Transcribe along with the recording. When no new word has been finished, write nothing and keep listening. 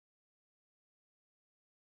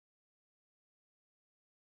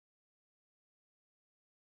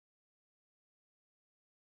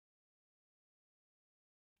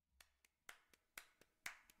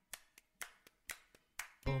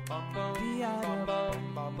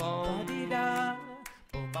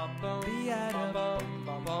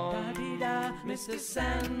Mr.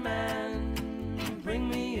 Sandman, bring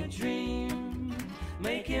me a dream.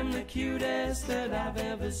 Make him the cutest that I've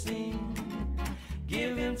ever seen.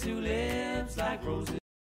 Give him two lips like roses.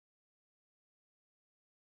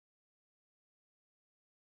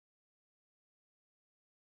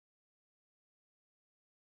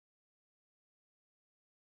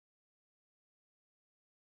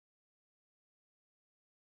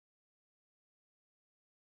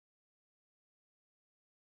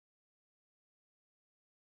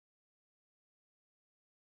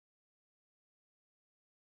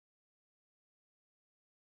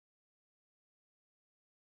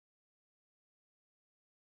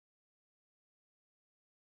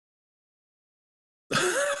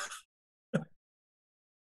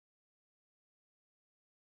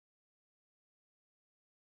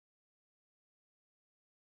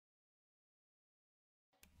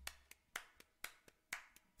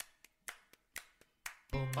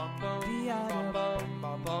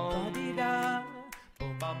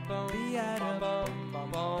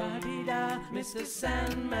 Mr.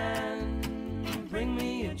 Sandman, bring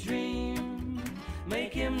me a dream.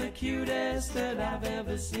 Make him the cutest that I've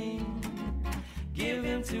ever seen. Give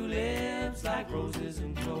him two lips like roses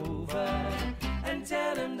and clover, and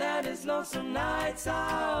tell him that his lonesome nights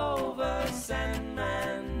are over.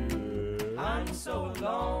 Sandman, I'm so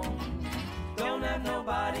alone, don't have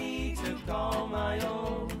nobody to call my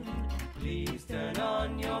own. Please turn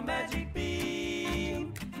on your magic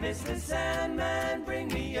beam. Mr. Sandman, bring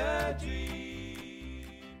me a dream.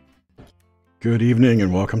 Good evening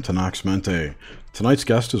and welcome to Nox Mente. Tonight's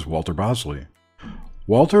guest is Walter Bosley.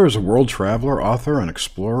 Walter is a world traveler, author, and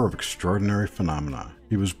explorer of extraordinary phenomena.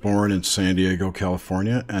 He was born in San Diego,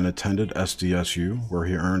 California, and attended SDSU, where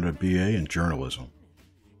he earned a BA in journalism.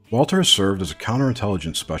 Walter has served as a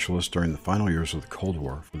counterintelligence specialist during the final years of the Cold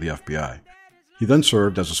War for the FBI. He then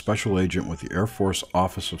served as a special agent with the Air Force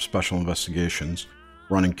Office of Special Investigations,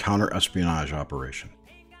 running counter-espionage operations.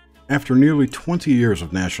 After nearly 20 years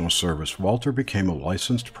of national service, Walter became a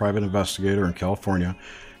licensed private investigator in California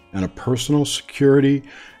and a personal security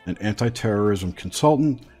and anti-terrorism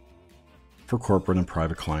consultant for corporate and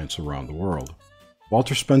private clients around the world.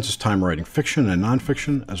 Walter spends his time writing fiction and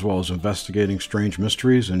nonfiction, as well as investigating strange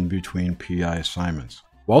mysteries in between PI assignments.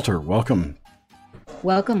 Walter, welcome.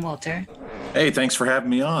 Welcome, Walter. Hey, thanks for having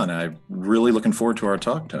me on. I'm really looking forward to our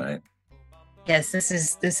talk tonight. Yes, this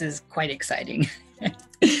is quite exciting.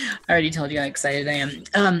 I already told you how excited I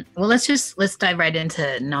am. Well, let's dive right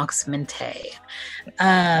into Nox Mente.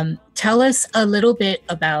 Tell us a little bit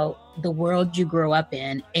about the world you grew up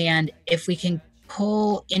in, and if we can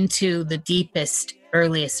pull into the deepest,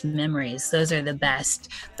 earliest memories, those are the best.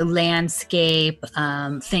 The landscape,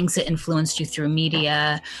 things that influenced you through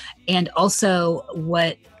media, and also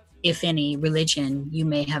what, if any, religion you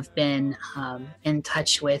may have been in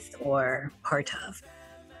touch with or part of.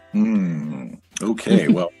 Okay,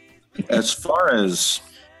 well, as far as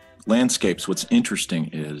landscapes, what's interesting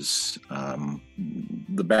is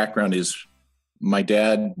the background is my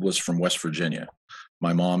dad was from West Virginia.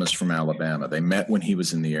 My mom is from Alabama. They met when he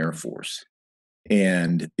was in the Air Force.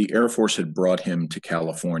 And the Air Force had brought him to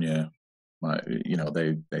California.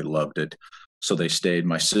 They loved it. So they stayed.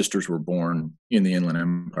 My sisters were born in the Inland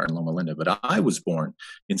Empire in Loma Linda, but I was born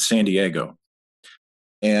in San Diego.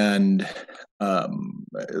 And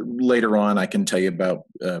later on, I can tell you about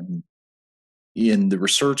in the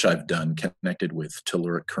research I've done connected with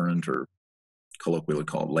telluric current, or colloquially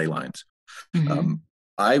called ley lines. Mm-hmm.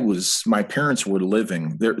 My parents were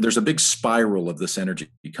living there. There's a big spiral of this energy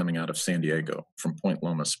coming out of San Diego from Point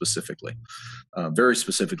Loma specifically, very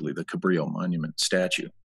specifically the Cabrillo Monument statue.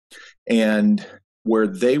 And where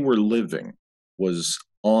they were living was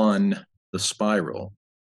on the spiral.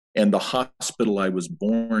 And the hospital I was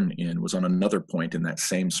born in was on another point in that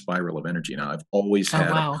same spiral of energy. Now, I've always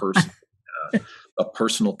had a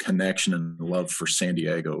personal connection and love for San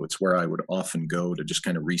Diego. It's where I would often go to just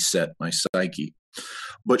kind of reset my psyche.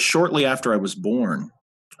 But shortly after I was born,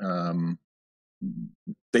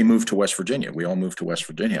 they moved to West Virginia. We all moved to West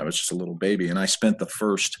Virginia. I was just a little baby. And I spent the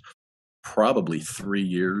first probably 3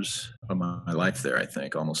 years of my life there, I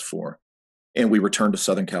think, almost 4. And we returned to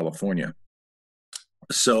Southern California.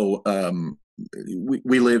 So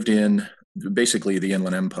we lived in basically the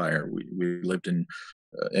Inland Empire. We lived in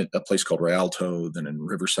a place called Rialto, then in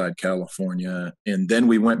Riverside, California, and then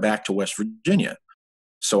we went back to West Virginia.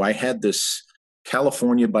 So I had this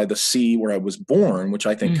California by the sea where I was born, which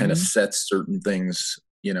I think kind of sets certain things,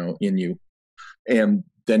 in you. And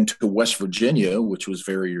then to West Virginia, which was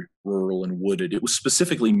very rural and wooded. It was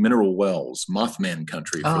specifically Mineral Wells, Mothman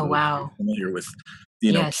country. Oh, wow. Familiar with,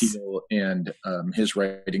 Yes. Keel and his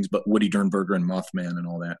writings, but Woody Dernberger and Mothman and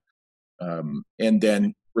all that. And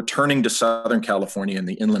then returning to Southern California and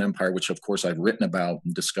the Inland Empire, which of course I've written about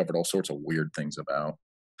and discovered all sorts of weird things about.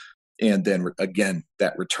 And then again,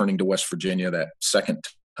 that returning to West Virginia that second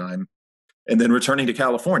time, and then returning to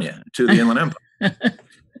California to the Inland Empire.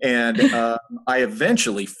 And I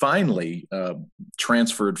eventually, finally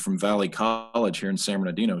transferred from Valley College here in San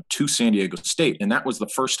Bernardino to San Diego State. And that was the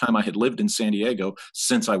first time I had lived in San Diego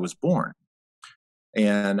since I was born.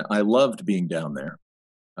 And I loved being down there.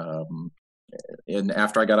 And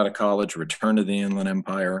after I got out of college, returned to the Inland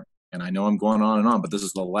Empire. And I know I'm going on and on, but this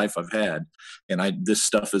is the life I've had. And this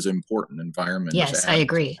stuff is important. Environment. Yes, I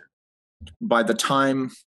agree. By the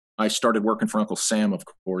time I started working for Uncle Sam, of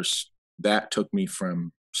course, that took me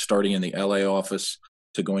from starting in the LA office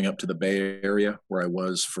to going up to the Bay Area, where I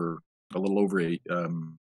was for a little over a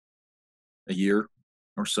year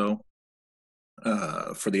or so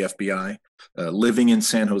for the FBI, living in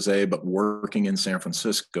San Jose, but working in San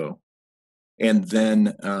Francisco. And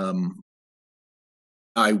then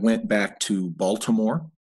I went back to Baltimore,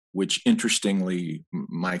 which interestingly,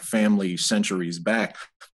 my family centuries back,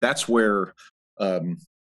 that's where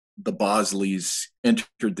the Bosleys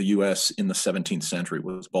entered the U.S. in the 17th century,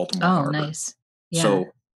 was Baltimore Harbor. Nice. Yeah. So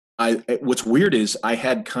what's weird is I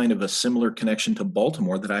had kind of a similar connection to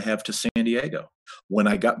Baltimore that I have to San Diego. When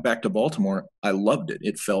I got back to Baltimore, I loved it.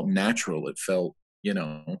 It felt natural. It felt,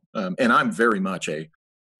 and I'm very much a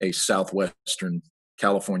Southwestern,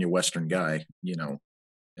 California Western guy,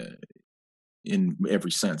 in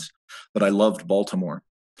every sense. But I loved Baltimore.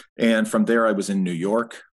 And from there, I was in New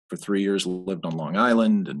York for 3 years, lived on Long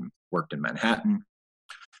Island and worked in Manhattan.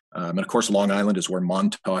 And of course, Long Island is where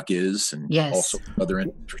Montauk is, and also other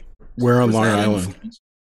interesting. Where on Long Island?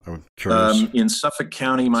 I'm curious. In Suffolk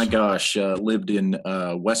County, my gosh, lived in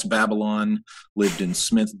West Babylon, lived in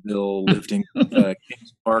Smithville, lived in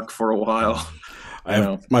Kings Park for a while.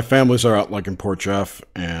 My families are out like in Port Jeff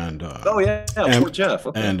and Port Jeff,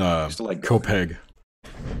 okay. And Copeg.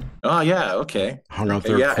 Oh yeah, okay. Hung out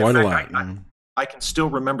there quite a lot. I can still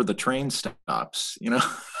remember the train stops,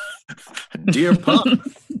 Deer Park.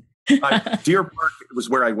 Deer Park was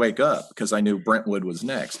where I wake up because I knew Brentwood was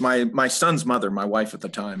next. My son's mother, my wife at the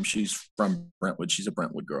time, she's from Brentwood. She's a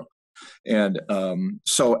Brentwood girl. And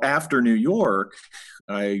so after New York,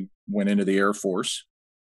 I went into the Air Force.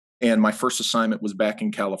 And my first assignment was back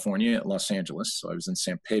in California at Los Angeles. So I was in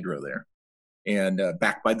San Pedro there and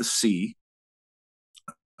back by the sea.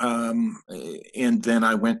 And then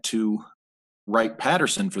I went to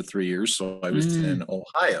Wright-Patterson for 3 years. So I was in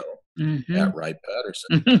Ohio at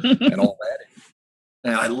Wright-Patterson and all that.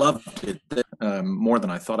 And I loved it more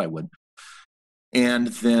than I thought I would. And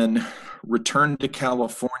then returned to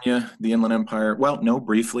California, the Inland Empire. Well, no,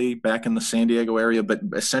 briefly back in the San Diego area, but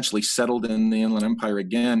essentially settled in the Inland Empire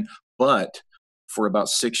again. But for about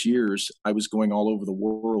 6 years, I was going all over the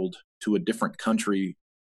world to a different country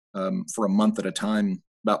for a month at a time,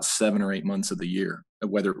 about 7 or 8 months of the year,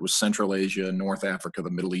 whether it was Central Asia, North Africa,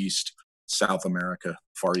 the Middle East, South America,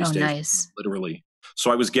 Far East Asia, nice. Literally.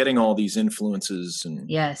 So I was getting all these influences and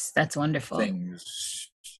yes, that's wonderful. Things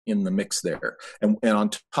in the mix there. And on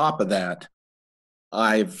top of that,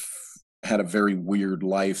 I've had a very weird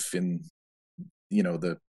life in,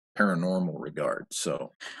 the paranormal regard.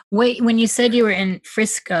 So wait, when you said you were in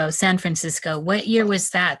San Francisco, what year was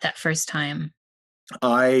that first time?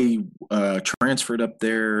 I transferred up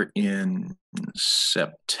there in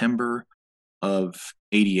September of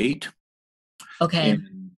 88. Okay.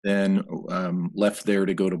 And then left there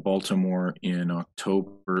to go to Baltimore in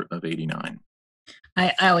October of 89.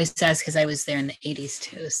 I always ask because I was there in the 80s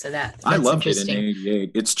too. So that's I loved it in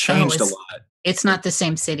 88. It's changed a lot. It's not the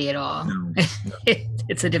same city at all. No.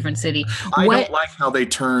 It's a different city. I don't like how they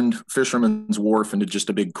turned Fisherman's Wharf into just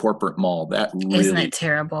a big corporate mall. That really isn't it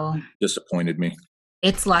terrible? Disappointed me.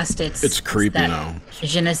 It's lost its. It's creepy now.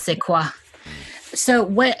 Je ne sais quoi. So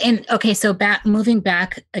moving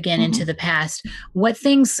back again into the past, what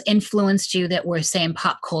things influenced you that were, say, in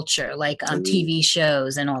pop culture, like on TV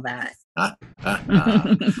shows and all that?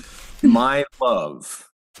 My love,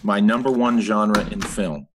 my number one genre in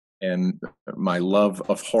film, and my love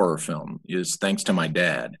of horror film is thanks to my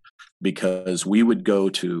dad, because we would go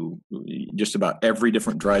to just about every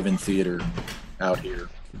different drive-in theater out here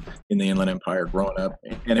in the Inland Empire growing up,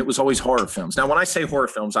 and it was always horror films. Now, when I say horror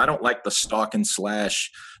films, I don't like the stalk and slash,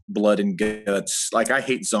 blood and guts. Like, I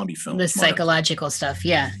hate zombie films. The psychological stuff,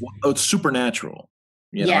 yeah. Oh, it's supernatural.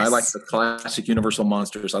 You know, I like the classic Universal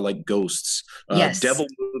monsters. I like ghosts. Devil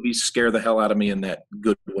movies scare the hell out of me in that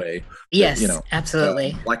good way. Yes, you know,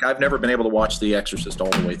 absolutely. Like I've never been able to watch The Exorcist all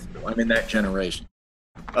the way through. I'm in that generation.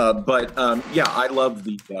 But I love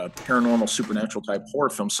the paranormal, supernatural type horror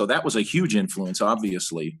films. So that was a huge influence,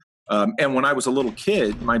 obviously. And when I was a little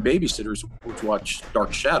kid, my babysitters would watch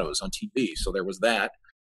Dark Shadows on TV. So there was that.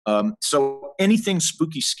 So anything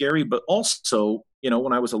spooky, scary, but also, you know,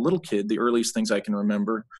 when I was a little kid, the earliest things I can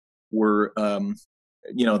remember were,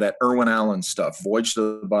 you know, that Irwin Allen stuff, Voyage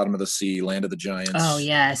to the Bottom of the Sea, Land of the Giants. Oh,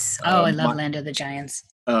 yes. Oh, I love Land of the Giants.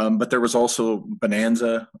 But there was also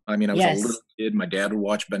Bonanza. I mean, I was a little kid. My dad would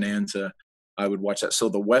watch Bonanza. I would watch that. So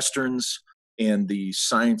the Westerns and the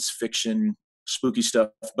science fiction spooky stuff,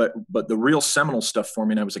 but the real seminal stuff for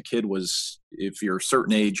me when I was a kid was, if you're a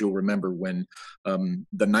certain age, you'll remember when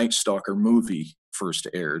the Night Stalker movie first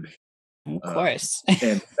aired. Of course.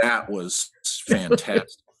 And that was fantastic.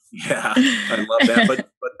 Yeah, I love that. But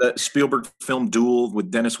the Spielberg film Duel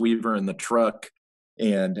with Dennis Weaver in the truck,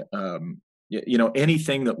 and you know,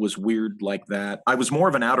 anything that was weird like that. I was more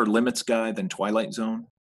of an Outer Limits guy than Twilight Zone,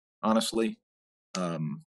 honestly.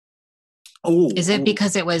 Is it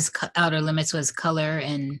because it was Outer Limits was color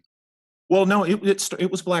and? Well, no,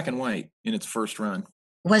 it was black and white in its first run.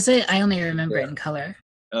 Was it? I only remember it in color.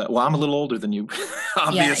 Well, I'm a little older than you,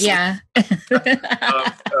 obviously. Yeah.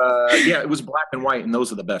 Yeah, it was black and white, and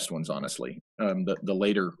those are the best ones, honestly. The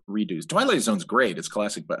later redos. Twilight Zone's great; it's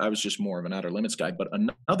classic, but I was just more of an Outer Limits guy. But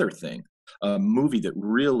another thing, a movie that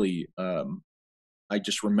really I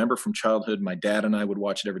just remember from childhood. My dad and I would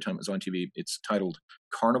watch it every time it was on TV. It's titled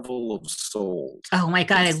Carnival of Souls. Oh my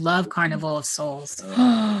God, I love Carnival of Souls.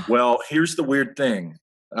 Well, here's the weird thing.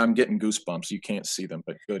 I'm getting goosebumps. You can't see them,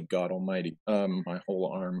 but good God Almighty, my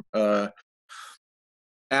whole arm.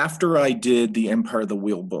 After I did the Empire of the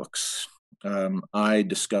Wheel books, I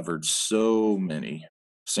discovered so many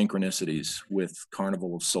synchronicities with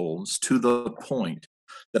Carnival of Souls, to the point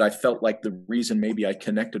that I felt like the reason maybe I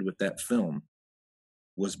connected with that film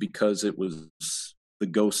was because it was the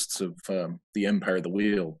ghosts of the Empire of the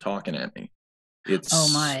Wheel talking at me. Oh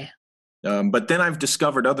my. But then I've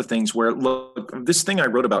discovered other things where, look, this thing I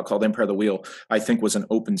wrote about called Empire of the Wheel, I think was an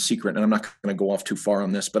open secret, and I'm not going to go off too far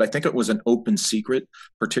on this, but I think it was an open secret,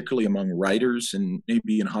 particularly among writers and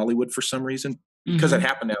maybe in Hollywood for some reason, because it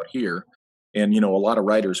happened out here. And, you know, a lot of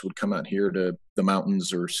writers would come out here to the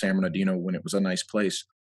mountains or San Bernardino when it was a nice place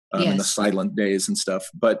in the silent days and stuff.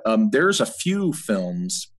 But there's a few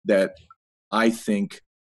films that I think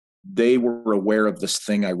they were aware of this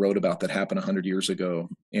thing I wrote about that happened 100 years ago,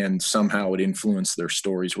 and somehow it influenced their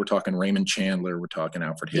stories. We're talking Raymond Chandler. We're talking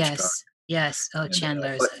Alfred Hitchcock. Yes. Oh,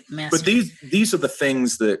 Chandler's master. But these are the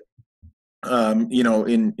things that, you know,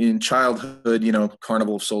 in childhood, you know,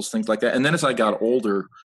 Carnival of Souls, things like that. And then as I got older,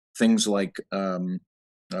 things like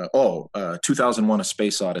 2001: A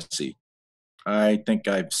Space Odyssey. I think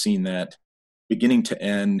I've seen that beginning to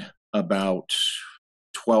end about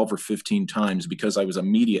 12 or 15 times because I was a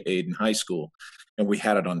media aide in high school and we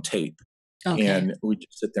had it on tape. Okay. And we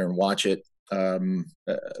just sit there and watch it.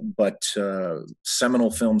 But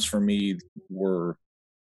seminal films for me were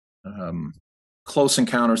Close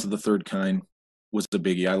Encounters of the Third Kind was the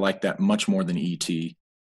biggie. I like that much more than E.T.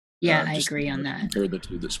 Yeah, I agree on that. Compare the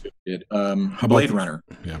two that did. Blade Runner.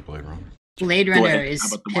 Yeah, Blade Runner. Blade Runner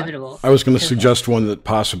is pivotal. I was going to suggest one that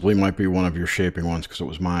possibly might be one of your shaping ones because it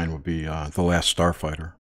was mine, would be The Last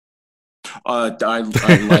Starfighter. I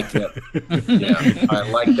like that. Yeah, I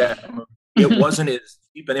like that. It wasn't as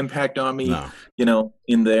deep an impact on me, you know,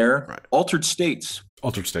 in there. Right. Altered States.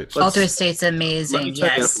 Altered States. Altered States, amazing.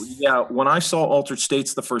 Yes. Yeah, when I saw Altered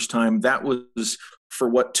States the first time, that was for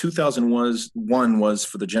what 2001 was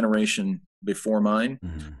for the generation before mine.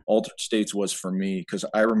 Altered States was for me because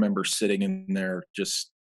I remember sitting in there just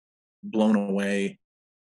blown away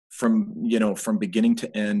from beginning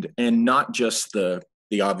to end, and not just the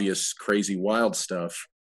obvious crazy wild stuff,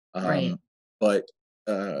 right? But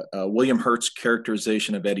William Hurt's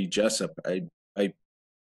characterization of Eddie Jessup,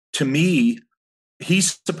 to me,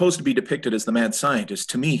 he's supposed to be depicted as the mad scientist.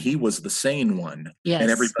 To me, he was the sane one,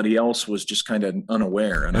 and everybody else was just kind of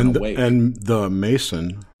unaware and unawake. And the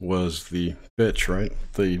Mason was the bitch, right?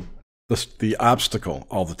 The obstacle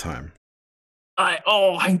all the time.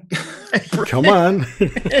 Come on.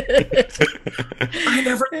 I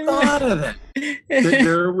never thought of that.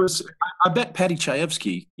 There was, I bet Paddy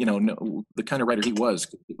Chayefsky, you know, the kind of writer he was,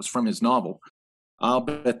 it was from his novel. I'll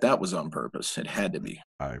bet that was on purpose. It had to be.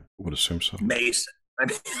 I would assume so. Mason. I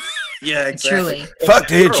mean, yeah, exactly. Truly. Fuck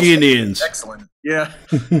the Hitchy Indians. Excellent. Yeah.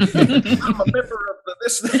 I'm a member of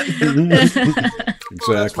this.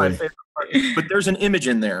 Exactly. but there's an image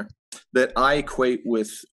in there that I equate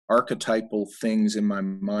with archetypal things in my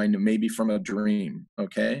mind, maybe from a dream.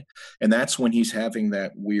 Okay. And that's when he's having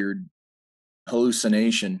that weird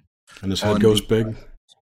hallucination. And his head goes big.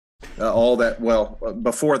 All that. Well,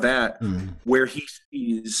 before that, where he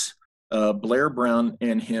sees Blair Brown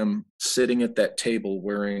and him sitting at that table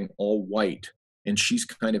wearing all white, and she's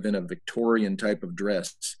kind of in a Victorian type of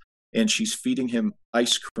dress, and she's feeding him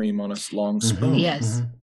ice cream on a long spoon. Yes.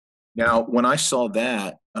 Now, when I saw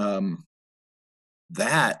that,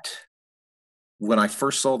 when I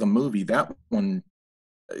first saw the movie, that one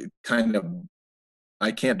kind of,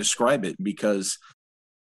 I can't describe it, because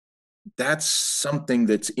that's something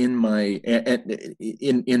that's in my,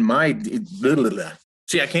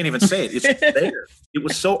 see, I can't even say it. It's there. It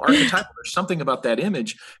was so archetypal. There's something about that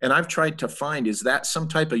image. And I've tried to find, is that some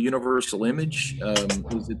type of universal image?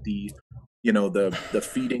 Is it the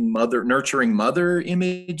feeding mother, nurturing mother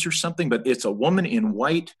image or something? But it's a woman in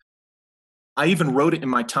white. I even wrote it in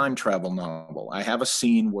my time travel novel. I have a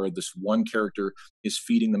scene where this one character is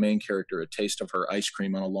feeding the main character a taste of her ice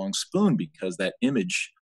cream on a long spoon, because that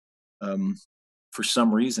image, for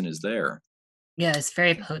some reason, is there. Yeah, it's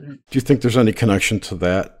very potent. Do you think there's any connection to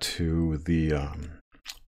that, to the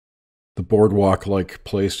boardwalk-like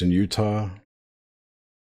place in Utah?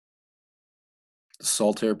 The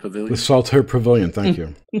Saltaire Pavilion. The Saltaire Pavilion, thank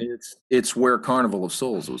you. It's where Carnival of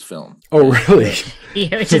Souls was filmed. Oh, really?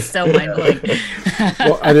 Yeah, which is so mind-blowing.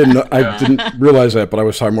 Well, I didn't realize that, but I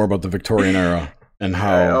was talking more about the Victorian era and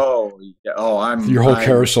how your whole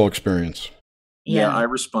carousel experience. Yeah, I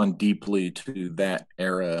respond deeply to that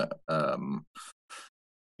era,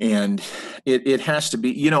 and it has to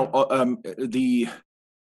be, I'm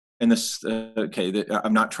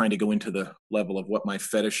not trying to go into the level of what my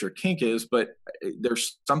fetish or kink is, but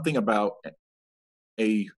there's something about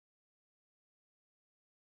a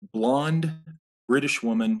blonde British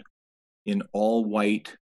woman in all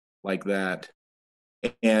white like that.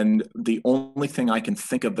 And the only thing I can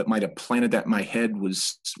think of that might have planted that in my head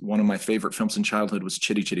was one of my favorite films in childhood was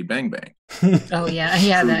Chitty Chitty Bang Bang. Oh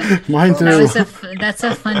yeah, mine too. That's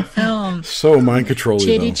a fun film. So mind controlling.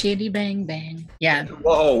 Chitty Chitty Bang Bang. Yeah.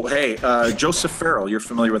 Whoa, hey, Joseph Farrell, you're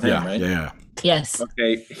familiar with him, right? Yeah. Yes.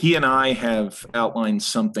 Okay, he and I have outlined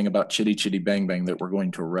something about Chitty Chitty Bang Bang that we're going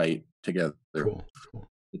to write together. Cool.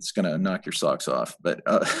 It's gonna knock your socks off, but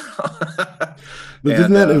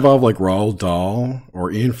didn't that involve like Roald Dahl or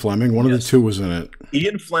Ian Fleming? One of the two was in it.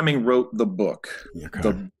 Ian Fleming wrote the book.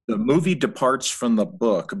 Okay. The movie departs from the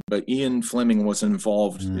book, but Ian Fleming was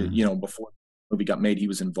involved. Before the movie got made, he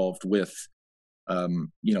was involved with,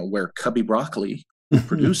 where Cubby Broccoli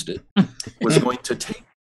produced it, was going to take.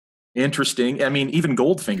 Interesting. I mean, even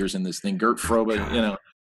Goldfinger's in this thing. Gert Frobe,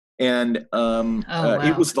 and wow.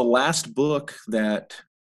 It was the last book that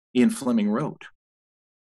Ian Fleming wrote.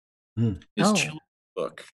 His children's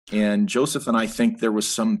book. And Joseph and I think there was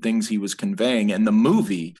some things he was conveying, and the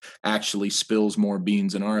movie actually spills more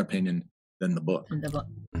beans, in our opinion, than the book.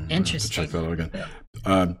 Interesting. Check that out again. Yeah.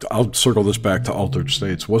 I'll circle this back to Altered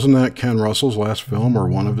States. Wasn't that Ken Russell's last film, or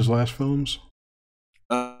one of his last films?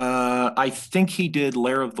 I think he did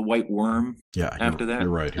Lair of the White Worm. Yeah, after that. You're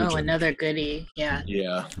right. Another goodie. Yeah.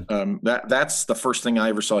 Yeah. That's the first thing I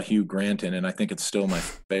ever saw Hugh Grant in, and I think it's still my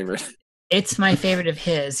favorite. It's my favorite of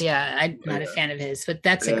his. Yeah, I'm not a fan of his, but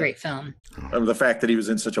that's a great film. The fact that he was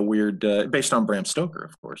in such a weird, based on Bram Stoker,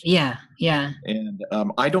 of course. Yeah. And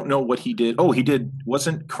I don't know what he did.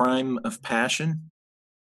 Wasn't Crime of Passion?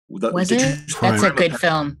 Was it? That's a good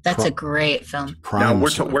film. That's a great film. Now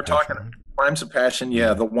we're talking Crimes of Passion,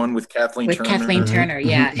 the one with Kathleen Turner. Kathleen Turner,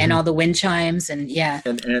 and all the wind chimes, and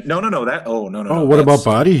And no, no. What about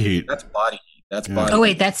Body Heat? That's Body Heat. That's Body. Oh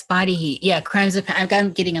wait, that's Body Heat. Yeah, Crimes of Passion.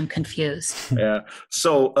 I'm getting them confused. Yeah.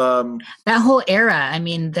 So that whole era. I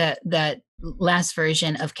mean, that last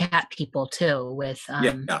version of Cat People too, with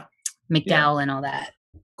McDowell and all that.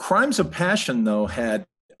 Crimes of Passion though had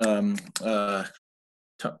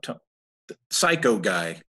Psycho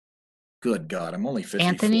guy. Good God, I'm only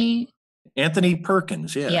 54. Anthony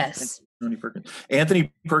Perkins, Yes.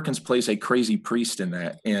 Anthony Perkins plays a crazy priest in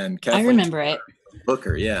that, and Kathleen I remember it.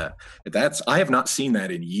 Booker, I have not seen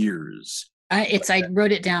that in years. I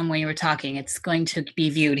wrote it down when you were talking. It's going to be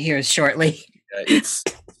viewed here shortly.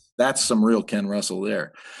 That's some real Ken Russell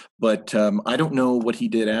there, but I don't know what he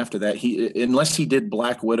did after that. Unless he did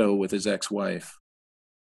Black Widow with his ex-wife.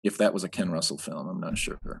 If that was a Ken Russell film, I'm not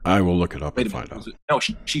sure. I will look it up and find out. No,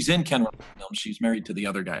 she's in Ken Russell films. She's married to the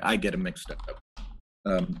other guy. I get him mixed up.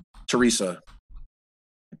 Teresa,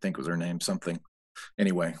 I think was her name. Something.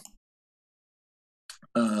 Anyway.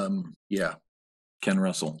 Ken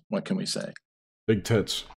Russell. What can we say? Big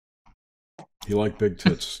tits. He liked big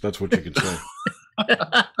tits. That's what you can say.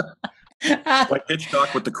 Like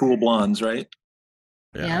Hitchcock with the cool blondes, right?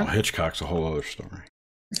 Yeah, well, Hitchcock's a whole other story.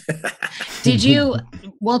 Did you,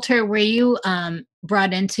 Walter, were you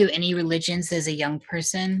brought into any religions as a young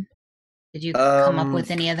person? Did you come up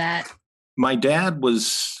with any of that? My dad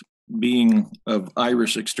was, being of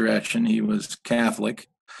Irish extraction, he was Catholic.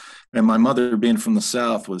 And my mother, being from the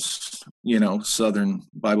South, was, Southern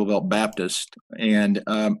Bible Belt Baptist. And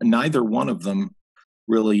neither one of them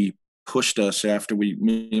really pushed us after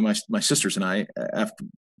my sisters and I, after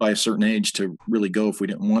by a certain age, to really go if we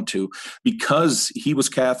didn't want to. Because he was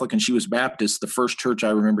Catholic and she was Baptist, the first church I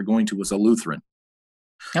remember going to was a Lutheran.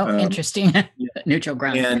 Oh, interesting. Neutral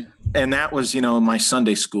ground. And that was, my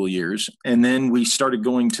Sunday school years. And then we started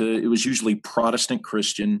going to, it was usually Protestant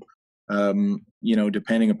Christian,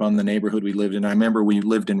 depending upon the neighborhood we lived in. I remember we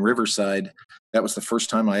lived in Riverside. That was the first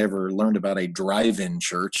time I ever learned about a drive-in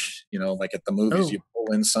church, like at the movies. You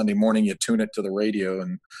pull in Sunday morning, you tune it to the radio,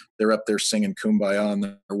 and they're up there singing Kumbaya on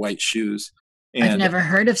their white shoes. And I've never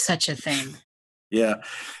heard of such a thing. Yeah.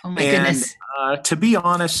 Oh my goodness. To be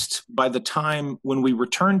honest, by the time when we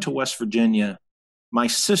returned to West Virginia, my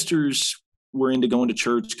sisters were into going to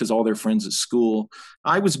church because all their friends at school.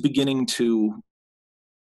 I was beginning to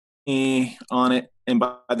on it. And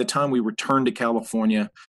by the time we returned to California,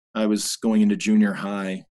 I was going into junior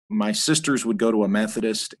high. My sisters would go to a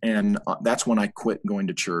Methodist, and that's when I quit going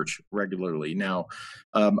to church regularly. Now,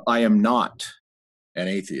 I am not an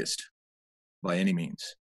atheist by any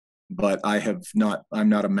means. But I'm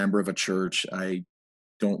not a member of a church. I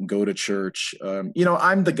don't go to church. I'm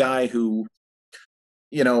the guy who,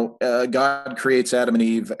 God creates Adam and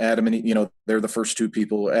Eve. Adam and Eve, they're the first two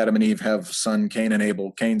people. Adam and Eve have son Cain and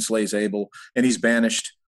Abel. Cain slays Abel, and he's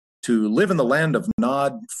banished to live in the land of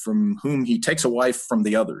Nod, from whom he takes a wife from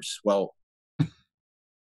the others. Well,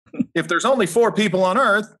 if there's only 4 people on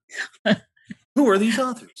earth, who are these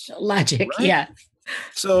others? Logic, right? Yeah.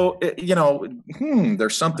 So,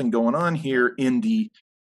 there's something going on here in the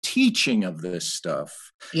teaching of this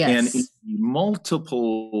stuff. Yes. And in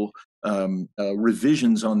multiple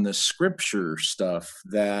revisions on the scripture stuff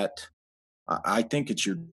that I think it's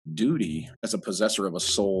your duty as a possessor of a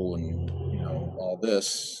soul and, all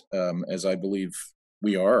this, as I believe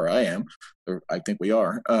we are, or I am, or I think we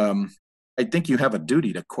are. I think you have a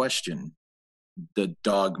duty to question the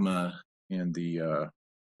dogma and the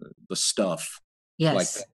stuff. Yes. Like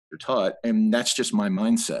that you're taught. And that's just my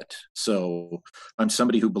mindset. So I'm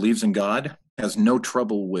somebody who believes in God, has no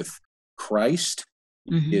trouble with Christ.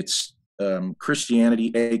 Mm-hmm. It's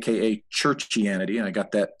Christianity, aka churchianity. I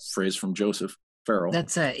got that phrase from Joseph Farrell.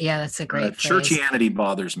 That's a great phrase. Churchianity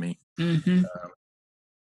bothers me. Mm-hmm.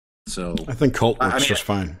 So I think cult works just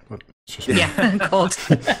fine. Yeah, cult.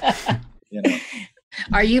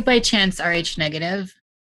 Are you by chance Rh negative?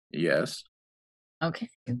 Yes. Okay.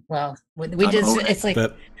 Well, we just it's like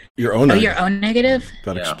that your own. Your own negative.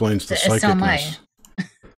 That explains the psychicness.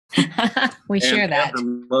 We share that.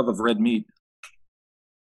 Love of red meat.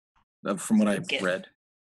 From what I've read,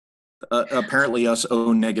 apparently us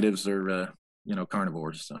O negatives are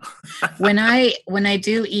carnivores. So. when I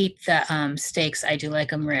do eat the steaks, I do like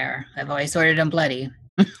them rare. I've always ordered them bloody.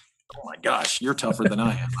 Oh my gosh, you're tougher than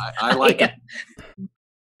I am. I like it.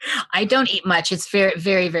 I don't eat much. It's very,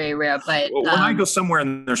 very, very rare. But when I go somewhere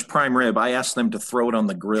and there's prime rib, I ask them to throw it on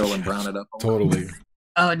the grill and brown it up. Totally.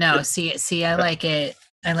 Oh no! See, I like it.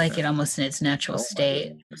 I like it almost in its natural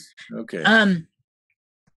state. Okay.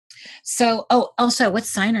 So, also, what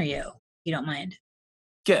sign are you? You don't mind?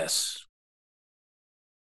 Guess.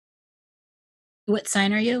 What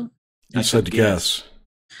sign are you? You said guess.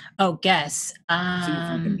 Oh, guess. See if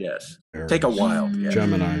you can guess. Aries. Take a wild guess.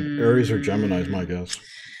 Gemini. Aries or Gemini is my guess.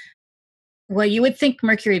 Well, you would think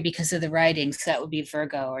Mercury because of the writing, so that would be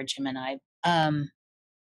Virgo or Gemini.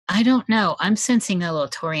 I don't know. I'm sensing a little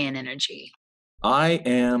Taurian energy. I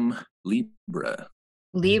am Libra.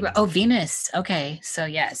 Libra. Oh, Venus. Okay, so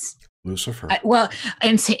yes. Lucifer.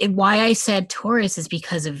 And why I said Taurus is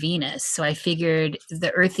because of Venus. So I figured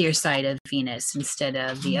the earthier side of Venus instead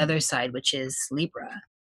of the other side, which is Libra.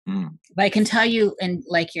 But I can tell you, and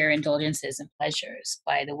like your indulgences and pleasures,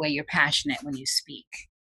 by the way you're passionate when you speak.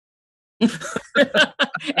 And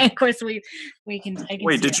of course, we can.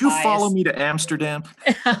 Wait, did you follow me to Amsterdam?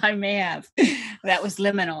 I may have. That was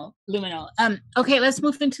liminal. Okay, let's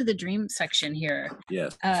move into the dream section here.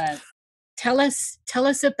 Yes. Tell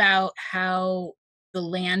us about how the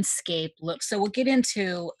landscape looks. So we'll get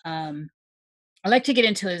into. I like to get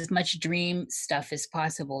into as much dream stuff as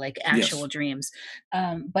possible, like actual dreams.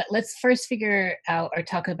 But let's first figure out or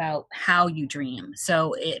talk about how you dream.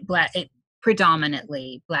 So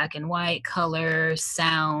predominantly black and white, color,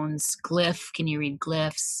 sounds, glyph. Can you read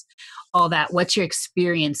glyphs? All that. What's your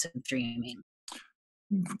experience of dreaming?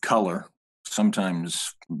 Color.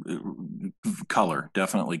 Sometimes color,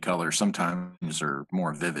 definitely color. Sometimes are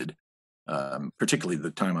more vivid, particularly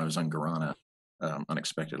the time I was on Guarana,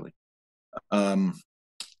 unexpectedly. And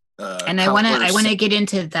I want to get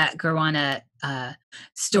into that Guarana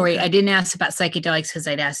story. Okay. I didn't ask about psychedelics because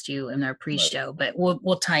I'd asked you in our pre-show, but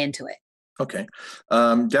we'll tie into it. Okay,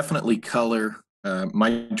 definitely color.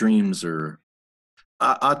 My dreams are.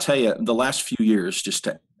 I'll tell you, the last few years, just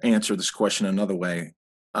to answer this question another way,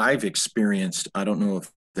 I've experienced. I don't know if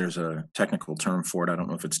there's a technical term for it. I don't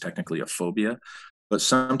know if it's technically a phobia, but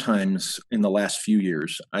sometimes in the last few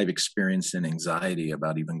years, I've experienced an anxiety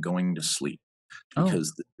about even going to sleep.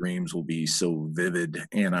 Because the dreams will be so vivid,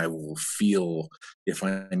 and I will feel if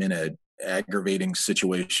I'm in a aggravating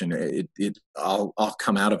situation, I'll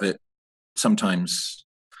come out of it sometimes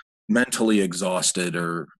mentally exhausted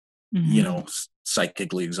or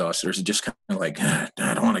psychically exhausted, or just kind of like I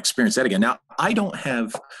don't want to experience that again. Now I don't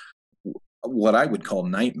have what I would call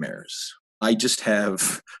nightmares. I just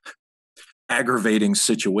have aggravating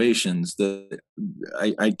situations that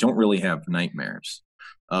I don't really have nightmares.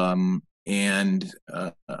 And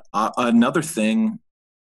another thing,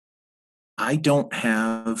 I don't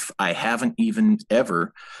have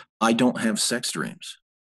sex dreams.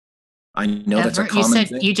 I know ever? That's a common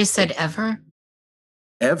thing. You just said ever?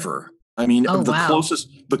 Ever. I mean,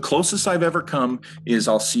 the closest I've ever come is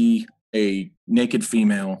I'll see a naked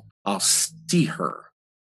female, I'll see her,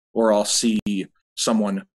 or I'll see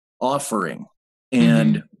someone offering.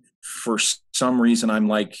 And for some reason, I'm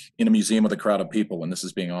like in a museum with a crowd of people when this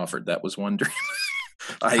is being offered. That was one dream.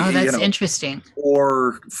 That's interesting.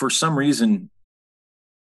 Or for some reason,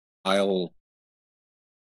 I'll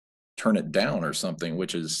turn it down or something,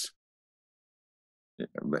 which is,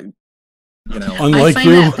 unlike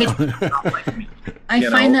you. I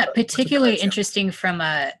find that particularly interesting from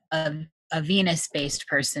a Venus-based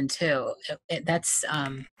person too. That's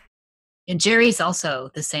and Jerry's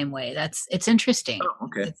also the same way. It's interesting. Oh,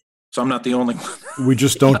 okay. So I'm not the only one. We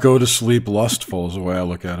just don't go to sleep lustful is the way I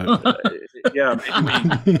look at it. Yeah,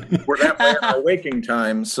 we're that way in our waking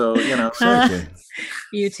time. So, Exactly.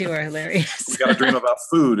 You two are hilarious. We got to dream about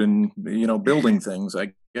food and, building things,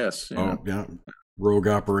 I guess. Yeah. Rogue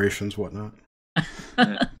operations, whatnot.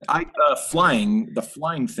 The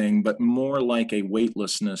flying thing, but more like a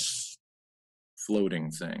weightlessness floating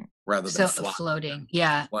thing rather than floating.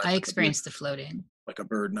 Yeah, I experienced the floating. Like a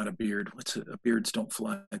bird, not a beard. Beards don't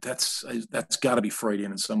fly. That's got to be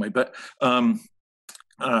Freudian in some way. But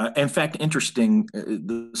in fact, interesting.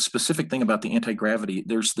 The specific thing about the anti-gravity.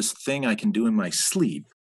 There's this thing I can do in my sleep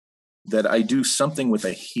that I do something with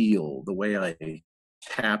a heel. The way I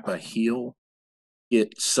tap a heel,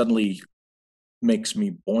 it suddenly makes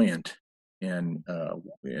me buoyant and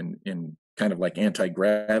kind of like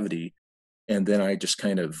anti-gravity, and then I just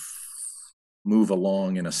kind of move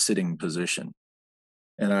along in a sitting position.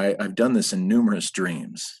 And I've done this in numerous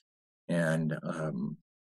dreams, and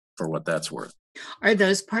for what that's worth. Are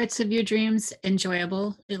those parts of your dreams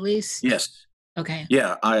enjoyable, at least? Yes. Okay.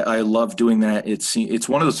 Yeah, I love doing that. It's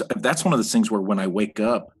one of those. That's one of those things where when I wake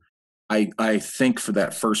up, I think for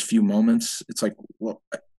that first few moments, it's like, well,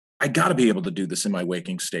 I got to be able to do this in my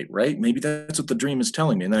waking state, right? Maybe that's what the dream is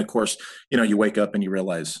telling me. And then, of course, you wake up and you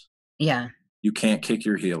realize, you can't kick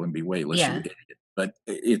your heel and be weightless. Yeah. But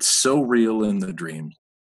it's so real in the dream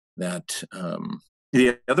that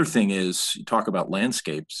the other thing is, you talk about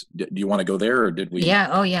landscapes. Do you want to go there, or did we? Yeah.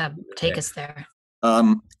 Oh, yeah. Take us there.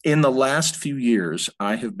 In the last few years,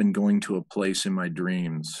 I have been going to a place in my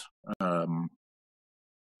dreams.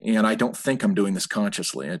 And I don't think I'm doing this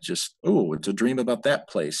consciously. It's just, it's a dream about that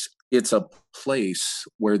place. It's a place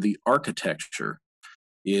where the architecture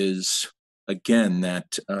is, again,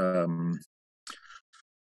 that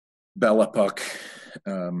Belle Epoque,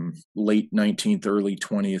 late 19th, early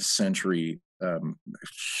 20th century,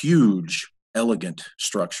 huge, elegant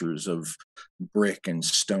structures of brick and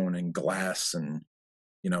stone and glass and,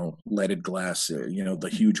 leaded glass, the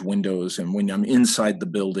huge windows. And when I'm inside the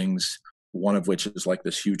buildings, one of which is like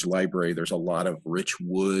this huge library, there's a lot of rich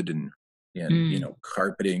wood and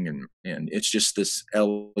carpeting and it's just this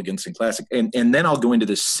elegance and classic. And then I'll go into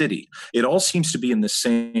this city. It all seems to be in the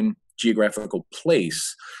same geographical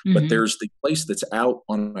place, but there's the place that's out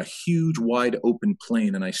on a huge wide open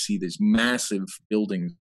plain, and I see these massive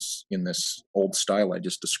buildings in this old style I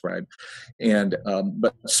just described. And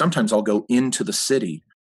but sometimes I'll go into the city,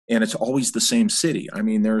 and it's always the same city. I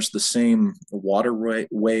mean, there's the same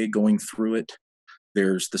waterway going through it.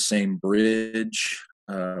 There's the same bridge.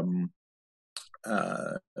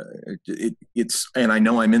 it's, and I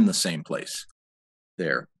know I'm in the same place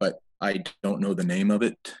there, but I don't know the name of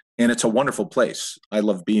it. And it's a wonderful place. I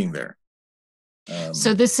love being there.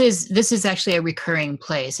 So this is actually a recurring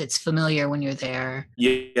place. It's familiar when you're there.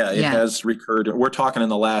 Yeah, it has recurred. We're talking in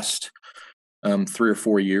the last 3 or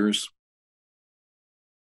 4 years.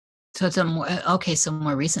 So it's so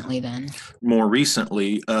more recently then. More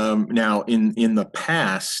recently, now in the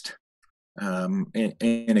past, and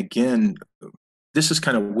again, this is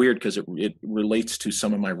kind of weird because it relates to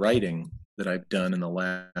some of my writing that I've done in the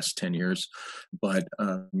last 10 years. But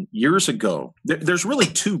years ago, there's really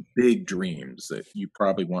 2 big dreams that you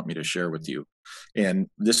probably want me to share with you. And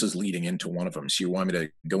this is leading into one of them. So you want me to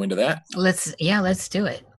go into that? Let's do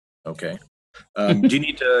it. Okay. Do you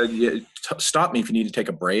need to stop me if you need to take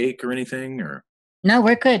a break or anything? Or no,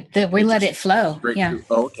 we're good. We let it flow. Yeah.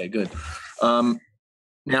 Oh, okay, good.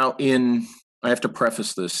 Now, I have to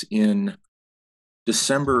preface this. In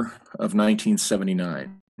December of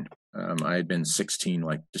 1979, I had been 16,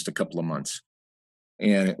 like just a couple of months,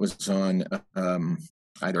 and it was on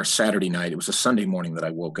either a Saturday night. It was a Sunday morning that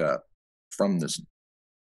I woke up from this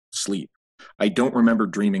sleep. I don't remember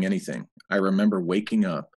dreaming anything. I remember waking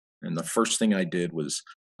up, and the first thing I did was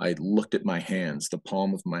I looked at my hands, the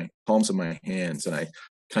palms of my hands, and I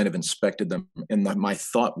kind of inspected them. And my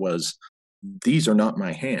thought was, these are not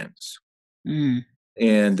my hands. Mm.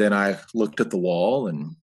 And then I looked at the wall,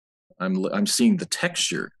 and I'm seeing the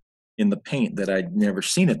texture in the paint that I'd never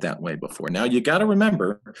seen it that way before. Now, you got to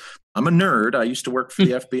remember, I'm a nerd. I used to work for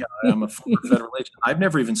the FBI. I'm a former federal agent. I've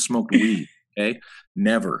never even smoked weed. Okay,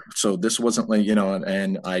 never. So this wasn't like,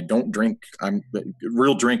 and I don't drink.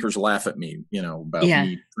 Real drinkers laugh at me, about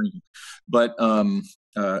me drinking. But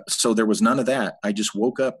so there was none of that. I just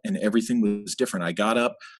woke up and everything was different. I got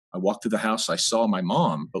up, I walked through the house, I saw my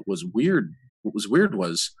mom. But what was weird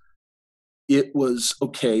was, it was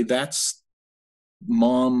okay. That's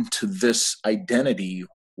mom to this identity,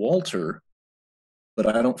 Walter.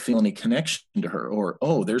 But I don't feel any connection to her. Or,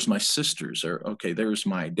 oh, there's my sisters. Or, okay, there's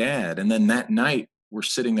my dad. And then that night, we're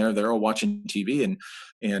sitting there. They're all watching TV,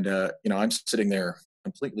 and I'm sitting there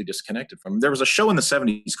completely disconnected from them. There was a show in the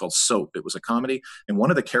 70s called Soap. It was a comedy, and one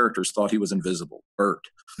of the characters thought he was invisible, Bert.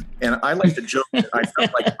 And I like to joke that I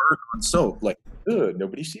felt like Bert on Soap, like, good,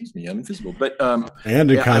 nobody sees me, I'm invisible. But and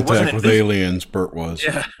in contact with aliens, Bert was.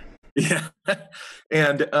 Yeah.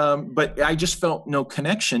 And but I just felt no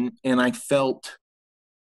connection, and I felt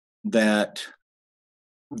that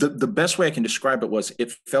the best way I can describe it was,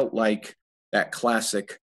 it felt like that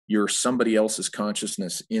classic, you're somebody else's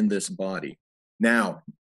consciousness in this body. Now,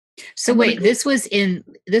 so wait, this was in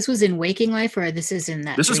waking life, or this is in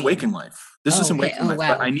that? This is waking life. This is in waking life.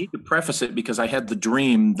 Wow. But I need to preface it because I had the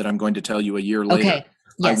dream that I'm going to tell you a year later. Okay.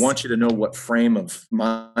 Yes. I want you to know what frame of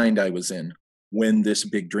mind I was in when this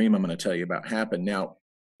big dream I'm going to tell you about happened. Now,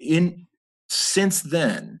 since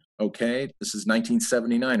then, okay, this is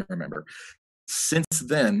 1979, remember. Since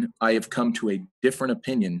then, I have come to a different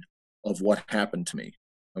opinion of what happened to me.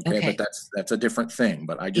 Okay. But that's a different thing.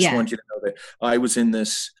 But I just want you to know that I was in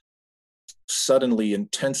this suddenly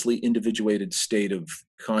intensely individuated state of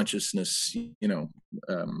consciousness,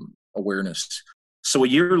 awareness. So a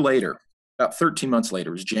year later, about 13 months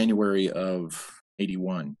later, it was January of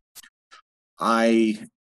 81. I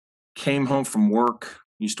came home from work,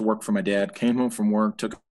 used to work for my dad, came home from work,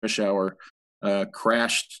 took a shower,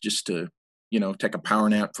 crashed just to, take a power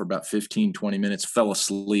nap for about 15, 20 minutes, fell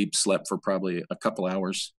asleep, slept for probably a couple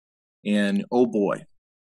hours. And oh boy,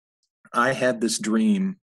 I had this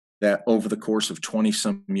dream that over the course of 20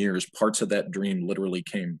 some years, parts of that dream literally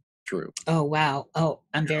came true. Oh, wow. Oh,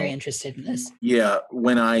 I'm very interested in this. Yeah.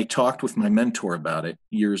 When I talked with my mentor about it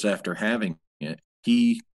years after having it,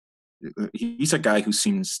 he's a guy who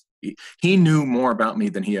he knew more about me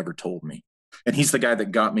than he ever told me. And he's the guy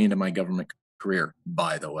that got me into my government career,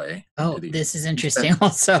 by the way. Oh, this is interesting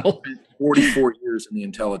also. 44 years in the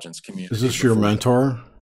intelligence community. Is this your mentor?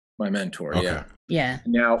 My mentor, okay. yeah. Yeah.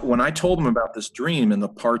 Now, when I told him about this dream and the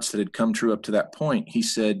parts that had come true up to that point, he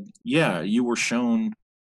said, yeah, you were shown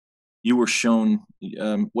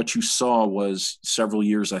what you saw was several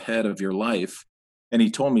years ahead of your life. And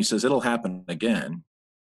he told me, he says, it'll happen again.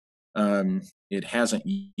 It hasn't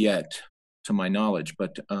yet, to my knowledge,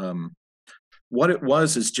 but what it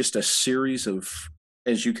was is just a series of,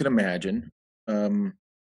 as you can imagine,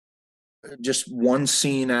 just one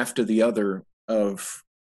scene after the other of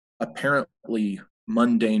apparently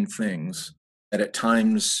mundane things that at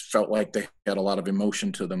times felt like they had a lot of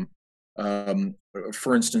emotion to them.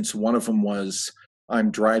 For instance, one of them was,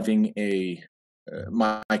 I'm driving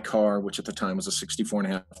my car, which at the time was a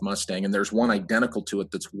 64.5 Mustang, and there's one identical to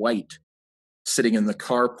it that's white. sitting in the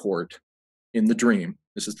carport in the dream.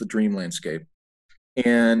 This is the dream landscape.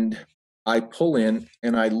 And I pull in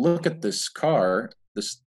and I look at this car,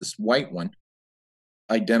 this white one,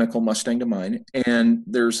 identical Mustang to mine, and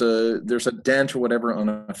there's a dent or whatever on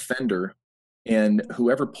a fender, and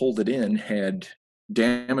whoever pulled it in had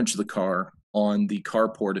damaged the car on the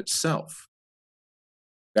carport itself.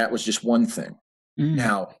 That was just one thing.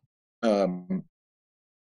 Now,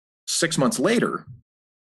 6 months later,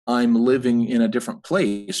 I'm living in a different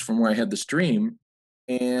place from where I had this dream,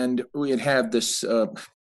 and we had this.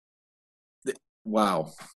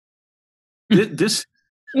 Wow, this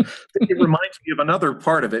it reminds me of another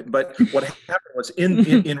part of it. But what happened was in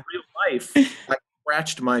real life, I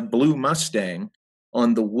scratched my blue Mustang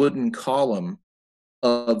on the wooden column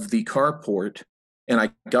of the carport, and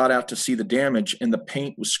I got out to see the damage, and the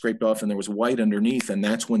paint was scraped off, and there was white underneath, and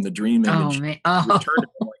that's when the dream image returned. I'm like,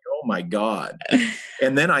 oh my God.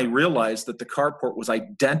 And then I realized that the carport was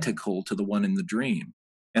identical to the one in the dream,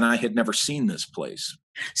 and I had never seen this place.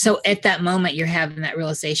 So at that moment you're having that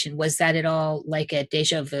realization, was that at all like a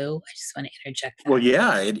deja vu? I just want to interject that. Well,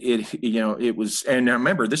 yeah, it was, and I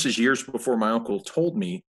remember this is years before my uncle told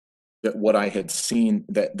me that what I had seen,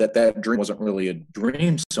 that dream wasn't really a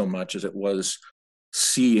dream so much as it was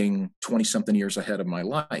seeing 20-something years ahead of my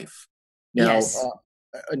life. Now, yes.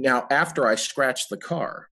 Now after I scratched the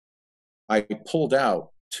car, I pulled out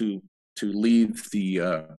to leave the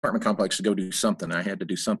apartment complex to go do something. I had to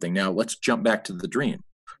do something. Now let's jump back to the dream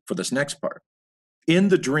for this next part. In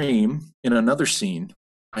the dream, in another scene,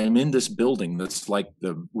 I am in this building that's like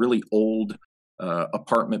the really old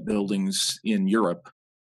apartment buildings in Europe.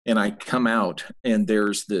 And I come out and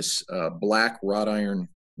there's this black wrought iron,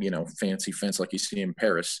 fancy fence like you see in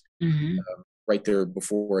Paris, right there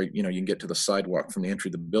before, you can get to the sidewalk from the entry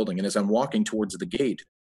of the building. And as I'm walking towards the gate,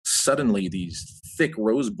 suddenly these thick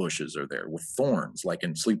rose bushes are there with thorns, like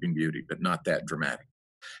in Sleeping Beauty, but not that dramatic.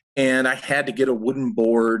 And I had to get a wooden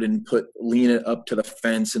board and lean it up to the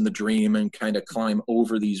fence in the dream and kind of climb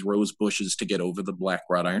over these rose bushes to get over the black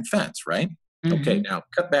wrought iron fence, right? Okay, now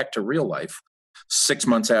cut back to real life. 6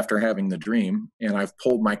 months after having the dream, and I've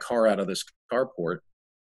pulled my car out of this carport,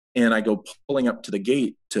 and I go pulling up to the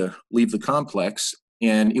gate to leave the complex,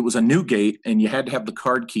 and it was a new gate, and you had to have the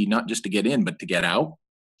card key not just to get in, but to get out.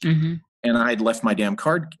 And I had left my damn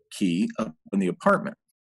card key up in the apartment,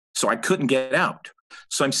 so I couldn't get out.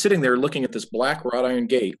 So I'm sitting there looking at this black wrought iron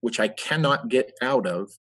gate, which I cannot get out of,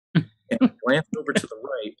 and I glance over to the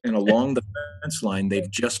right, and along the fence line, they've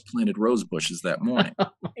just planted rose bushes that morning. Oh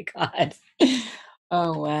my God.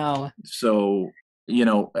 Oh, wow. So,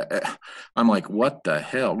 I'm like, what the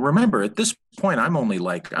hell? Remember, at this point, I'm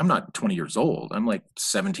not 20 years old. I'm like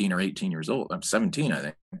 17 or 18 years old. I'm 17, I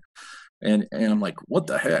think. And I'm like, what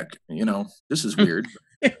the heck? This is weird.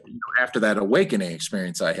 After that awakening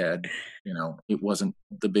experience I had, it wasn't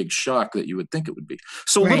the big shock that you would think it would be.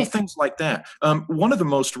 So little things like that. One of the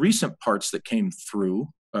most recent parts that came true,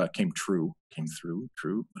 whatever.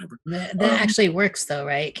 That actually works though,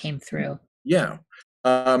 right? It came through. Yeah.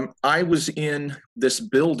 I was in this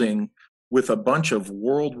building with a bunch of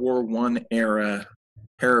World War I era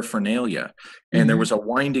paraphernalia, and there was a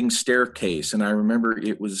winding staircase, and I remember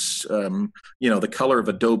it was the color of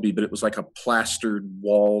adobe, but it was like a plastered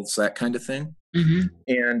walls, that kind of thing.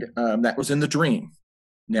 And that was in the dream.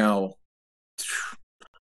 Now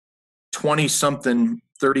 20-something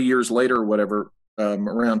 30 years later or whatever,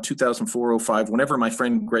 around 2004-05, whenever my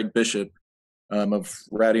friend Greg Bishop of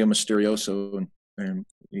Radio Mysterioso, and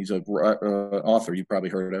he's a author you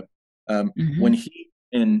probably heard of, when he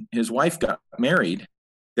and his wife got married,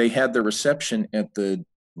 they had the reception at I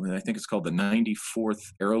think it's called the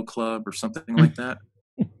 94th Aero Club or something like that.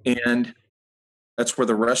 And that's where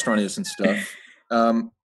the restaurant is and stuff.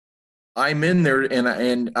 I'm in there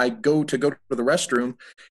and I go to the restroom,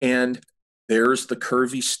 and there's the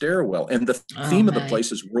curvy stairwell. And the theme of the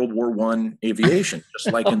place is World War I aviation,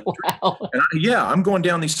 just like in the dream. And I'm going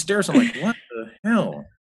down these stairs. I'm like, what the hell?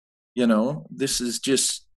 This is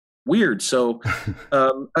just weird. So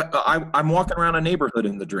I'm walking around a neighborhood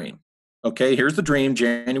in the dream. Okay, here's the dream.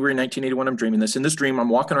 January 1981, I'm dreaming this. In this dream, I'm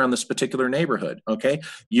walking around this particular neighborhood. Okay,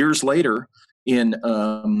 years later, in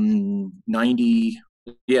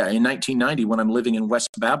 1990, when I'm living in West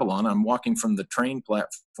Babylon, I'm walking from the train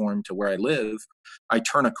platform to where I live. I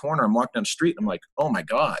turn a corner, I'm walking down the street, and I'm like, oh my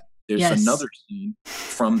God, there's another scene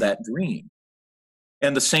from that dream.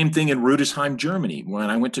 And the same thing in Rudesheim, Germany. When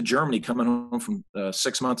I went to Germany, coming home from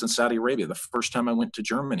 6 months in Saudi Arabia, the first time I went to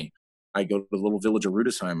Germany, I go to the little village of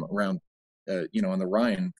Rudesheim around, on the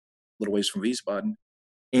Rhine, a little ways from Wiesbaden.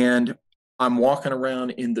 And I'm walking around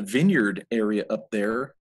in the vineyard area up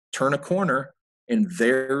there, turn a corner, and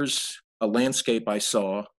there's a landscape I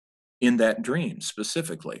saw in that dream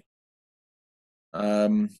specifically.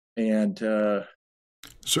 So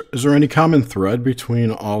is there any common thread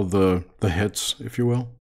between all the hits, if you will?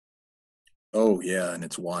 Oh yeah, and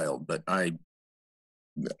it's wild, but I'm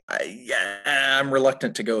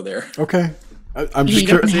reluctant to go there. Okay. I'm You just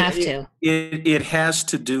don't curious. have to. It has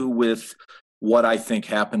to do with what I think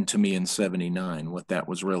happened to me in '79, what that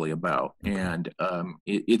was really about. And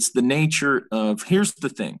it's the nature of, here's the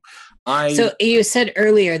thing. So you said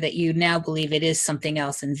earlier that you now believe it is something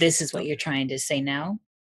else, and this is what you're trying to say now?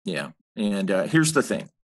 Yeah. And here's the thing.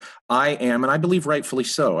 I am, and I believe rightfully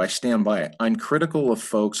so, I stand by it. I'm critical of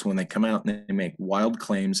folks when they come out and they make wild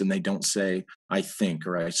claims and they don't say, I think,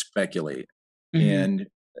 or I speculate. Mhm. And,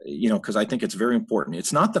 because I think it's very important.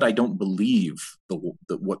 It's not that I don't believe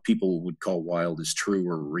what people would call wild is true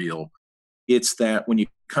or real. It's that when you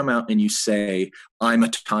come out and you say, I'm a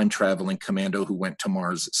time traveling commando who went to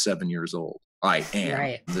Mars at 7 years old. I am.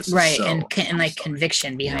 Right. This is Right. so. And like I'm sorry.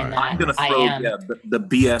 conviction behind I'm that. going to I throw am. the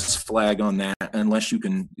BS flag on that unless you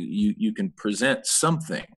can present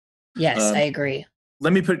something. Yes, I agree.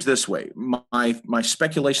 Let me put it this way: my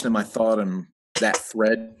speculation and my thought and that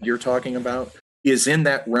thread you're talking about is in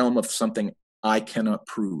that realm of something I cannot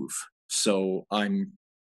prove. So I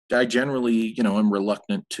generally, I'm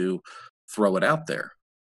reluctant to throw it out there.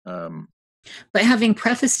 But having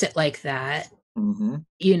prefaced it like that, Mm-hmm.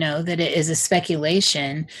 that it is a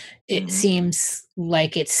speculation, it seems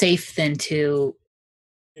like it's safe then to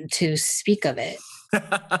speak of it.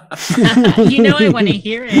 I want to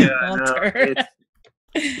hear it, Walter.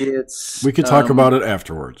 It's We could talk about it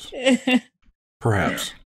afterwards,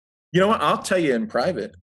 perhaps. You know what? I'll tell you in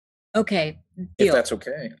private. Okay, If deal. that's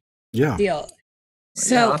okay. Yeah. Deal.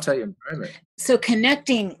 So yeah, I'll tell you in private. So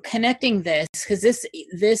connecting this, because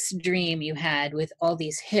this dream you had with all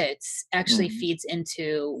these hits actually feeds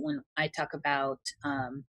into when I talk about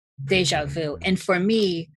deja vu. And for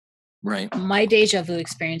me, right, my deja vu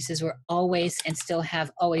experiences were always and still have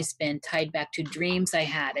always been tied back to dreams I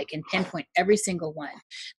had. I can pinpoint every single one.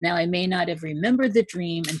 Now, I may not have remembered the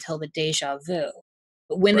dream until the deja vu.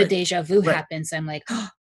 But when the deja vu happens, I'm like, oh,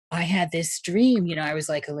 I had this dream, I was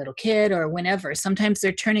like a little kid or whenever. Sometimes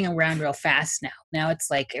they're turning around real fast now. Now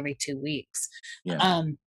it's like every 2 weeks. Yeah.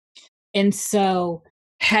 And so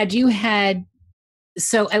had you had,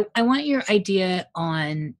 so I want your idea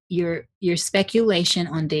on your speculation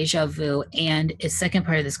on deja vu. And a second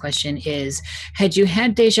part of this question is, had you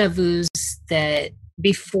had deja vus that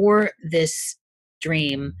before this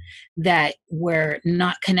dream that were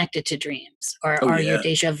not connected to dreams, or are your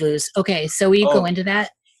deja vus? Okay. So will you go into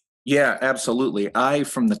that? Yeah, absolutely.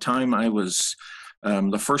 From the time I was,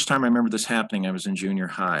 the first time I remember this happening, I was in junior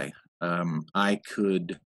high. I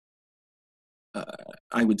would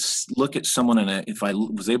look at someone, and if I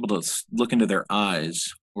was able to look into their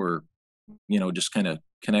eyes, or, just kind of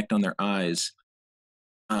connect on their eyes,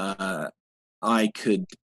 I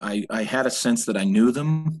had a sense that I knew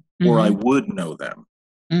them, or I would know them.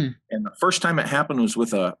 And the first time it happened was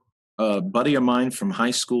with a buddy of mine from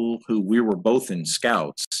high school who we were both in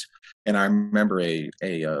Scouts. And I remember a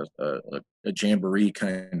jamboree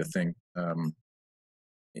kind of thing.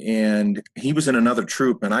 And he was in another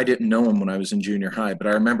troop, and I didn't know him when I was in junior high, but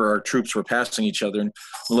I remember our troops were passing each other and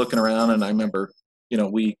looking around, and I remember,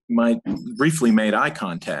 we briefly made eye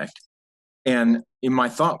contact. And my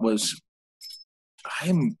thought was,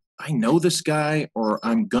 I know this guy, or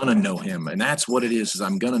I'm gonna know him. And that's what it is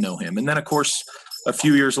I'm gonna know him. And then, of course, a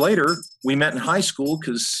few years later, we met in high school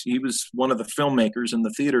because he was one of the filmmakers in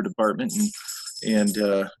the theater department, and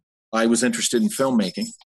I was interested in filmmaking,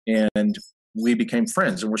 and we became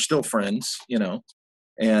friends, and we're still friends,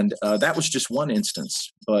 and that was just one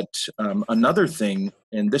instance. But another thing,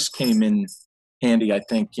 and this came in handy, I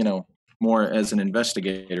think, more as an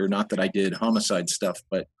investigator, not that I did homicide stuff,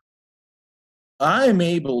 but I'm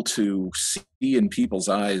able to see in people's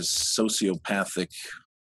eyes sociopathic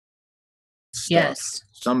stuff. Yes.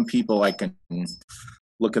 Some people I can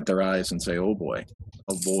look at their eyes and say, oh boy,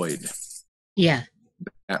 avoid. Yeah.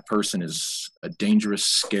 That person is a dangerous,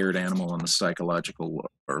 scared animal on the psychological,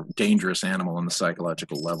 or dangerous animal on the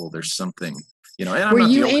psychological level. There's something, and were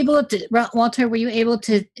you able to, Walter,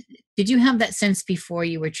 did you have that sense before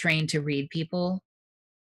you were trained to read people?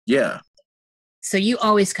 Yeah. So you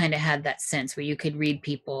always kind of had that sense where you could read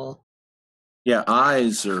people. Yeah.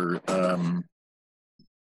 Eyes are,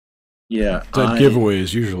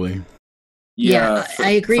 giveaways usually. Yeah,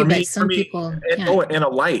 I agree, but some people can't. Oh, and a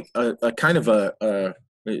light, a kind of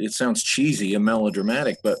it sounds cheesy and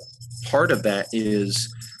melodramatic, but part of that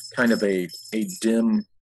is kind of a dim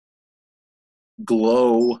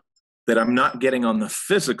glow that I'm not getting on the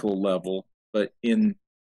physical level, but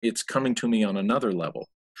it's coming to me on another level.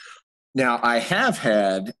 Now, I have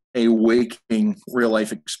had a waking real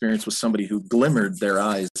life experience with somebody who glimmered their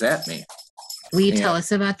eyes at me. Will you tell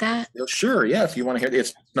us about that? Sure, yeah. If you want to hear,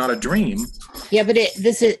 it's not a dream. Yeah, but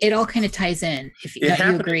it all kind of ties in. If you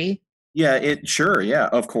agree. Yeah,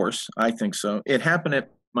 of course, I think so. It happened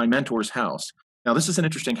at my mentor's house. Now, this is an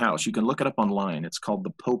interesting house. You can look it up online. It's called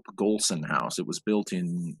the Pope Golson House. It was built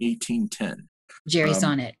in 1810. Jerry's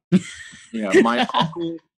on it. Yeah, my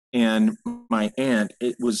uncle and my aunt,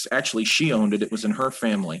 it was actually, she owned it. It was in her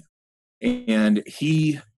family. And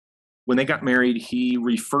when they got married, he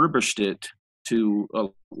refurbished it to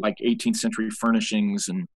like 18th century furnishings.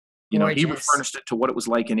 And, he refurnished it to what it was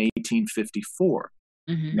like in 1854.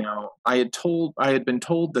 Mm-hmm. Now, I had been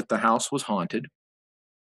told that the house was haunted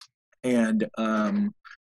and,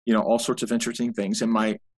 all sorts of interesting things. And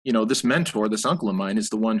my, this mentor, this uncle of mine, is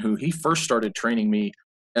the one who he first started training me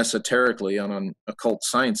esoterically on occult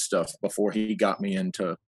science stuff before he got me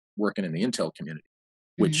into working in the intel community,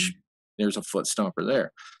 which there's a foot stomper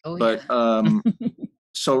there. Oh, but yeah.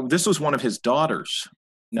 So this was one of his daughters.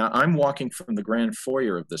 Now I'm walking from the grand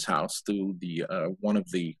foyer of this house through the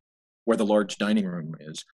where the large dining room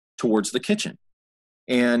is towards the kitchen,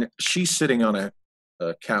 and she's sitting on a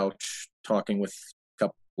couch talking with a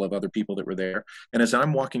couple of other people that were there. And as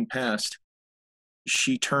I'm walking past,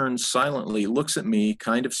 she turns silently, looks at me,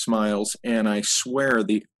 kind of smiles, and I swear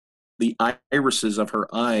the irises of her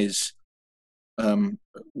eyes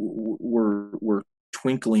were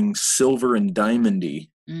twinkling silver and diamondy.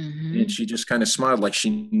 Mm-hmm. And she just kind of smiled like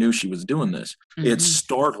she knew she was doing this. Mm-hmm. It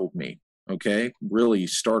startled me, okay? Really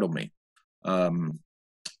startled me.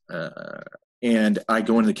 And I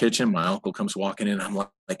go into the kitchen, my uncle comes walking in, and I'm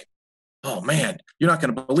like, oh man, you're not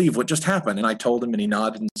going to believe what just happened. And I told him, and he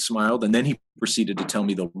nodded and smiled. And then he proceeded to tell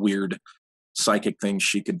me the weird psychic things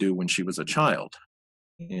she could do when she was a child.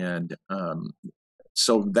 And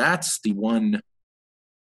so that's the one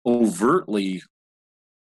overtly,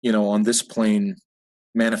 on this plane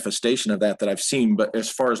manifestation of that I've seen. But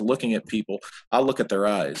as far as looking at people, I'll look at their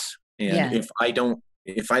eyes. And if I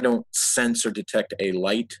don't sense or detect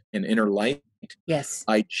an inner light, yes,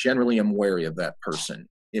 I generally am wary of that person.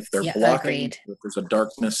 If they're blocking, if there's a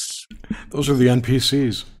darkness. Those are the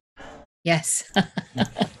NPCs. Yes.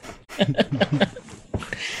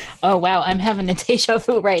 Oh, wow. I'm having a deja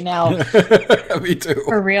vu right now. Me too.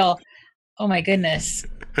 For real. Oh, my goodness.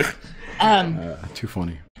 Too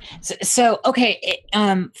funny. So okay.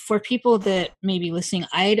 For people that may be listening,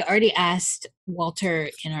 I'd already asked Walter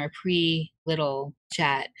in our pre-little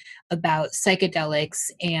chat about psychedelics,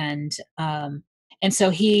 and so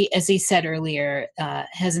he, as he said earlier,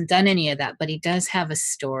 hasn't done any of that, but he does have a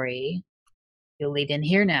story. You'll lead in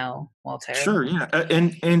here now, Walter. Sure, yeah.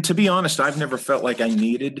 And to be honest, I've never felt like I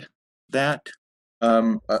needed that.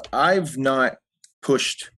 I've not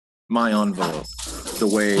pushed my envelope the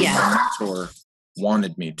way my mentor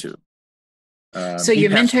wanted me to. So your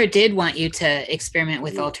mentor did want you to experiment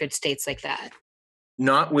with altered states like that?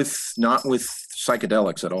 Not with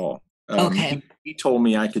psychedelics at all. Okay. He told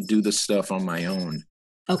me I could do this stuff on my own.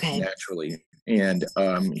 Okay. Naturally. And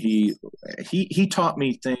he taught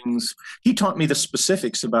me things. He taught me the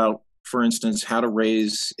specifics about, for instance, how to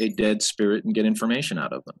raise a dead spirit and get information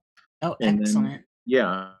out of them. Oh, excellent.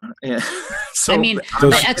 Yeah. So I mean,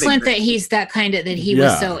 but excellent that he's that kind of, that he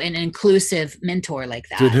was so an inclusive mentor like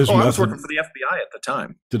that. Did his method, I was working for the FBI at the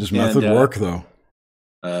time. Did his method work though?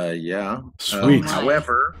 Yeah. Sweet.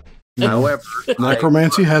 However,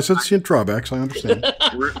 necromancy has its drawbacks. I understand.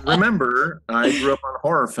 Remember, I grew up on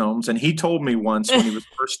horror films, and he told me once when he was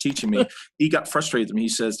first teaching me, he got frustrated with me. He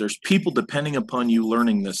says, "There's people depending upon you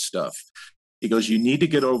learning this stuff." He goes, "You need to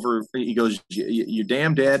get over." He goes, "Your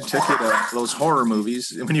damn dad took you to those horror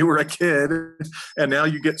movies when you were a kid, and now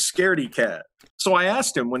you get scaredy cat." So I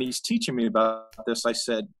asked him when he's teaching me about this. I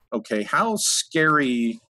said, "Okay, how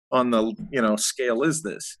scary on the scale is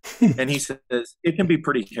this?" And he says, "It can be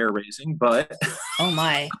pretty hair raising, but oh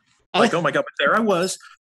my, like oh my god!" But there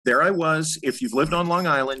I was. If you've lived on Long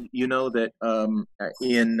Island, you know that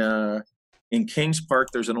in Kings Park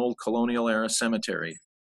there's an old colonial era cemetery.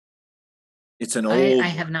 It's an old. I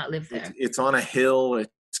have not lived there. It's on a hill.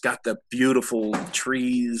 It's got the beautiful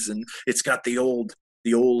trees, and it's got the old.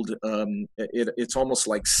 It's almost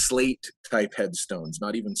like slate type headstones,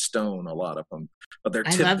 not even stone. A lot of them, but they're.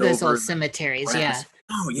 I love those old cemeteries. Grass. Yeah.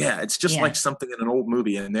 Oh yeah, it's just like something in an old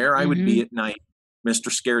movie. And there I would be at night,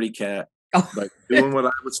 Mr. Scaredy Cat, like doing what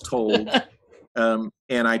I was told. And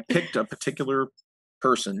I picked a particular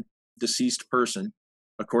person, deceased person,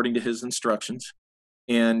 according to his instructions,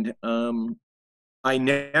 and I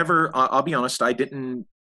never. I'll be honest. I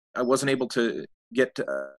wasn't able to get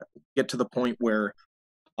to the point where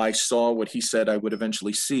I saw what he said I would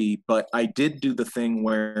eventually see. But I did do the thing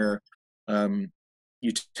where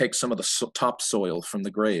you take some of the topsoil from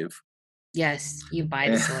the grave. Yes, you buy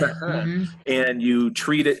the soil. Mm-hmm. And you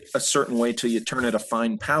treat it a certain way till you turn it a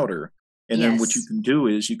fine powder. And then what you can do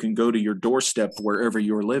is you can go to your doorstep wherever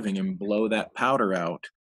you're living and blow that powder out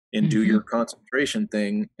and do your concentration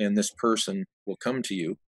thing. And this person will come to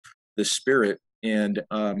you, this spirit, and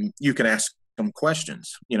you can ask them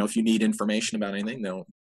questions. You know, if you need information about anything, they'll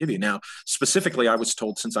give you. Now, specifically, I was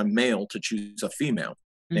told since I'm male to choose a female.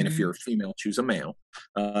 And if you're a female, choose a male.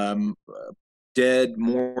 Dead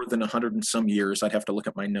more than 100 and some years, I'd have to look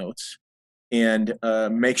at my notes, and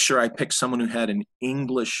make sure I pick someone who had an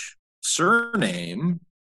English surname,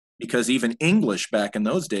 because even English back in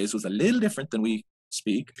those days was a little different than we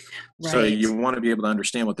speak. Right. So you want to be able to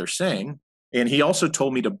understand what they're saying. And he also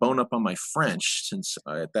told me to bone up on my French, since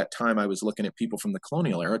at that time I was looking at people from the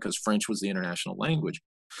colonial era, because French was the international language.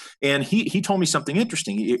 And he told me something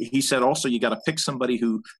interesting. He said also you got to pick somebody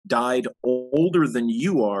who died older than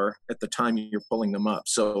you are at the time you're pulling them up.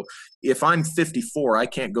 So if I'm 54, I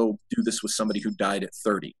can't go do this with somebody who died at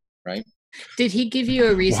 30, right? Did he give you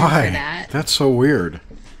a reason for that? That's so weird.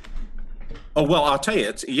 Oh, well, I'll tell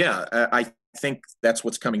you. I think that's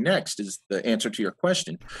what's coming next is the answer to your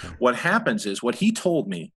question. What happens is, what he told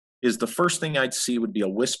me is the first thing I'd see would be a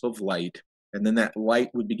wisp of light, and then that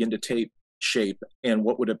light would begin to take shape, and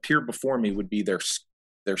what would appear before me would be their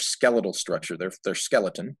skeletal structure, their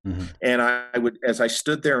skeleton. And I would, as I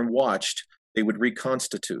stood there and watched, they would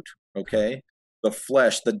reconstitute. Okay, the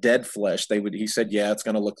flesh, the dead flesh. He said, yeah, it's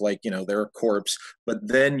going to look like, you know, they're a corpse. But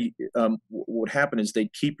then what would happen is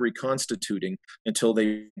they'd keep reconstituting until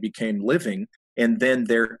they became living, and then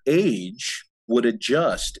their age would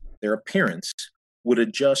adjust, their appearance would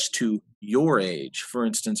adjust to your age. For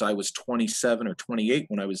instance, I was 27 or 28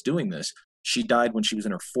 when I was doing this. She died when she was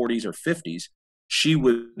in her 40s or 50s. She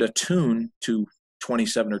would attune to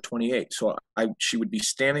 27 or 28. So she would be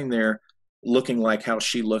standing there looking like how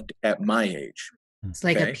she looked at my age. It's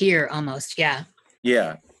like a peer almost. Yeah.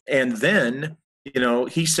 Yeah. And then, you know,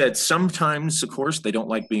 he said sometimes, of course, they don't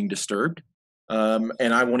like being disturbed.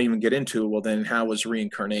 And I won't even get into, well, then how was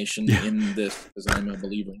reincarnation in this? Because I'm a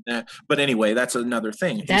believer in that. But anyway, that's another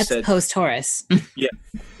thing. That's post-Horus. Yeah.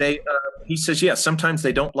 He says, yeah, sometimes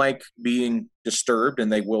they don't like being disturbed, and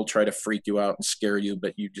they will try to freak you out and scare you,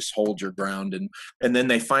 but you just hold your ground. And then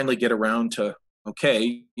they finally get around to,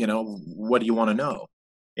 okay, you know, what do you want to know?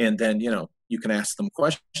 And then, you know, you can ask them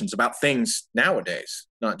questions about things nowadays,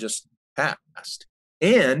 not just past.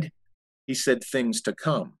 And he said things to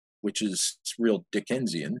come, which is real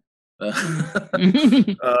Dickensian. But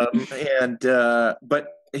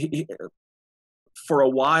for a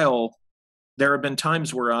while, there have been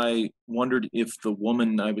times where I wondered if the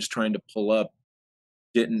woman I was trying to pull up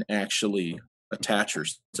didn't actually attach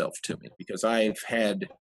herself to me, because I've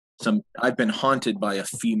been haunted by a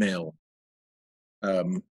female.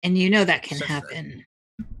 And you know that can happen.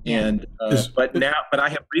 And but I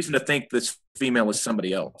have reason to think this female is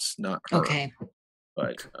somebody else, not her. Okay.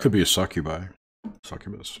 But could be a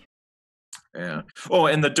succubus. Yeah. Oh,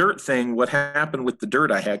 and the dirt thing, what happened with the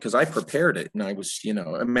dirt I had, because I prepared it, and I was, you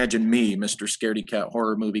know, imagine me, Mr. Scaredy Cat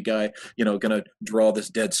horror movie guy, you know, going to draw this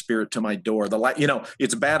dead spirit to my door. You know,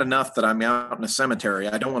 it's bad enough that I'm out in a cemetery.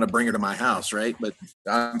 I don't want to bring her to my house, right? But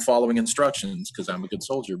I'm following instructions because I'm a good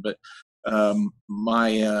soldier. But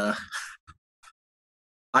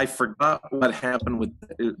I forgot what happened with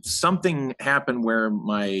something happened where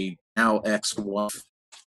my now ex-wife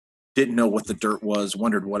didn't know what the dirt was,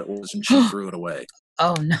 wondered what it was, and she threw it away.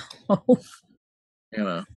 Oh, no. You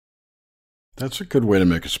know. That's a good way to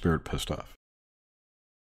make a spirit pissed off.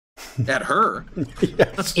 At her?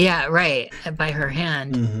 Yes. Yeah, right. By her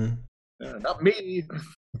hand. Mm-hmm. Not me.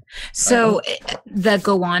 So the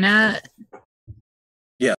Goanna.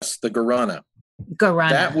 Yes, the Guarana.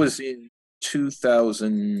 That was in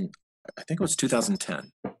 2000, I think it was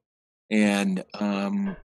 2010. And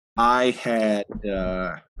I had,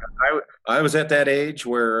 I was at that age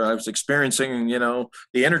where I was experiencing, you know,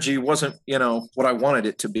 the energy wasn't, you know, what I wanted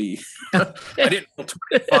it to be. I didn't know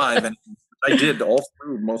 25, and I did all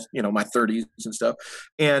through most, you know, my 30s and stuff.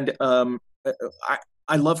 And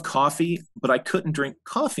I love coffee, but I couldn't drink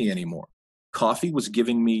coffee anymore. Coffee was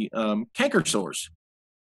giving me canker sores,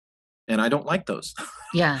 and I don't like those.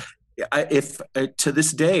 Yeah. To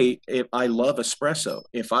this day, if I love espresso.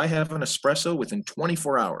 If I have an espresso within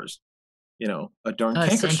 24 hours, you know, a darn canker.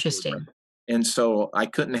 That's interesting. And so I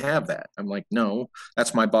couldn't have that. I'm like, no,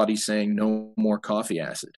 that's my body saying no more coffee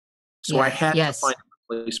acid. So I had to find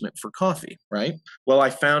a replacement for coffee, right? Well, I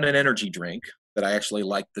found an energy drink that I actually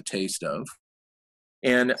liked the taste of.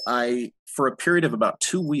 And for a period of about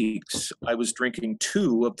 2 weeks, I was drinking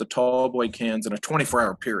 2 of the tall boy cans in a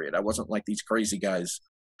 24-hour period. I wasn't like these crazy guys,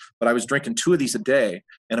 but I was drinking 2 of these a day.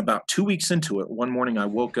 And about 2 weeks into it, one morning I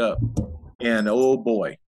woke up and oh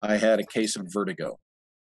boy, I had a case of vertigo.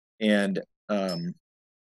 And I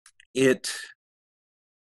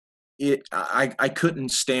couldn't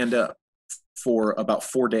stand up for about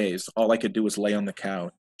 4 days. All I could do was lay on the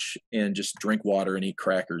couch and just drink water and eat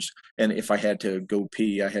crackers. And if I had to go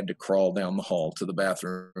pee, I had to crawl down the hall to the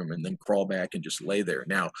bathroom and then crawl back and just lay there.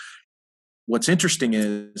 Now, what's interesting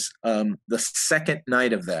is the second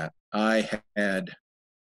night of that, I had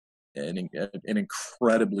an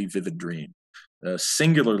incredibly vivid dream,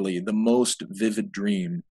 singularly the most vivid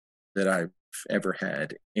dream that I've ever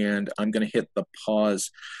had. And I'm going to hit the pause.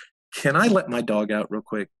 Can I let my dog out real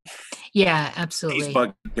quick? Yeah, absolutely. He's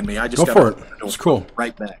bugging me. I just go for it. It's cool.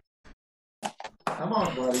 Right back. Come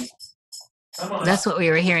on, buddy. Come on. That's what we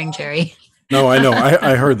were hearing, Jerry. No, I know.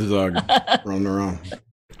 I heard the dog running around.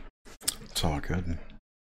 It's all good.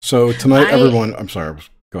 So tonight, everyone. I'm sorry.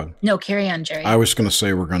 Go ahead. No, carry on, Jerry. I was going to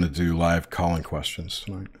say we're going to do live calling questions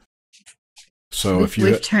tonight. So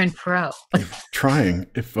we've turned pro. Trying.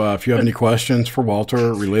 If you have any questions for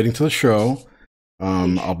Walter relating to the show.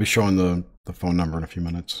 I'll be showing the phone number in a few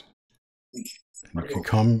minutes. And you can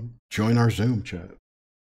come join our Zoom chat.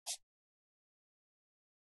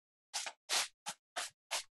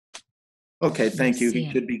 Okay, thank you.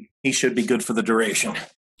 He should be good for the duration.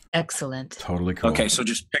 Excellent. Totally cool. Okay, so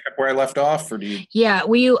just pick up where I left off, or do you? Yeah.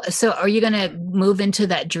 So are you going to move into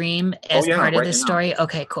that dream as part of the story?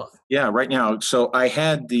 Okay, cool. Yeah, right now. So I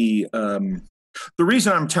had the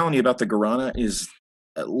reason I'm telling you about the guarana is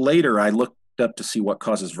later I looked up to see what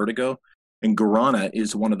causes vertigo, and guarana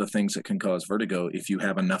is one of the things that can cause vertigo if you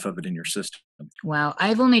have enough of it in your system. Wow.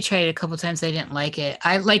 I've only tried it a couple times. I didn't like it.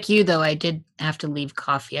 Like you though, I did have to leave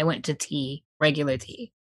coffee. I went to tea, regular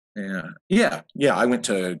tea. Yeah. I went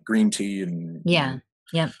to green tea and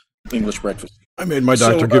English breakfast. I made my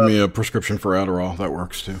doctor give me a prescription for Adderall. That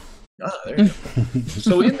works too. There you go.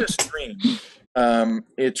 So in this dream,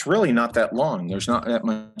 it's really not that long. There's not that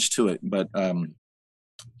much to it, but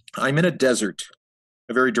I'm in a desert,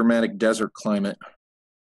 a very dramatic desert climate,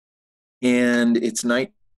 and it's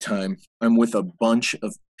nighttime. I'm with a bunch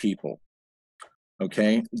of people.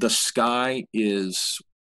 Okay, the sky is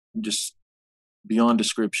just beyond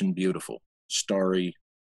description beautiful, starry.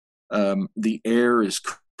 The air is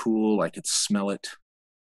cool. I could smell it.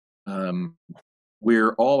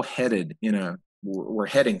 We're all headed we're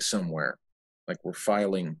heading somewhere, like we're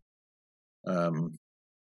filing,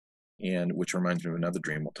 and which reminds me of another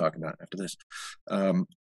dream we'll talk about after this.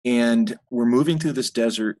 And we're moving through this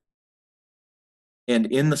desert, and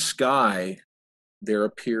in the sky, there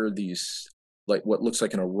appear these, like what looks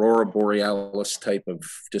like an aurora borealis type of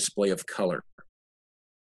display of color.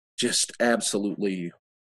 Just absolutely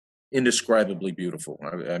indescribably beautiful.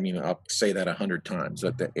 I mean, I'll say that 100 times.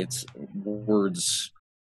 That it's words,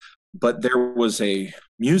 but there was a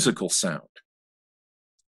musical sound.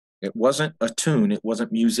 It wasn't a tune, it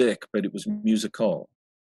wasn't music, but it was musical.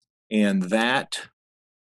 And that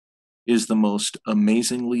is the most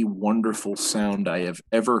amazingly wonderful sound I have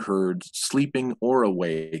ever heard, sleeping or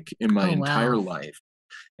awake, in my entire life.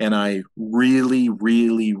 And I really,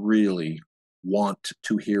 really, really want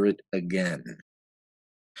to hear it again.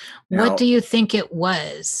 Now, what do you think it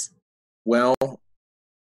was? Well, I'll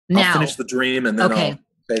finish the dream and then I'll say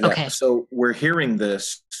that. Okay. So we're hearing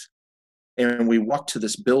this, and we walk to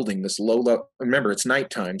this building, this low, remember it's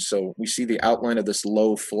nighttime, so we see the outline of this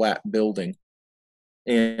low, flat building,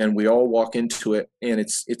 and we all walk into it, and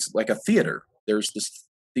it's like a theater. There's this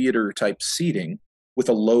theater type seating with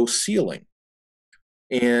a low ceiling,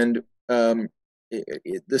 and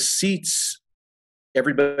the seats,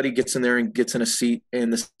 everybody gets in there and gets in a seat,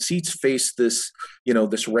 and the seats face this,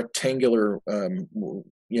 this rectangular,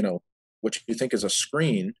 what you think is a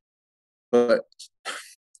screen, but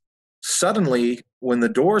suddenly, when the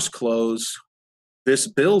doors close, this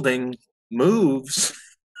building moves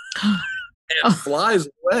and flies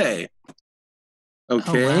away.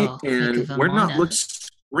 Okay, and we're not looking at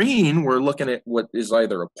screen. We're looking at what is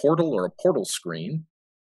either a portal or a portal screen.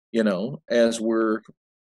 As we're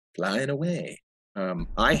flying away.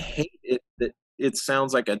 I hate it that it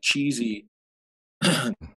sounds like a cheesy,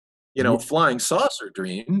 flying saucer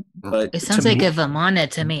dream, but it sounds like a Vamana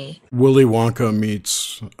to me. Willy Wonka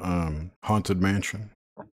meets Haunted Mansion,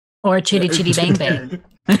 or Chitty Chitty Bang Bang.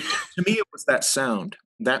 To me, it was that sound,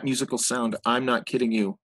 that musical sound. I'm not kidding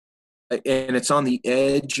you. and it's on the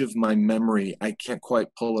edge of my memory. I can't quite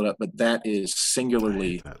pull it up, but that is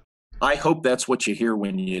singularly. I hope that's what you hear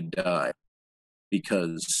when you die,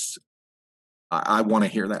 because I want to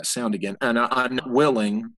hear that sound again, and I'm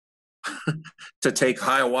willing to take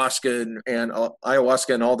ayahuasca and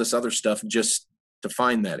all this other stuff just to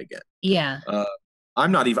find that again. Yeah.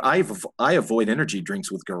 I'm not even. I avoid energy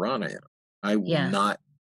drinks with guarana in them. I will not.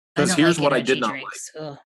 Because here's what I did not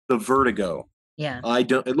like: the vertigo. Yeah. I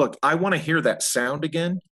don't look. I want to hear that sound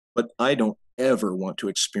again, but I don't ever want to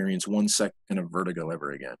experience 1 second of vertigo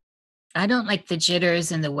ever again. I don't like the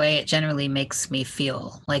jitters and the way it generally makes me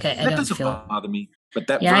feel. Like I don't doesn't feel bother me. But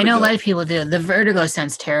that yeah, vertigo, I know a lot of people do. The vertigo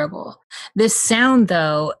sounds terrible. This sound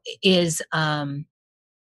though is I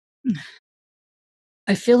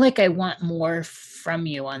feel like I want more from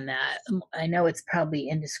you on that. I know it's probably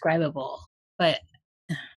indescribable, but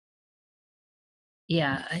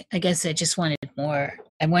yeah, I guess I just wanted more.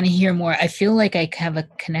 I want to hear more. I feel like I have a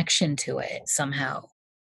connection to it somehow.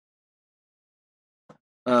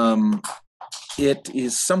 It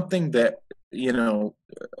is something that,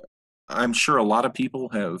 I'm sure a lot of people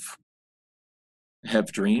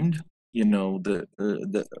have dreamed,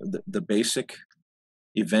 the basic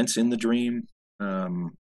events in the dream.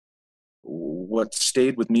 What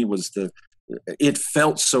stayed with me was it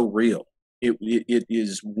felt so real. It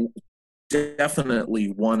is definitely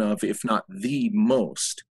one of, if not the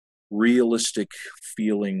most realistic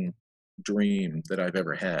feeling dream that I've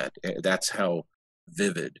ever had. That's how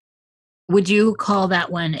vivid. Would you call that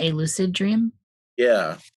one a lucid dream?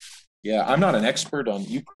 Yeah. I'm not an expert on,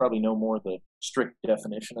 you probably know more the strict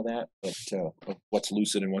definition of that, but of what's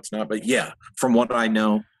lucid and what's not. But yeah, from what I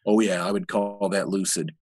know, I would call that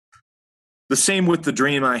lucid. The same with the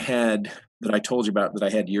dream I had that I told you about that I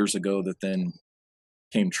had years ago that then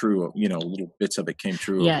came true. Little bits of it came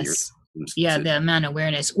true. Yes. Over the years. Yeah, the amount of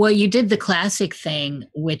awareness. Well, you did the classic thing,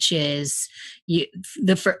 which is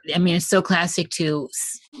it's so classic to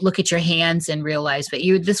look at your hands and realize, but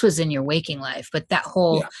this was in your waking life, but that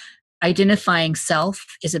whole identifying self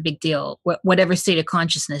is a big deal. Whatever state of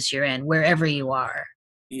consciousness you're in, wherever you are.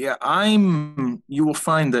 Yeah, you will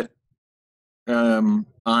find that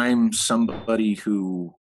I'm somebody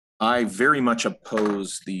who I very much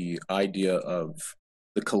oppose the idea of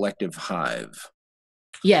the collective hive.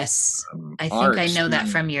 Yes, I think I know that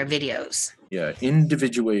from your videos. Yeah,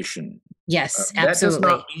 individuation. Yes, absolutely. That does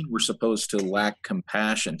not mean we're supposed to lack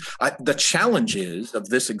compassion. The challenge of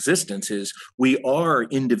this existence is we are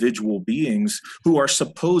individual beings who are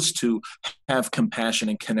supposed to have compassion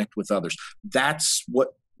and connect with others. That's what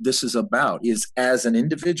this is about, is as an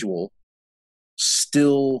individual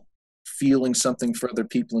still feeling something for other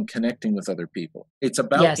people and connecting with other people. It's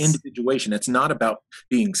about individuation. It's not about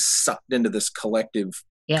being sucked into this collective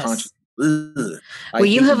consciousness. Well,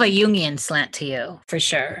 you have a Jungian slant to you, for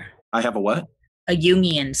sure. I have a what? A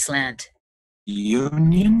Jungian slant.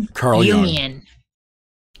 Carl Jungian.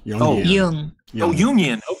 Jung. Oh, Jung. Oh,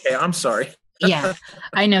 Jungian. Okay, I'm sorry. Yeah,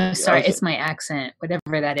 I know. Sorry, it's my accent,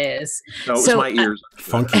 whatever that is. No, it's my ears.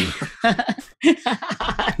 Funky.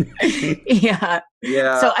 Yeah.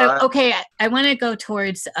 So, I want to go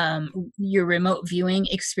towards your remote viewing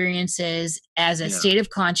experiences as a state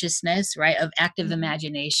of consciousness, right, of active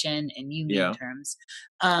imagination in Jungian terms.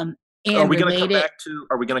 And are we going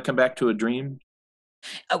to come back to a dream?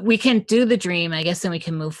 We can do the dream, I guess, then we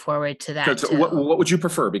can move forward to that. So what would you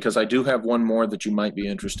prefer? Because I do have one more that you might be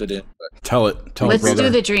interested in. But... Tell it, let's brother. do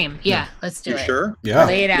the dream. Yeah, let's do it. Sure? Yeah.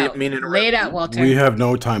 Lay it out. Lay it out, Walter. We have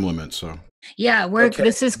no time limit, so. Yeah,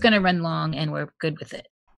 this is going to run long, and we're good with it.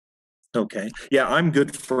 Okay. Yeah, I'm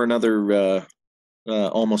good for another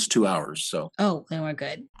almost 2 hours. So. Oh, then we're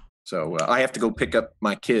good. So I have to go pick up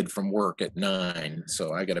my kid from work at 9,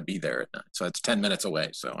 so I got to be there at 9. So it's 10 minutes away.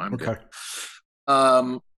 So I'm good.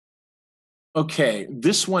 Okay,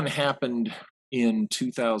 this one happened in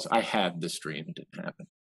 2000. I had this dream; it didn't happen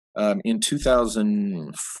in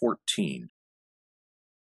 2014,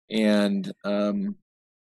 and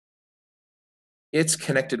it's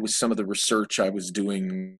connected with some of the research I was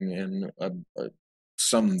doing and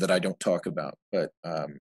some that I don't talk about. But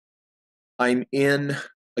I'm in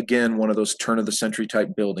one of those turn of the century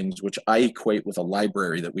type buildings, which I equate with a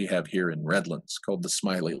library that we have here in Redlands called the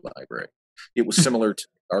Smiley Library. It was similar to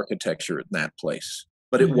architecture in that place,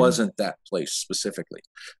 but it wasn't that place specifically.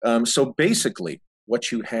 So basically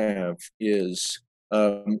what you have is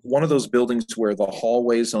one of those buildings where the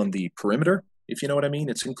hallways on the perimeter, if you know what I mean,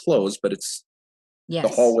 it's enclosed, but the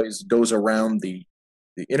hallways goes around the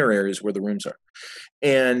inner areas where the rooms are.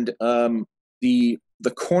 And the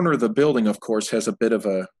corner of the building, of course, has a bit of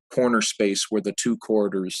a corner space where the two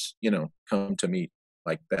corridors, come to meet.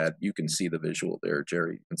 like that. You can see the visual there,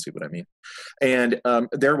 Jerry. You can see what I mean. And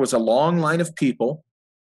there was a long line of people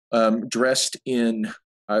dressed in,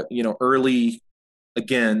 early,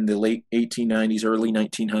 again, the late 1890s, early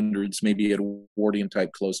 1900s, maybe Edwardian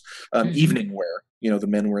type clothes, evening wear. The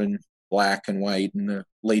men were in black and white, and the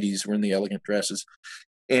ladies were in the elegant dresses.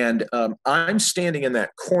 And I'm standing in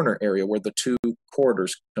that corner area where the two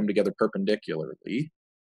corridors come together perpendicularly.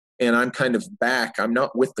 And I'm kind of back. I'm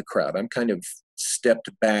not with the crowd. I'm kind of stepped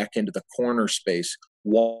back into the corner space,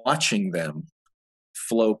 watching them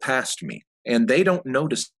flow past me. And they don't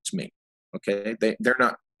notice me. Okay. They're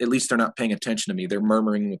not, at least they're not paying attention to me. They're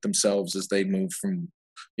murmuring with themselves as they move from,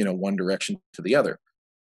 one direction to the other.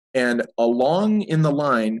 And along in the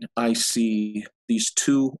line, I see these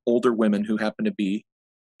two older women who happen to be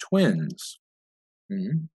twins.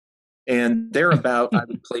 Mm-hmm. And they're about, I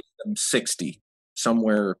would place them 60,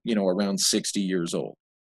 somewhere, around 60 years old.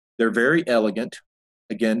 They're very elegant.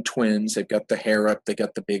 Again, twins. They've got the hair up. They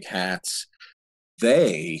got the big hats.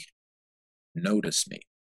 They notice me.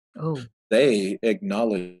 Oh. They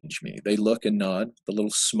acknowledge me. They look and nod, the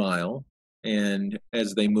little smile. And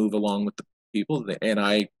as they move along with the people, and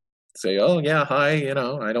I say, oh, yeah, hi,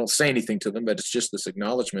 I don't say anything to them, but it's just this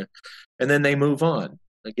acknowledgement. And then they move on.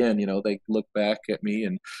 Again, they look back at me,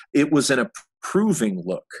 and it was an approving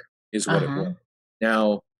look is what it was.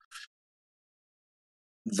 Now,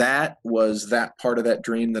 that was that part of that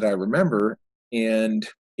dream that I remember, and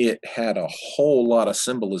it had a whole lot of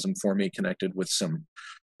symbolism for me connected with some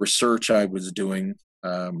research I was doing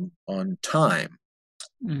on time.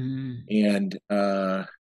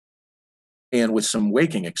 And with some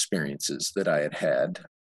waking experiences that I had had.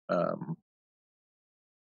 And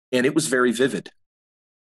it was very vivid.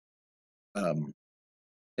 And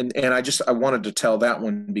I wanted to tell that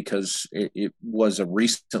one because it was a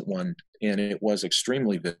recent one, and it was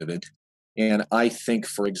extremely vivid. And I think,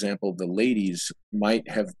 for example, the ladies might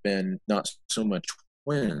have been not so much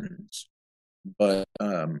twins, but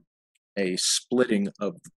a splitting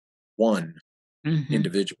of one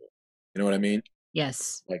individual. You know what I mean?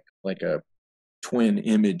 Yes. Like a twin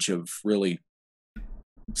image of really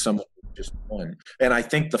someone just one. And I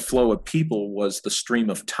think the flow of people was the stream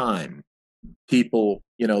of time. People,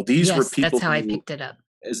 these were people. That's how I picked it up.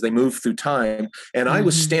 As they move through time. And I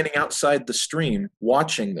was standing outside the stream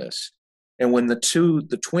watching this. And when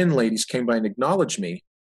the twin ladies came by and acknowledged me,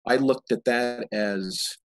 I looked at that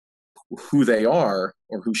as who they are,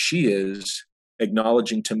 or who she is,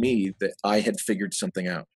 acknowledging to me that I had figured something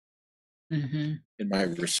out in my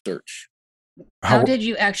research. How did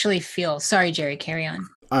you actually feel? Sorry, Jerry, carry on.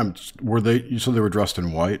 You said they were dressed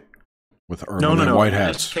in white? No. White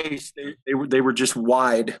hats. In this case, they were just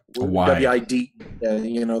wide. W-I-D,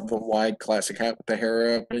 the wide classic hat with the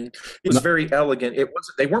hair up. And it was very elegant.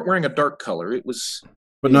 They weren't wearing a dark color. It was,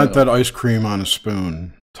 but not that ice cream on a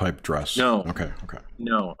spoon type dress. No. Okay.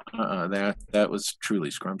 No, that was truly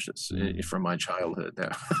scrumptious from my childhood.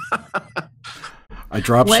 I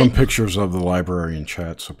dropped some pictures of the library in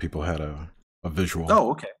chat so people had a visual.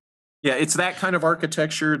 Oh, okay. Yeah, it's that kind of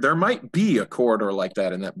architecture. There might be a corridor like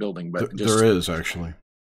that in that building, but there is actually.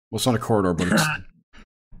 Well, it's not a corridor, but it's.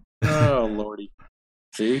 Oh, Lordy.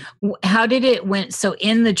 See? How did it went? So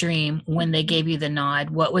in the dream, when they gave you the nod,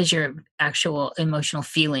 what was your actual emotional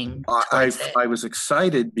feeling? I was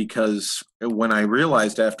excited because when I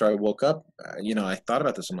realized after I woke up, I thought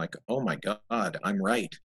about this. I'm like, oh my God, I'm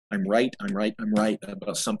right. I'm right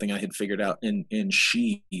about something I had figured out. And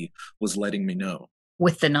she was letting me know.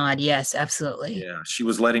 With the nod, yes, absolutely. Yeah, she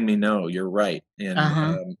was letting me know, you're right.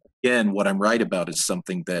 And again, what I'm right about is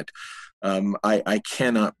something that I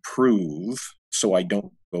cannot prove, so I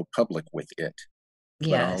don't go public with it.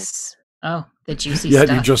 Yes. The juicy stuff,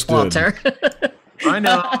 you just Walter. Did. I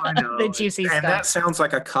know. The juicy stuff. And that sounds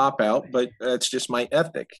like a cop-out, but that's just my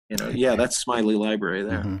ethic. That's Smiley Library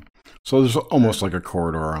there. Mm-hmm. So there's almost like a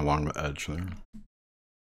corridor along the edge there.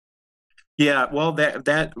 Yeah, well,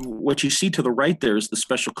 that what you see to the right there is the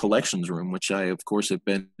special collections room, which I, of course, have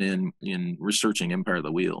been in researching Empire of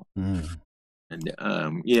the Wheel. And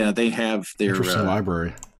they have their interesting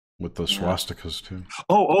library with the swastikas too.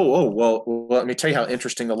 Well, let me tell you how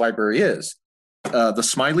interesting the library is. The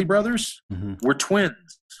Smiley brothers were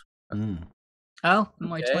twins. Oh,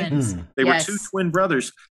 more twins. They were two twin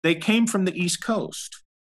brothers. They came from the East Coast,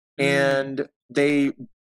 and they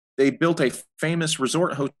built a famous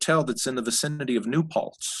resort hotel that's in the vicinity of New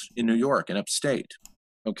Paltz in New York, in upstate.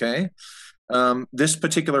 Okay. This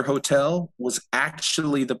particular hotel was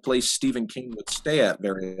actually the place Stephen King would stay at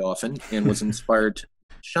very often and was inspired to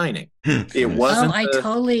Shining. It wasn't.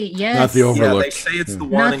 Totally, yes. Not the Overlook. Yeah, they say it's the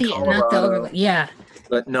one in Colorado. Not the Overlook. Yeah.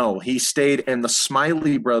 But no, he stayed, and the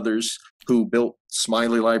Smiley brothers, who built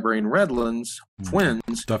Smiley Library in Redlands,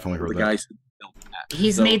 twins, Definitely were heard the that. guys who built that.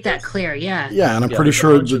 He's So made that clear. Yeah. Yeah, and I'm Yeah, pretty there's a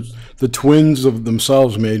sure bunch of- the twins of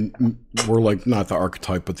themselves were like not the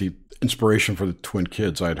archetype, but the inspiration for the twin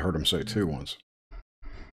kids. I had heard him say too once.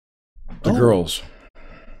 The girls.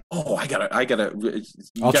 Oh, I gotta.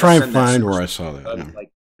 I'll try and find where I saw that.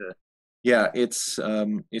 Yeah. It's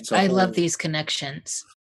a I love whole these connections.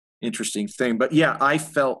 interesting thing. But yeah, I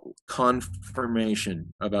felt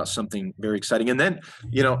confirmation about something very exciting. And then,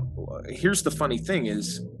 here's the funny thing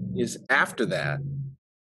is after that,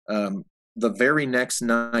 the very next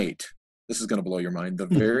night, this is going to blow your mind. The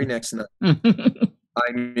very next night,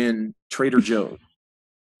 I'm in Trader Joe's,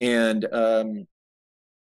 and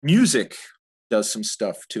music does some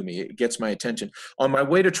stuff to me. It gets my attention. On my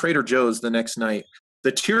way to Trader Joe's the next night,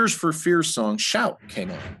 the Tears for Fears song "Shout"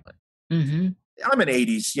 came on. Mm-hmm. I'm an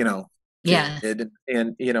 80s, Yeah. kid,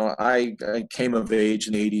 and I came of age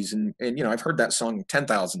in the 80s, and I've heard that song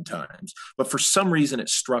 10,000 times, but for some reason it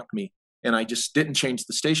struck me, and I just didn't change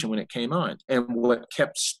the station when it came on. And what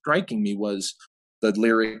kept striking me was the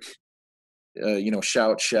lyric,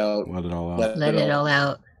 shout, shout, Let it all out. Let it all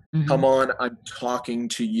out. Mhm. Come on, I'm talking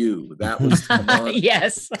to you. That was come on.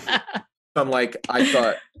 Yes. I'm like, I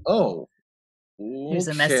thought, oh, Here's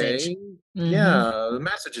a message. Mm-hmm. Yeah, the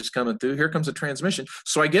message is coming through. Here comes a transmission.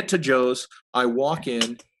 So I get to Joe's, I walk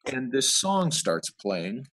in, and this song starts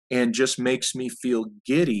playing and just makes me feel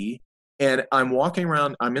giddy. And I'm walking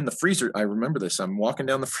around, I'm in the freezer. I remember this. I'm walking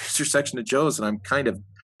down the freezer section of Joe's, and I'm kind of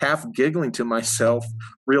half giggling to myself,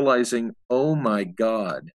 realizing, oh my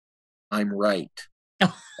God, I'm right.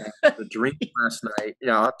 The dream last night.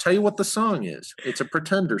 Yeah, I'll tell you what the song is. It's a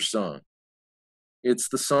Pretender song. It's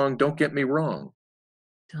the song "Don't Get Me Wrong."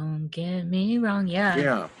 Don't get me wrong. Yeah.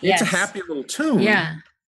 Yeah, Yes. it's a happy little tune. Yeah.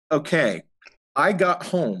 Okay, I got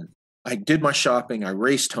home. I did my shopping. I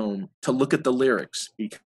raced home to look at the lyrics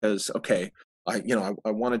because, okay, I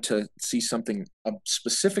wanted to see something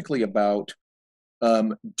specifically about.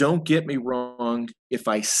 Don't get me wrong. If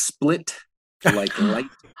I split like light.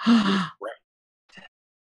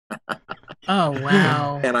 Oh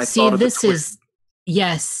wow. And I See, thought of the this is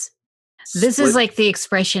yes. This Split. is like the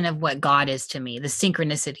expression of what God is to me, the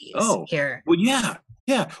synchronicities here. Well, yeah.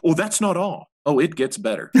 Well, that's not all. Oh, it gets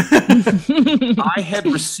better. I had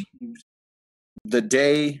received the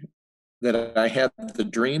day that I had the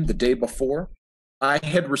dream, the day before, I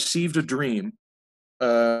had received a dream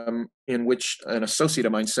in which an associate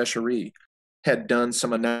of mine, Secherie, had done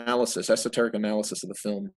some analysis, esoteric analysis of the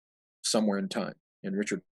film Somewhere in Time, in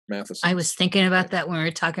Richard Matheson. I was thinking about that when we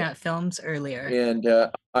were talking about films earlier. And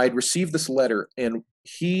I'd received this letter, and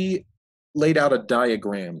he laid out a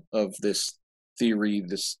diagram of this theory,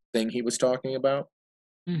 this thing he was talking about.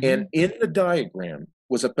 Mhm. And in the diagram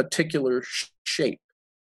was a particular shape.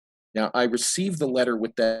 Now, I received the letter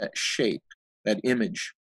with that shape, that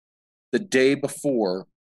image, the day before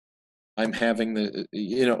I'm having I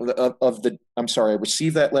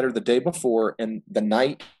received that letter the day before, and the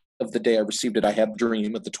night of the day I received it, I had the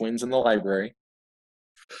dream of the twins in the library.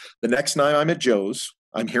 The next night I'm at Joe's,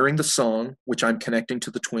 I'm hearing the song, which I'm connecting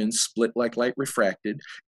to the twins, Split Like Light Refracted,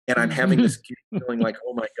 and I'm having this feeling like,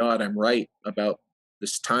 oh my God, I'm right about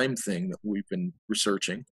this time thing that we've been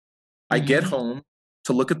researching. I get home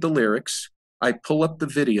to look at the lyrics, I pull up the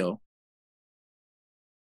video,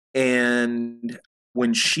 and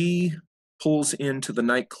when she pulls into the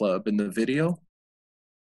nightclub in the video,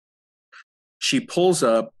 she pulls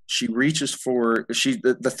up, she reaches for,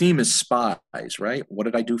 the theme is spies, right? What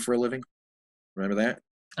did I do for a living? Remember that?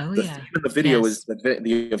 Oh, The yeah. theme of the video Yes. is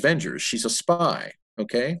the Avengers. She's a spy,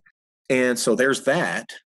 okay? And so there's that.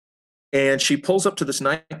 And she pulls up to this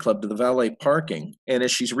nightclub, to the valet parking, and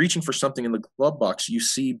as she's reaching for something in the glove box, you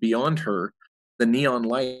see beyond her the neon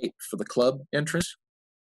light for the club entrance,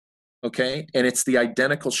 okay? And it's the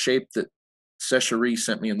identical shape that Secherie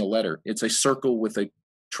sent me in the letter. It's a circle with a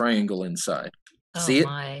triangle inside. Oh, See it?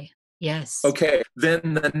 my. Yes. Okay.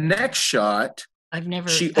 Then the next shot, I never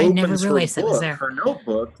opens realized her that was book, there. her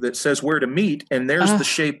notebook that says where to meet, and there's the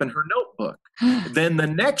shape in her notebook. Then the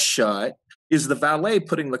next shot is the valet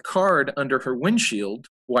putting the card under her windshield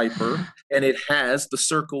wiper, and it has the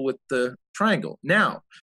circle with the triangle. Now,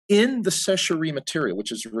 in the Secherie material, which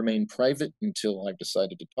has remained private until I've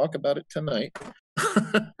decided to talk about it tonight,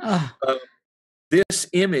 this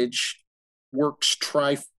image works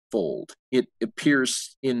trifold. It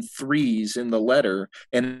appears in threes in the letter,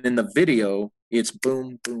 and in the video, it's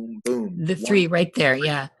boom, boom, boom. The three right there,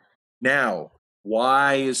 yeah. Now,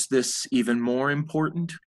 why is this even more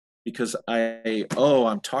important? Because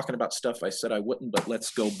I'm talking about stuff I said I wouldn't, but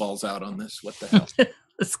let's go balls out on this. What the hell?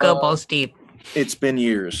 Let's go balls deep. It's been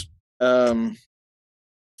years.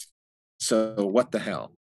 So what the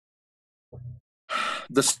hell?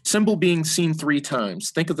 The symbol being seen 3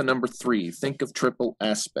 times. Think of the number 3. Think of triple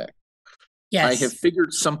aspect. Yes. I have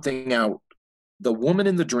figured something out. The woman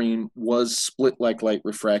in the dream was split like light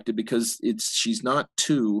refracted because she's not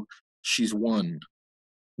 2, she's 1.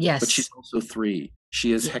 Yes. But she's also 3.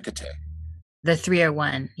 She is Hecate. The 3 are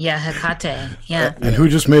 1. Yeah, Hecate. Yeah. And who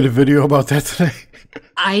just made a video about that today?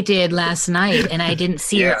 I did last night, and I didn't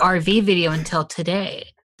see your RV video until today.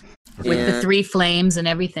 With the 3 flames and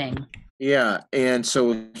everything. Yeah, and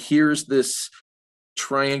so here's this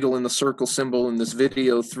triangle in the circle symbol in this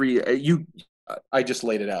video 3. I just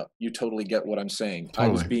laid it out. You totally get what I'm saying. Totally.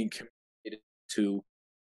 I was being communicated to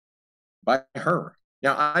by her.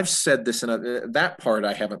 Now, I've said this, and that part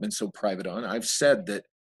I haven't been so private on. I've said that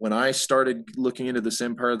when I started looking into this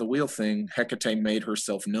Empire of the Wheel thing, Hecate made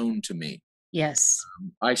herself known to me. Yes.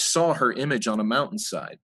 I saw her image on a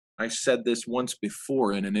mountainside. I said this once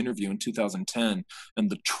before in an interview in 2010, and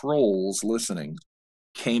the trolls listening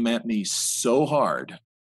came at me so hard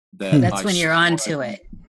that that's when you're on to it.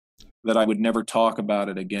 That I would never talk about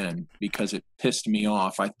it again because it pissed me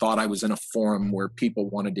off. I thought I was in a forum where people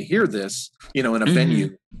wanted to hear this, in a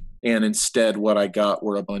venue. And instead what I got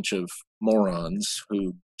were a bunch of morons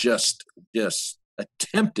who just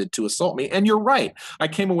attempted to assault me. And you're right. I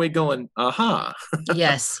came away going, aha.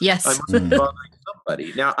 Yes. I must be bothering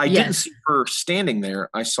somebody. Now, I didn't see her standing there.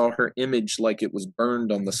 I saw her image like it was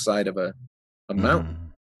burned on the side of a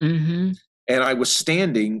mountain. Mm-hmm. And I was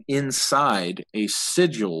standing inside a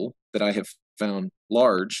sigil that I have found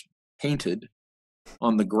large, painted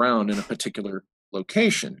on the ground in a particular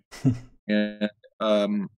location. And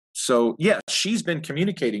so, she's been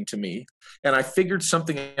communicating to me, and I figured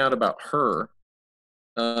something out about her.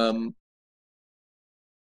 And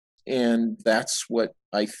that's what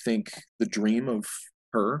I think the dream of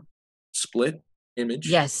her split image.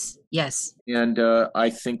 Yes. And I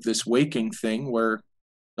think this waking thing where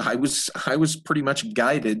I was pretty much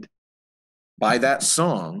guided by that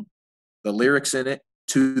song, the lyrics in it,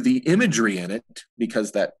 to the imagery in it,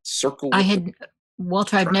 because that circle.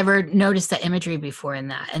 Walter, I'd never noticed the imagery before in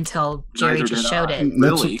that until Jerry just showed it.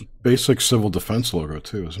 That's a basic civil defense logo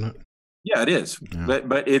too, isn't it? Yeah, it is. Yeah.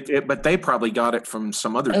 But they probably got it from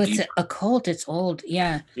some other. Oh, it's a cult. It's old.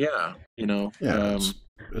 Yeah. Yeah, Yeah,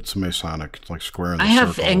 it's Masonic. It's like square in the I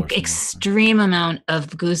have circle an extreme amount of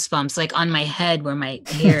goosebumps, like on my head where my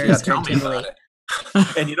hair is tingling.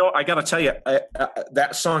 And I got to tell you,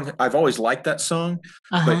 that song, I've always liked that song,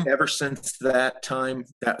 but ever since that time,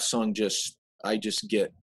 that song I just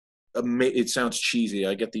get, it sounds cheesy.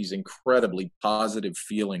 I get these incredibly positive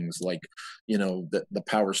feelings, like, the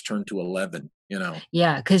powers turn to 11,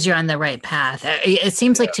 Yeah, because you're on the right path. It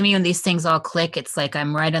seems like to me when these things all click, it's like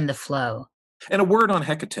I'm right on the flow. And a word on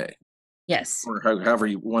Hecate. Yes. Or however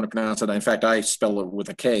you want to pronounce it. In fact, I spell it with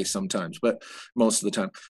a K sometimes, but most of the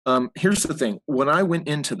time. Here's the thing. When I went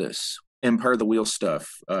into this Empire of the Wheel stuff,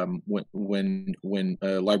 when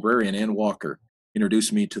librarian Ann Walker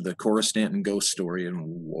introduced me to the Cora Stanton ghost story,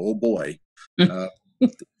 and oh boy,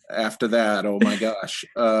 after that, oh my gosh.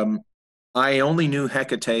 I only knew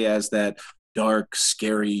Hecate as that dark,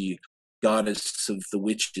 scary goddess of the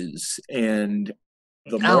witches. And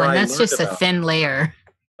the more that's just a thin layer.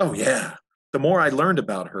 Oh, yeah. The more I learned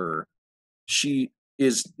about her, she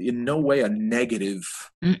is in no way a negative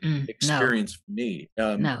experience for me.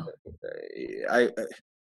 No.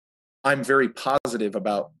 I'm very positive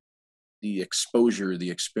about the exposure, the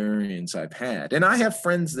experience I've had. And I have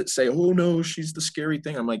friends that say, oh, no, she's the scary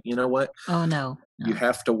thing. I'm like, you know what? Oh, no. You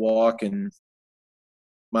have to walk in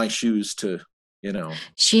my shoes to,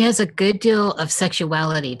 She has a good deal of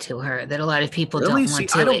sexuality to her that a lot of people don't want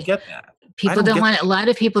to. I don't get that. A lot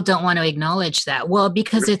of people don't want to acknowledge that. Well,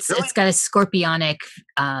 because it's got a scorpionic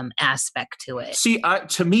aspect to it. See,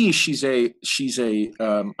 to me,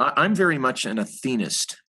 I'm very much an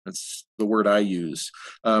Athenist. That's the word I use.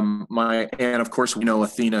 And of course we know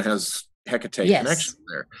Athena has Hecate connection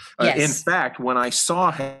there. In fact, when I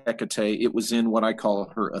saw Hecate, it was in what I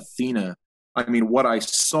call her Athena. I mean, what I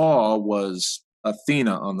saw was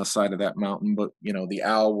Athena on the side of that mountain, but the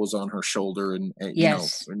owl was on her shoulder, and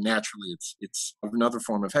naturally it's another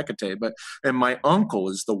form of Hecate. And my uncle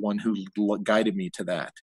is the one who guided me to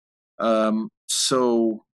that. For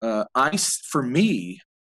me,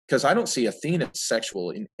 because I don't see Athena sexual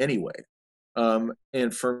in any way,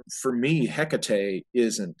 and for me, Hecate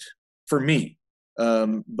isn't for me,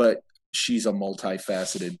 but she's a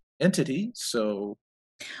multifaceted entity, so.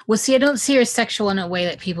 Well, see, I don't see her sexual in a way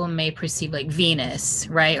that people may perceive, like Venus,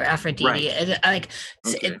 right, or Aphrodite. Right. Like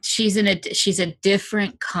Okay. she's a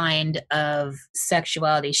different kind of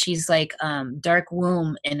sexuality. She's like dark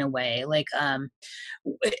womb in a way, like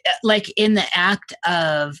in the act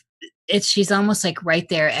of it's. She's almost like right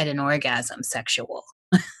there at an orgasm, sexual.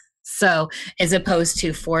 So as opposed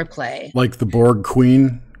to foreplay, Like the Borg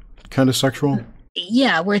Queen kind of sexual.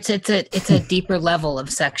 yeah, where it's a deeper level of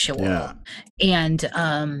sexual. Yeah. And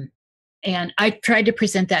I tried to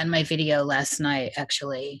present that in my video last night,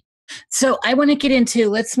 actually. So I want to get into,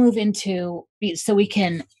 let's move into, so we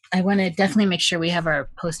can, I want to definitely make sure we have our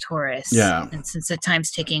post Horus. Yeah. And since the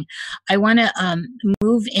time's ticking, I want to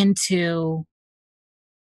move into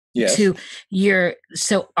Yes. to your,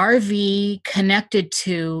 so RV connected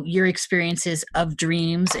to your experiences of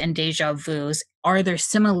dreams and deja vus. Are there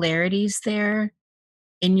similarities there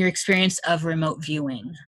in your experience of remote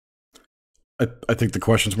viewing? I think the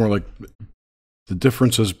question's more like the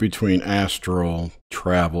differences between astral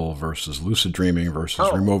travel versus lucid dreaming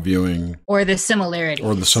versus remote viewing, or the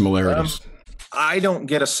similarities. I don't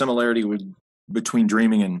get a similarity between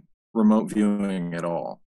dreaming and remote viewing at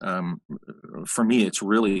all. For me, it's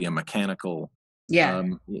really a mechanical. Yeah.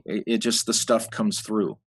 It just, the stuff comes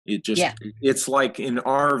through. It's like in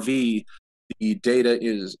RV, the data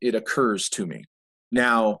it occurs to me.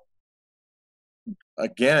 Now,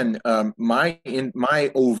 again,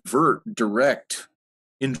 my overt direct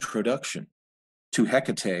introduction to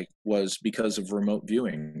Hecate was because of remote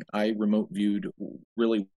viewing. I remote viewed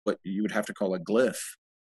really what you would have to call a glyph.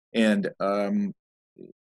 And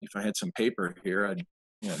if I had some paper here,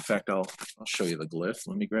 in fact, I'll show you the glyph.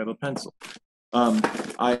 Let me grab a pencil.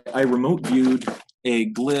 I remote viewed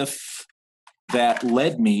a glyph that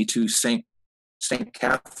led me to Saint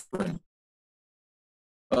Catherine.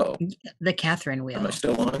 Oh, the Catherine wheel. Am I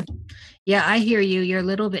still on? Yeah, I hear you. You're a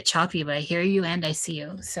little bit choppy, but I hear you and I see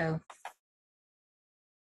you. So,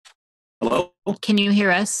 hello? Can you hear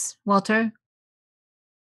us, Walter?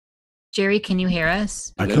 Jerry, can you hear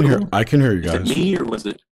us? I can hear you guys. Is it me or was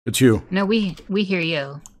it? It's you. No, we hear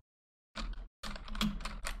you.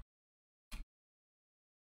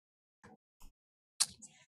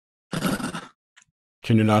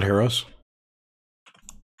 Can you not hear us?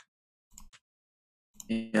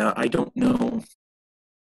 Yeah, I don't know.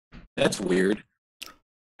 That's weird.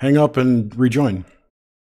 Hang up and rejoin.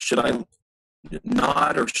 Should I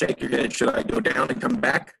nod or shake your head? Should I go down and come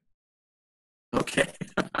back? Okay.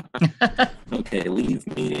 Okay, leave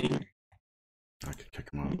meeting. I could kick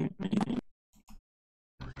him out.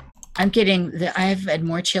 I've had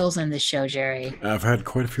more chills on this show, Jerry. I've had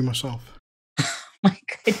quite a few myself. My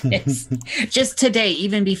goodness. Just today,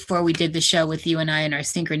 even before we did the show with you and I and our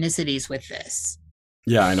synchronicities with this.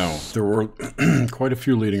 Yeah, I know. There were quite a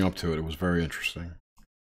few leading up to it. It was very interesting.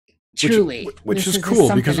 Truly. Which is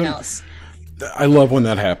cool because I love when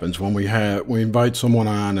that happens, when we invite someone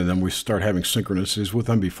on and then we start having synchronicities with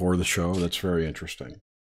them before the show. That's very interesting.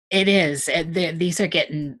 It is. These are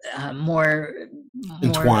getting more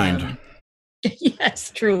entwined. Yes,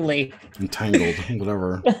 truly. Entangled,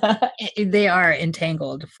 whatever. They are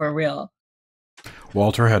entangled for real.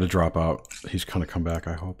 Walter had to drop out. He's going to come back,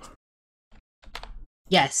 I hope.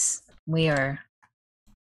 Yes, we are.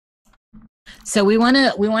 So we want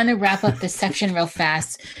to wrap up this section real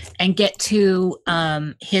fast and get to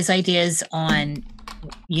his ideas on,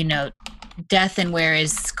 death and where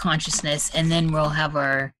is consciousness, and then we'll have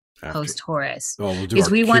our post Horus. Well, we'll do our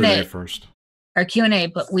Q&A first. Our Q&A,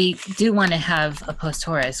 but we do want to have a post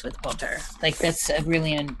Horus with Walter. Like that's a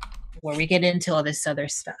really where we get into all this other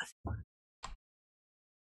stuff. I'm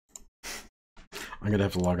gonna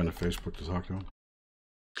have to log into Facebook to talk to him.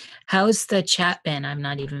 How's the chat been? I've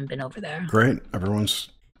not even been over there. Great. The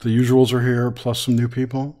usuals are here, plus some new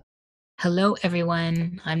people. Hello,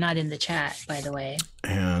 everyone. I'm not in the chat, by the way.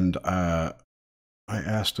 And I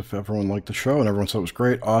asked if everyone liked the show, and everyone said it was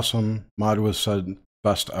great, awesome. Madhua said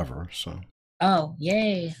best ever. So. Oh,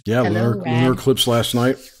 yay. Yeah, lunar eclipse last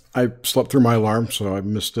night. I slept through my alarm, so I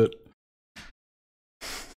missed it.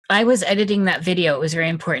 I was editing that video. It was very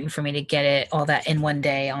important for me to get it all that in one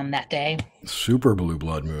day on that day. Super blue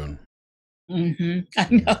blood moon. Mm-hmm. I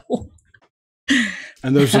know.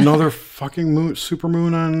 And there's another fucking super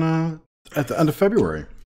moon on at the end of February.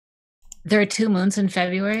 There are 2 moons in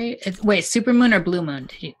February? Wait, super moon or blue moon?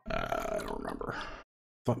 I don't remember.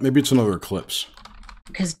 Thought maybe it's another eclipse.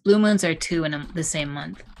 Because blue moons are 2 in the same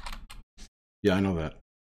month. Yeah, I know that.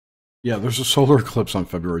 Yeah, there's a solar eclipse on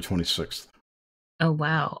February 26th. Oh,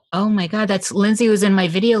 wow. Oh, my God. That's Lindsay was in my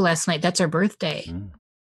video last night. That's her birthday.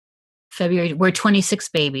 February. We're 26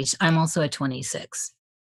 babies. I'm also a 26.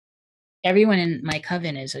 Everyone in my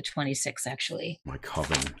coven is a 26, actually. My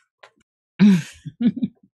coven.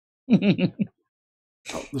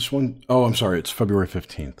 Oh, this one, oh, I'm sorry. It's February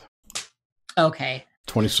 15th. Okay.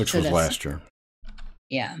 26 was last year.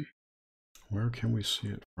 Yeah. Where can we see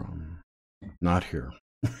it from? Not here.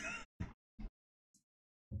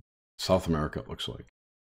 South America, it looks like.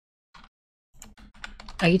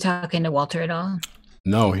 Are you talking to Walter at all?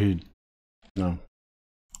 No.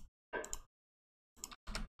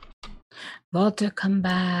 Walter, come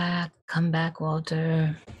back. Come back,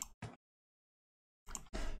 Walter.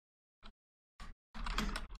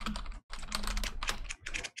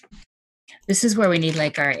 This is where we need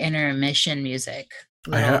like our intermission music.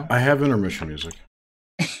 I have intermission music.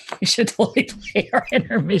 You should totally play our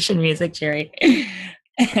intermission music, Jerry.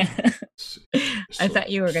 I thought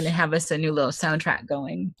you were going to have us a new little soundtrack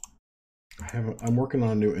going. I'm working on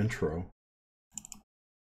a new intro.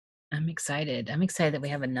 I'm excited. I'm excited that we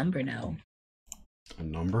have a number now. A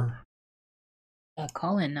number? A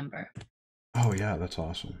call-in number. Oh, yeah, that's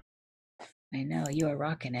awesome. I know. You are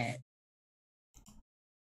rocking it.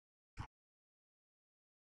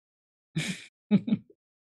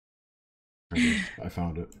 I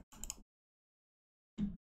found it.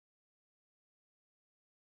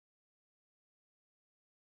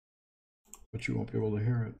 But you won't be able to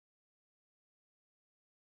hear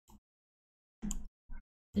it.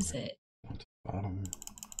 Is it? Down to the bottom.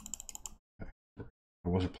 Okay. I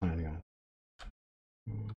wasn't planning on it.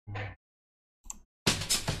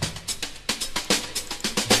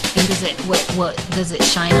 And does it what does it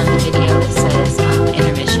shine on the video that says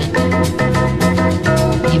intermission?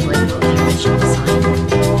 The avoidable intermission sign.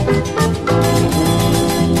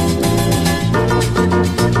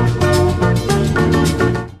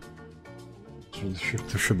 So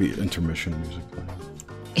there should be intermission music playing.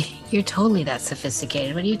 You're totally that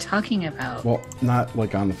sophisticated. What are you talking about? Well, not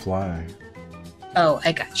like on the fly. Oh,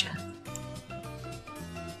 I gotcha.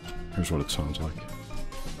 Here's what it sounds like.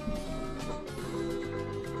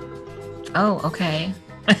 Oh, okay.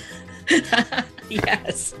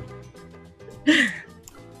 Yes. Oh,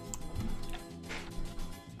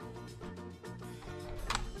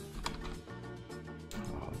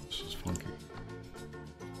 this is funky.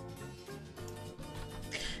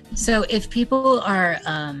 So if people are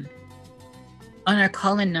on our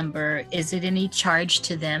call-in number, is it any charge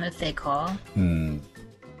to them if they call?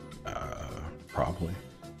 Probably.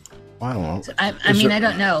 I don't know. So I mean, I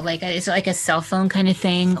don't know. Like, is it like a cell phone kind of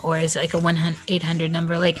thing, or is it like a 1-800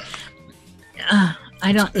 number? Like,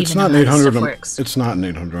 I don't It's even not know an how this 800 stuff number. works. It's not an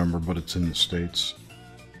 800 number, but it's in the States.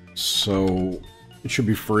 So it should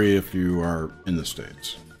be free if you are in the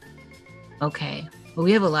States. Okay. Well,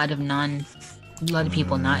 we have a lot of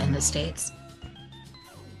people not in the States.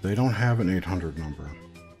 They don't have an 800 number.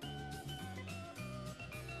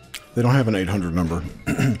 They don't have an 800 number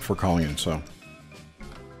for calling in, so.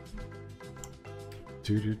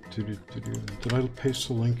 Did I paste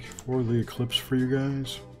the link for the Eclipse for you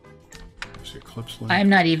guys? There's the Eclipse link. I'm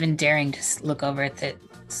not even daring to look over at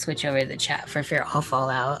switch over to the chat for fear I'll fall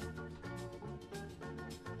out.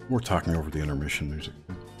 We're talking over the intermission music.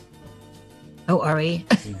 Oh, are we?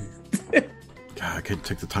 God, I could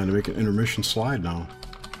take the time to make an intermission slide now.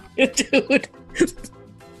 Dude.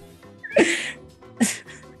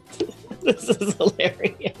 This is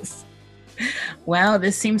hilarious. Wow,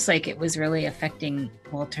 this seems like it was really affecting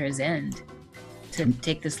Walter's end to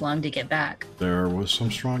take this long to get back. There was some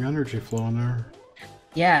strong energy flowing there.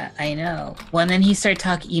 Yeah, I know. Well, and then he started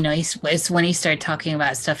talking, it's when he started talking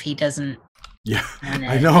about stuff he doesn't. Yeah, wanna,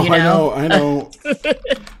 I know.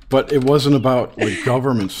 But it wasn't about like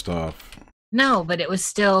government stuff. No, but it was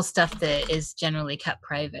still stuff that is generally kept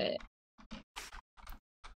private.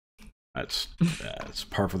 That's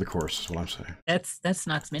par for the course, is what I'm saying. That's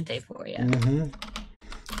Nox Mente for you.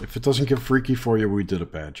 Mm-hmm. If it doesn't get freaky for you, we did a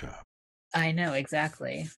bad job. I know,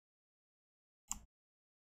 exactly.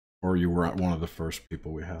 Or you were one of the first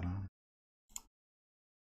people we had on.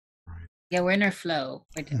 Right. Yeah, we're in our flow.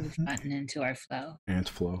 We've gotten into our flow. Ant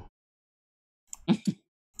flow. Did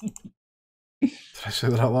I say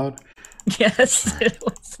that out loud? Yes, it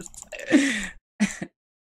was.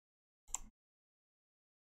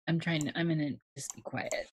 I'm gonna just be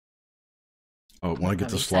quiet. Oh, when I get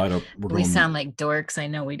the slide up, we sound like dorks. I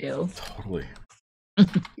know we do. Totally.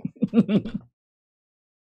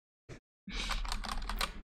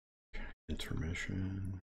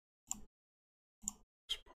 Intermission.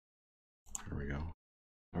 There we go.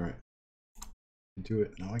 All right. Do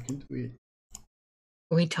it. Now I can do it.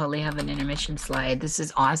 We totally have an intermission slide. This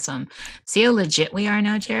is awesome. See how legit we are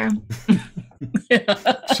now, Jer?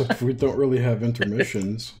 So if we don't really have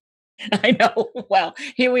intermissions. I know. Well,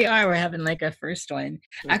 here we are. We're having like a first one.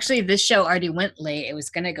 Actually, this show already went late. It was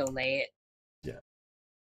gonna go late. Yeah.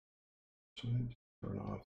 So turn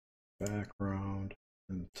off background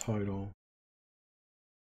and title.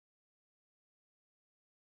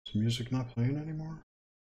 Is music not playing anymore?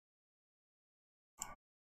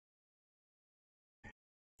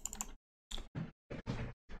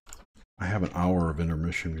 I have an hour of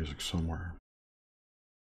intermission music somewhere.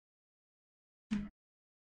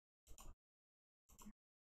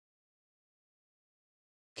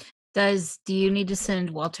 Do you need to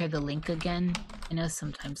send Walter the link again? I know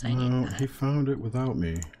sometimes I need that. He found it without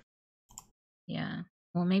me. Yeah.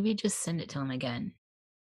 Well, maybe just send it to him again.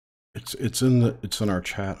 It's in our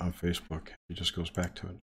chat on Facebook. He just goes back to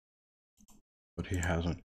it. But he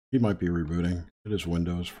hasn't. He might be rebooting. It is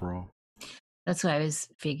Windows for all. That's what I was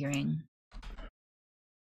figuring.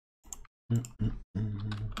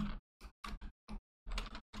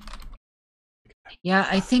 Yeah,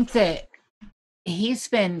 I think that he's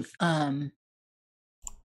been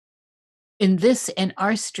in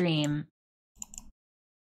our stream,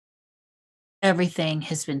 everything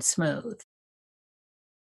has been smooth.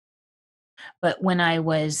 But when I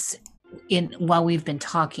was while we've been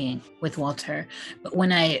talking with Walter, but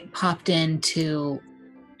when I popped in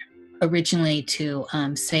originally to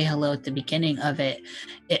say hello at the beginning of it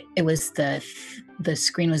was the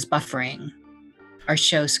screen was buffering. Our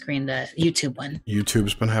show screen, the YouTube one.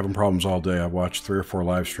 YouTube's been having problems all day. I've watched 3 or 4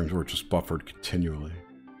 live streams where it just buffered continually.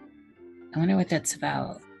 I wonder what that's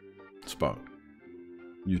about. It's about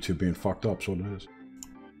YouTube being fucked up, so it is.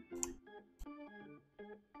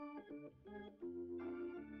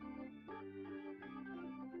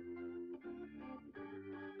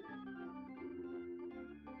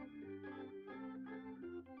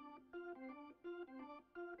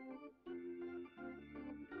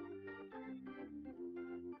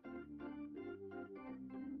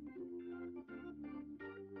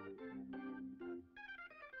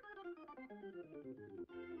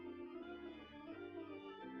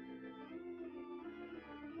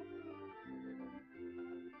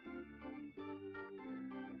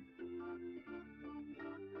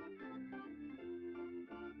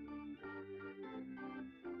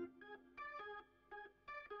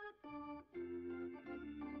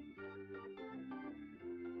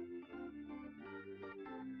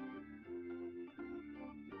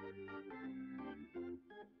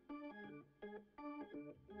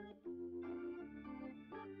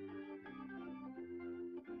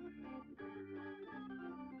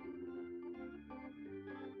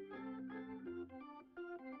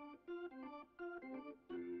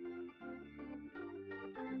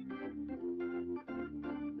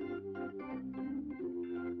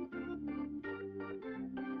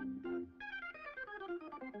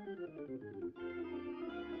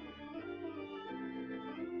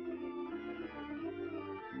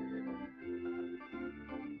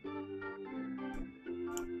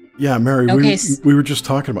 Yeah, Mary, okay. we were just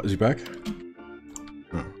talking about... Is he back?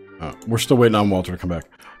 We're still waiting on Walter to come back.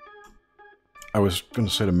 I was going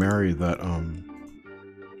to say to Mary that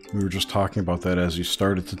we were just talking about that as he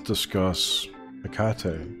started to discuss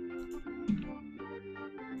Hecate.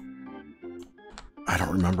 I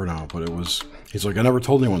don't remember now, but it was... He's like, I never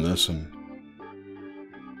told anyone this, and...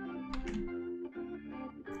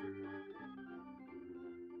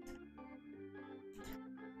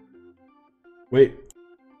 Wait.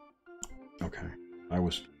 Okay. I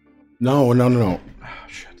was... No. Oh,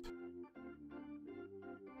 shit.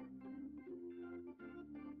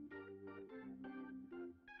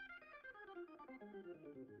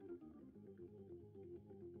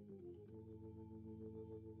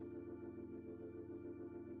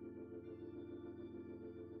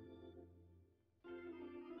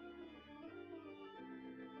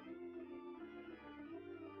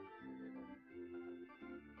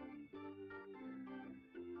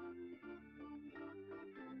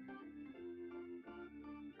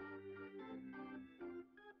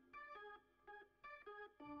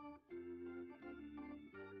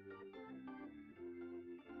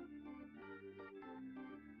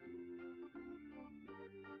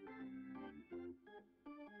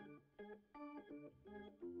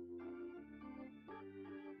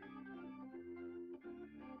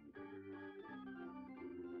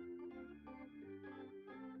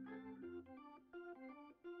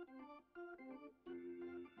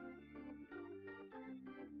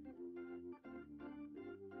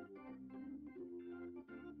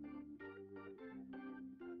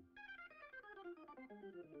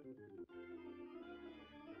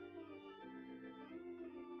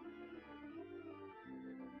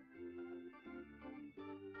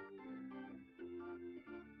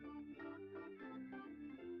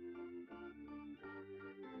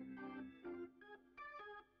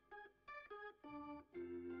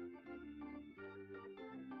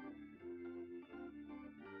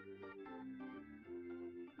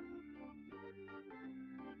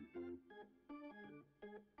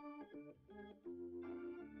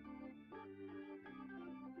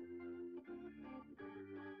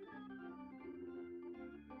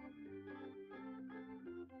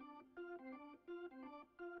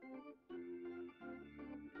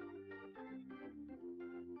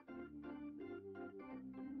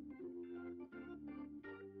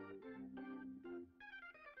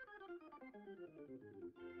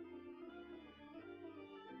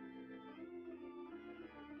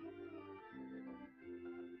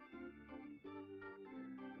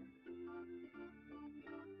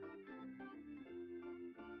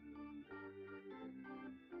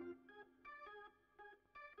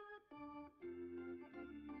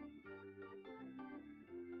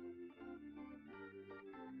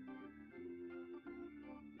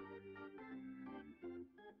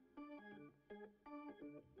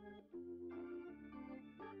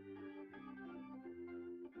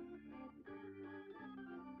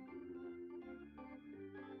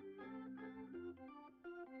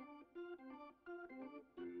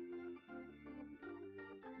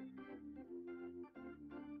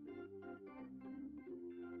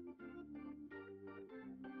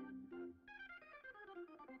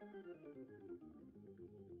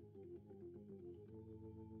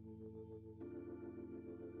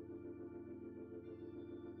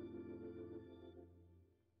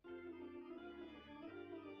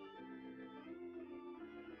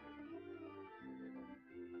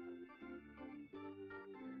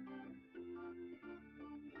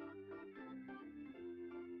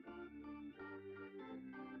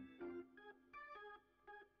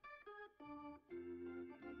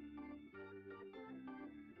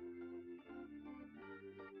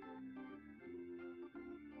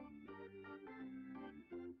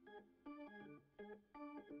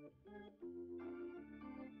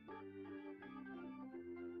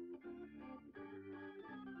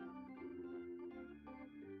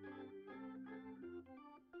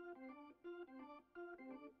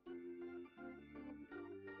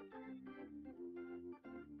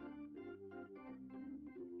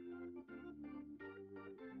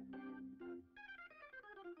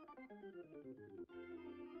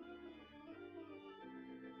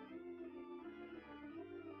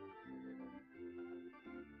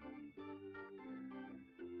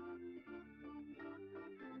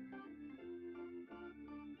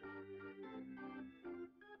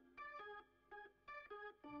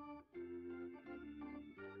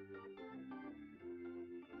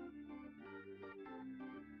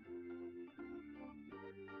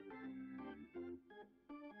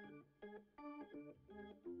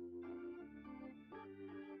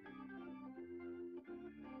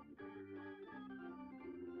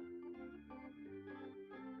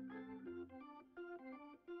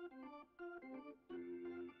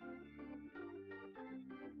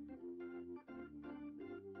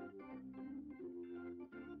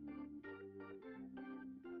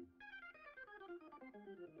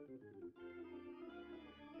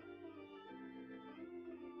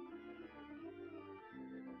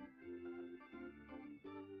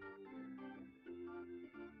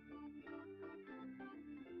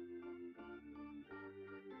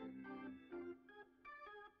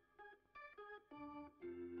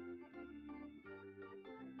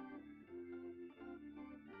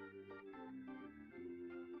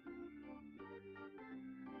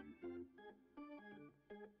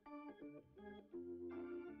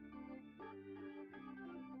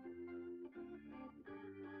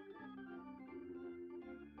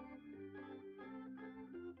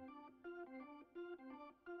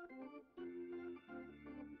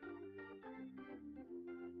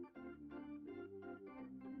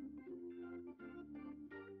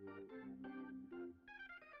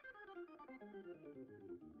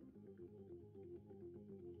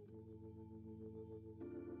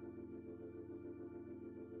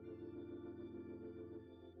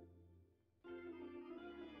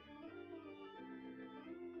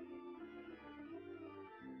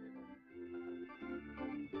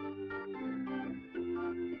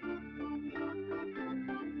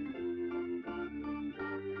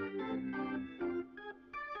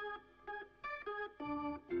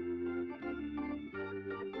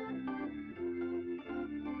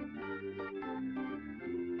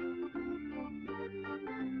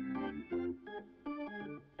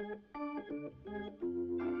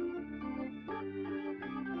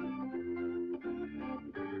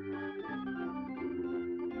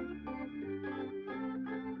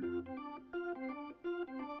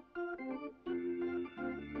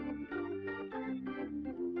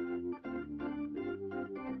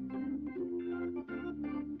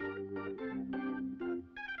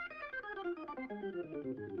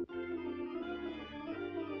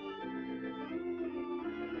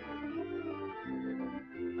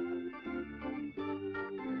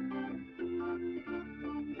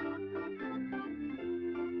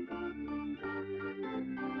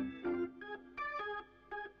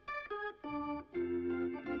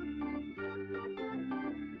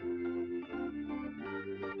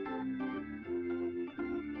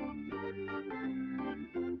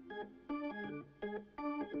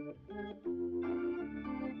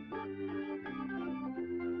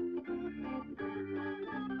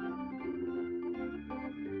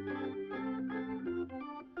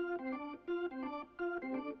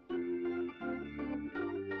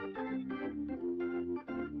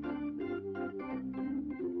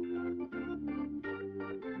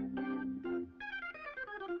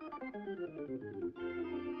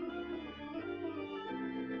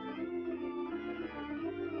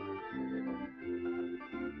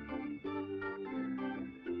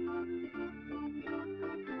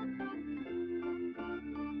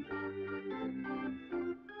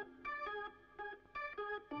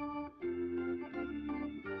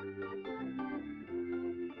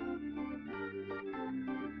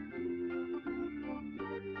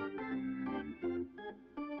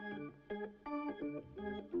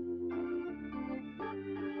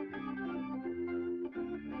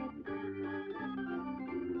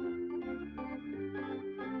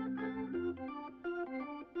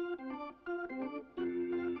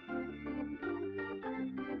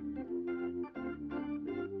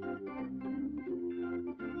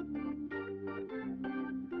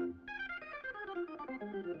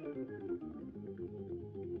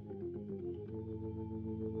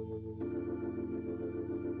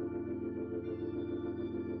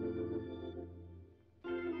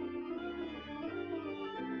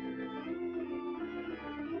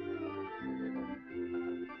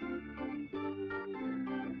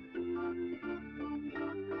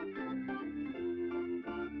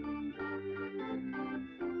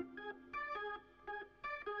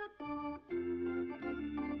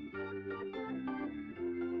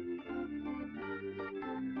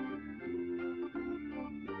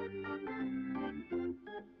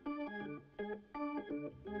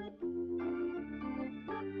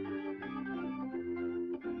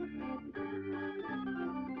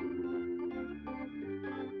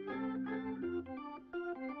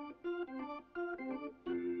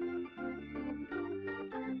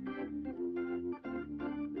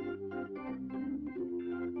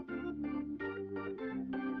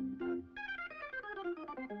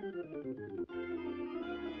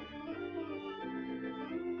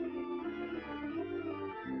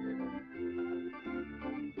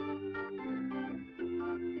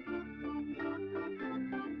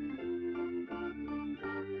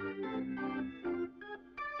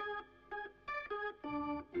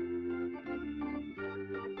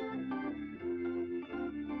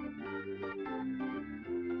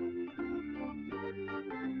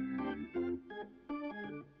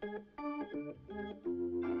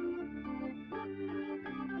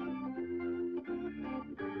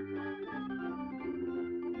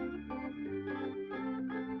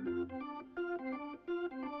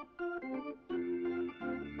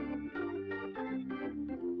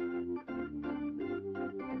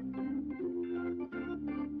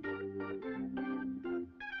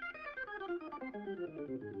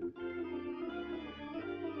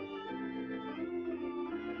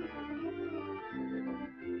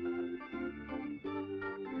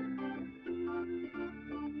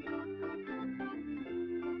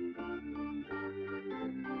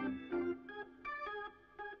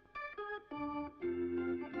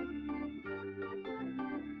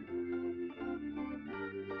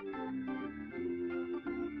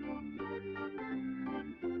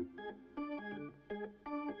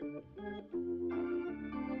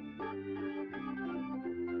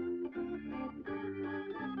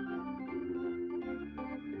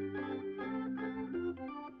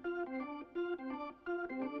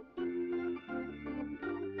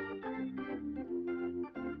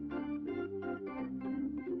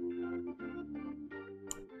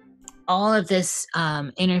 All of this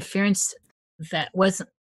interference that wasn't,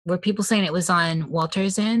 were people saying it was on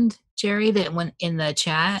Walter's end, Jerry, that went in the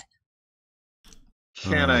chat?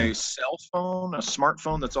 Can a cell phone, a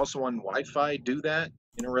smartphone that's also on Wi-Fi do that?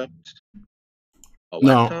 Interrupt a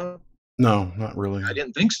laptop? No, not really. I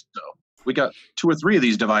didn't think so. We got 2 or 3 of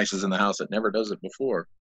these devices in the house that never does it before.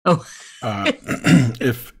 Oh.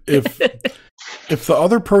 If the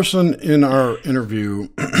other person in our interview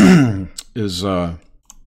is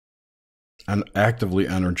actively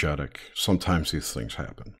energetic, sometimes these things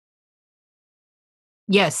happen.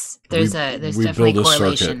 Yes, there's definitely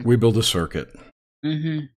correlation. We build a circuit.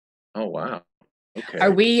 Mm-hmm. Oh wow! Okay.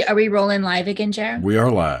 Are we rolling live again, Jared? We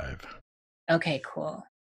are live. Okay, cool.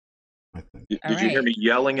 Did you hear me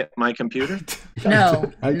yelling at my computer?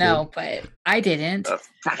 No, but I didn't.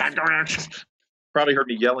 Probably heard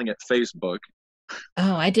me yelling at Facebook.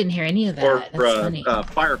 Oh, I didn't hear any of that. Or That's funny.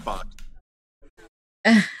 Firefox.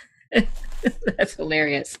 That's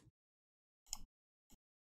hilarious.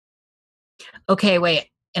 Okay, wait.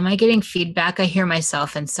 Am I getting feedback? I hear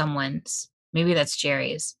myself and someone's. Maybe that's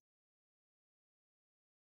Jerry's.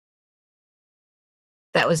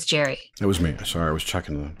 That was Jerry. It was me. Sorry, I was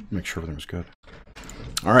checking to make sure everything was good.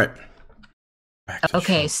 All right.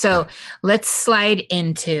 Okay, so let's slide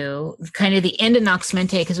into kind of the end of Nox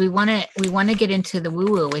Mente, because we want to get into the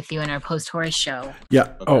woo woo with you in our post horror show.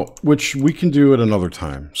 Yeah. Okay. Oh, which we can do at another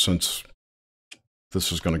time, since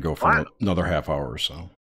this is going to go for another half hour or so.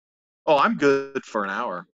 Oh, I'm good for an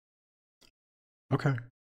hour. Okay.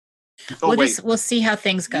 Oh, we'll see how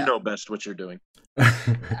things go. You know best what you're doing.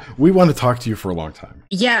 We want to talk to you for a long time.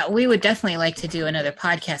 Yeah, we would definitely like to do another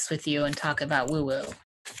podcast with you and talk about woo woo.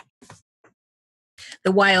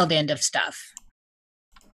 The wild end of stuff.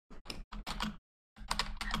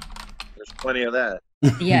 There's plenty of that.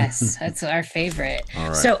 Yes, that's our favorite. All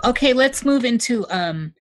right. So, okay, let's move into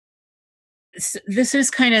this is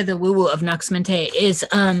kind of the woo woo of Nox Mente. Is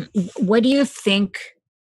what do you think?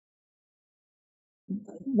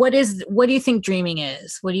 What do you think dreaming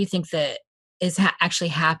is? What do you think that is actually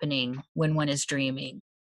happening when one is dreaming?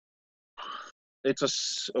 There's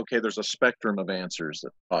a spectrum of answers,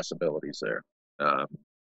 possibilities there.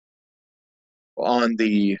 On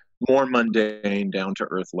the more mundane,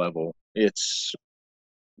 down-to-earth level, it's,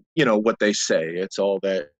 what they say. It's all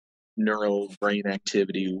that neural brain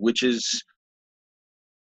activity, which is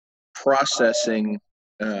processing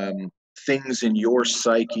things in your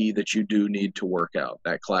psyche that you do need to work out,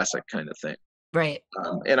 that classic kind of thing. Right.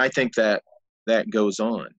 And I think that goes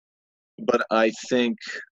on. But I think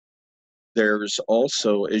there's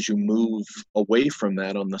also, as you move away from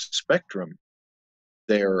that on the spectrum,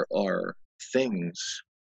 there are things,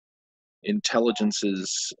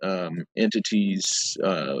 intelligences, entities,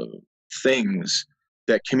 things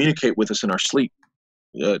that communicate with us in our sleep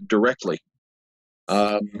directly.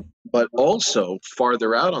 But also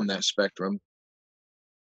farther out on that spectrum,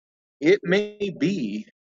 it may be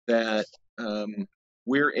that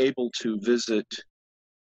we're able to visit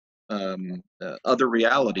other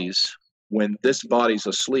realities when this body's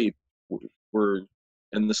asleep.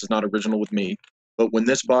 And this is not original with me, but when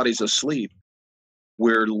this body's asleep,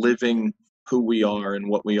 we're living who we are and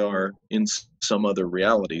what we are in some other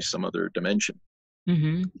reality, some other dimension.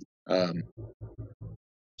 Mm-hmm.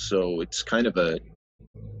 So it's kind of a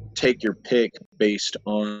take your pick based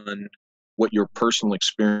on what your personal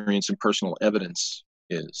experience and personal evidence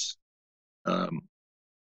is.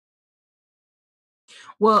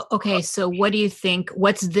 Well, okay. So what do you think?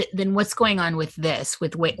 What's going on with this,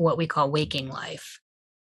 with what we call waking life?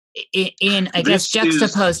 I guess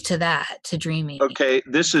juxtaposed to that, to dreaming. Okay,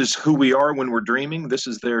 this is who we are when we're dreaming. This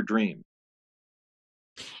is their dream.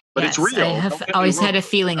 But yes, it's real. I have always had a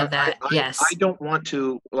feeling of that. Yes. I don't want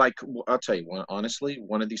to, like, I'll tell you, honestly,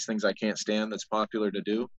 one of these things I can't stand that's popular to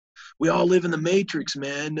do. We all live in the Matrix,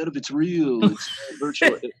 man. None of it's real. It's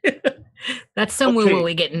virtual. That's some woo-woo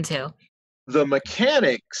we get into. The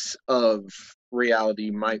mechanics of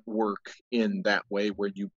reality might work in that way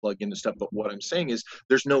where you plug into stuff. But what I'm saying is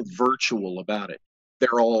there's no virtual about it.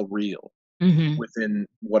 They're all real. Within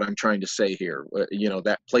what I'm trying to say here.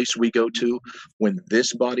 That place we go to when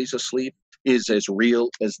this body's asleep is as real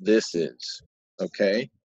as this is. Okay?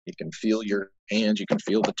 You can feel your hands, you can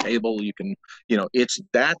feel the table, you can,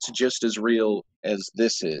 that's just as real as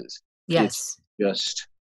this is. Yes. It's just,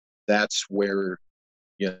 that's where,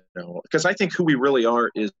 because I think who we really are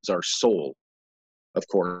is our soul. Of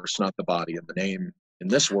course, not the body and the name in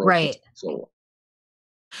this world. Right. Soul.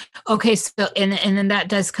 Okay, so and then that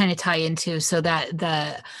does kind of tie into so that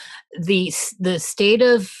the state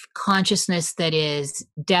of consciousness that is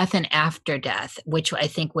death and after death, which I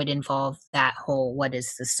think would involve that whole what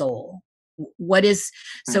is the soul? What is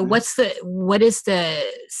what's what is the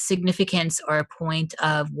significance or point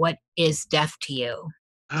of what is death to you?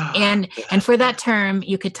 And for that term,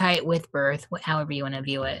 you could tie it with birth, however you want to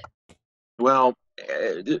view it. Well,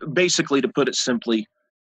 basically, to put it simply,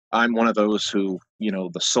 I'm one of those who,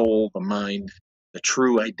 the soul, the mind, the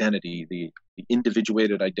true identity, the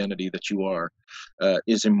individuated identity that you are,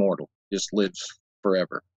 is immortal, just lives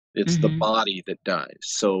forever. It's the body that dies.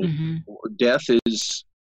 So death is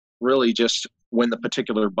really just when the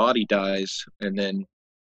particular body dies, and then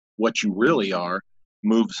what you really are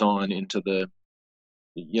moves on into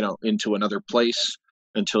into another place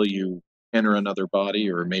until you enter another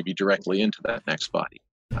body or maybe directly into that next body.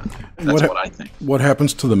 That's what I think. What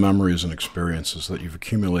happens to the memories and experiences that you've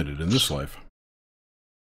accumulated in this life?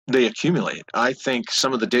 They accumulate. I think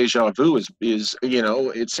some of the deja vu is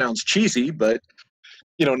it sounds cheesy, but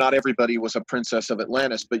not everybody was a princess of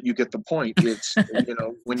Atlantis, but you get the point. It's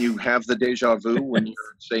when you have the deja vu when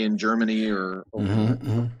you're say in Germany or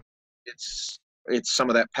it's some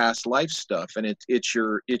of that past life stuff, and it's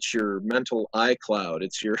your mental iCloud.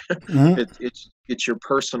 It's your it's your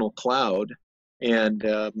personal cloud. And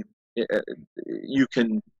you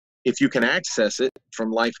can, if you can access it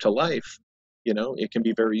from life to life, it can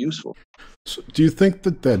be very useful. So do you think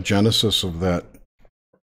that genesis of that,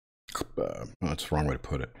 that's the wrong way to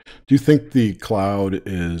put it. Do you think the cloud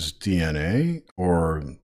is DNA or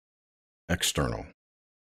external?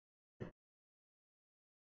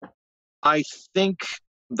 I think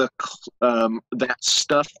that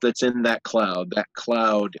stuff that's in that cloud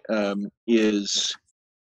is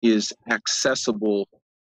accessible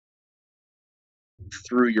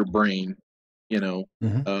through your brain, and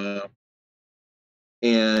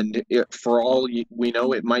for all we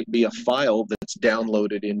know, it might be a file that's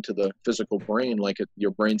downloaded into the physical brain, like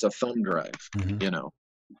your brain's a thumb drive,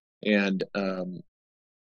 and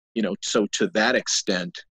so to that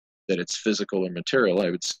extent that it's physical or material,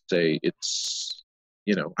 I would say it's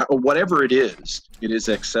whatever it is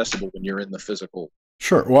accessible when you're in the physical.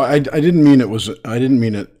 Sure. Well, I didn't mean it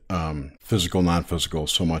physical, non-physical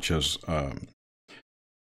so much as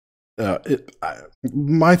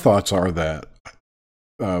my thoughts are that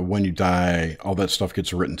when you die, all that stuff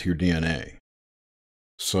gets written to your DNA.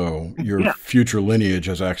 So your future lineage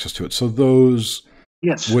has access to it. So those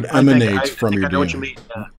would emanate from your DNA what you mean.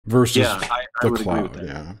 Versus the cloud.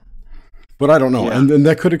 Yeah. But I don't know. Yeah. And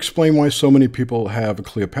that could explain why so many people have a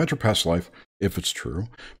Cleopatra past life, if it's true,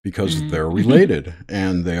 because they're related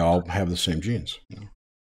and they all have the same genes.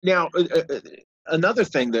 Now, another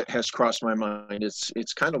thing that has crossed my mind,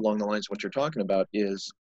 it's kind of along the lines of what you're talking about,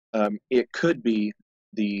 is it could be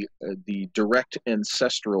the direct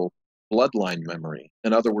ancestral bloodline memory.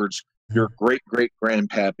 In other words, your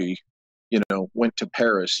great-great-grandpappy, went to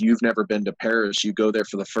Paris. You've never been to Paris. You go there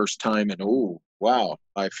for the first time and, oh, wow,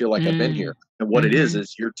 I feel like I've been here. And what it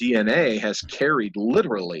is your DNA has carried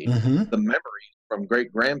literally the memory from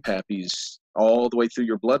great-grandpappies all the way through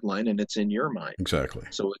your bloodline, and it's in your mind. Exactly.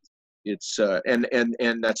 So it's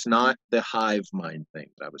and that's not the hive mind thing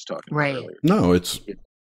that I was talking about earlier. No, it's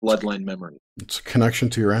bloodline memory. It's a connection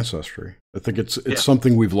to your ancestry. I think it's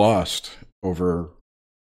something we've lost over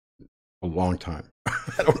a long time.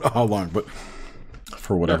 I don't know how long, but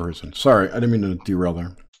for whatever reason. Sorry, I didn't mean to derail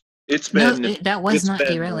there. It's been that was not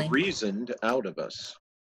derailing. Reasoned out of us,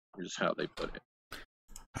 is how they put it.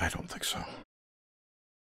 I don't think so.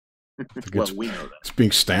 Well, we know that. It's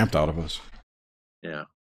being stamped out of us. Yeah.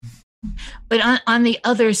 But on the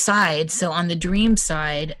other side, so on the dream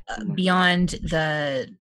side, beyond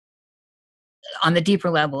on the deeper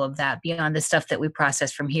level of that, beyond the stuff that we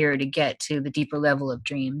process from here to get to the deeper level of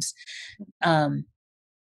dreams, do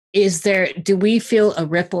we feel a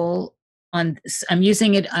ripple on, I'm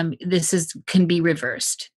using it, can be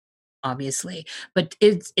reversed, obviously, but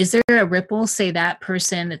is there a ripple, say that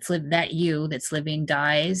person that's living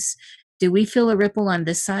dies, do we feel a ripple on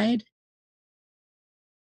this side?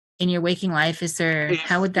 In your waking life,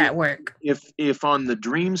 how would that work? If on the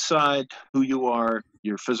dream side, who you are,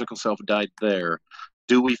 your physical self died there,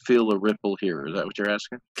 do we feel a ripple here? Is that what you're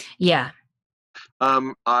asking? Yeah.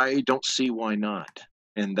 I don't see why not.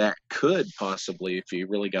 And that could possibly, if you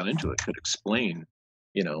really got into it, could explain,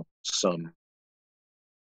 some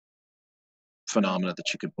phenomena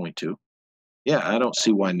that you could point to. Yeah, I don't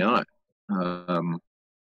see why not.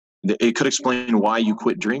 It could explain why you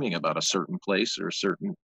quit dreaming about a certain place or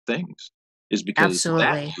certain things, is because absolutely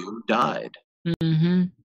that you died. Mm-hmm.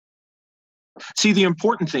 See, the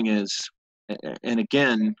important thing is, and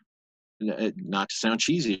again, not to sound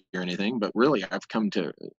cheesy or anything, but really I've come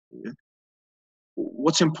to,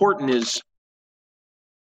 what's important is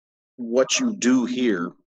what you do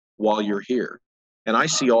here while you're here. And I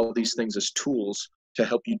see all these things as tools to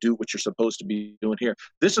help you do what you're supposed to be doing here.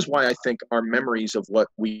 This is why I think our memories of what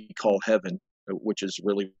we call heaven, which is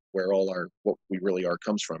really where what we really are,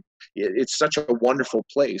 comes from. It's such a wonderful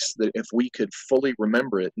place that if we could fully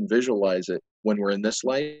remember it and visualize it when we're in this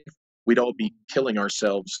life, we'd all be killing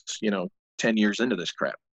ourselves, 10 years into this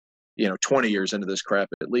crap, 20 years into this crap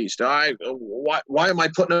at least. Why am I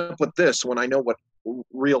putting up with this when I know what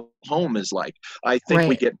real home is like? I think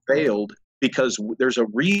we get failed because there's a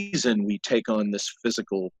reason we take on this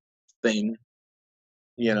physical thing,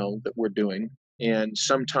 that we're doing. And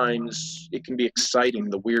sometimes it can be exciting,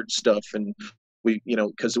 the weird stuff. And we,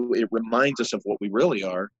 because it reminds us of what we really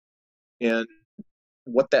are. And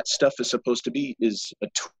what that stuff is supposed to be is a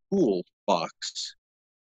toolbox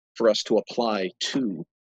for us to apply to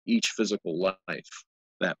each physical life. If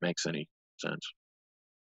that makes any sense.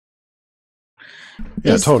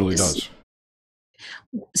 Yeah, it totally does.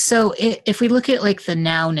 So if we look at like the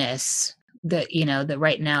nowness, the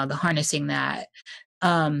right now, the harnessing that,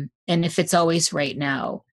 and if it's always right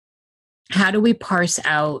now, how do we parse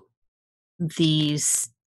out these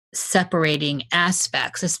separating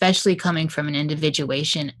aspects, especially coming from an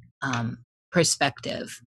individuation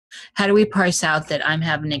perspective? How do we parse out that I'm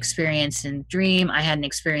having an experience in dream, I had an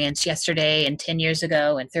experience yesterday and 10 years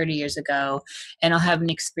ago and 30 years ago, and I'll have an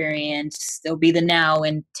experience, there'll be the now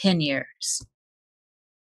in 10 years.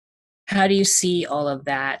 How do you see all of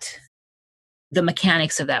that, the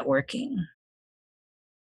mechanics of that working?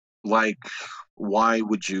 Like, why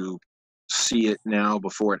would you see it now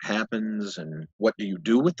before it happens, and what do you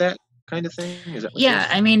do with that kind of thing? Is that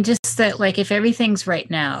I mean, just that, like, if everything's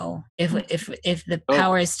right now, if the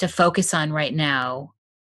power is to focus on right now,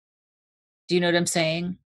 do you know what I'm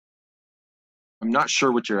saying? I'm not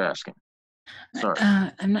sure what you're asking. Sorry.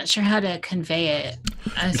 I'm not sure how to convey it.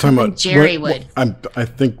 You're talking about Jerry would. I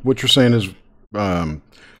think what you're saying is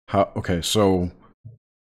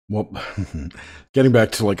getting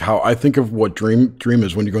back to like how I think of what dream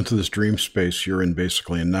is. When you go into this dream space, you're in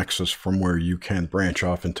basically a nexus from where you can branch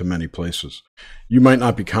off into many places. You might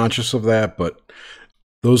not be conscious of that, but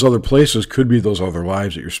those other places could be those other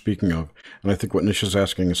lives that you're speaking of. And I think what Nish is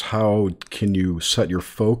asking is, how can you set your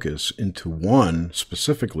focus into one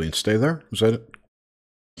specifically and stay there? Is that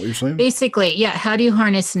what you're saying? Basically, yeah. How do you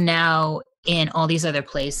harness now in all these other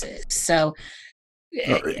places? So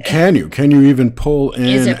can you even pull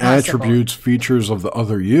in attributes, features of the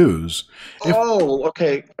other yous?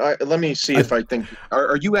 Okay. Let me see if I think.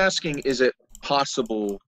 Are you asking, is it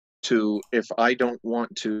possible to, if I don't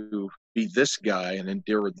want to be this guy and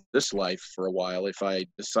endure this life for a while, if I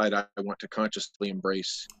decide I want to consciously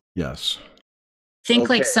embrace? Yes. Think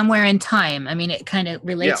like somewhere in time. I mean, it kind of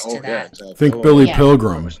relates to that. Yeah, exactly. Think Billy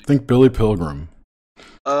Pilgrim. Think Billy Pilgrim.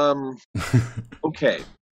 Okay.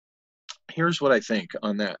 Here's what I think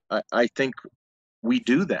on that. I think we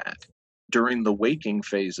do that during the waking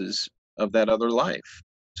phases of that other life.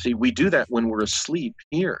 See, we do that when we're asleep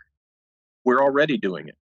here. We're already doing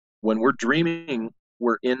it. When we're dreaming,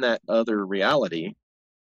 we're in that other reality,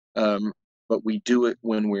 but we do it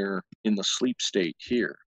when we're in the sleep state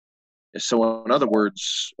here. So in other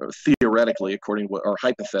words, theoretically, or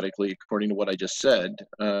hypothetically, according to what I just said,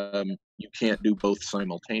 you can't do both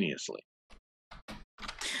simultaneously.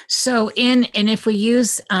 So and if we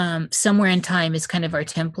use somewhere in time as kind of our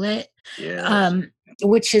template,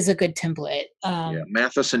 which is a good template.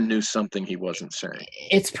 Matheson knew something he wasn't saying.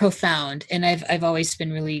 It's profound, and I've always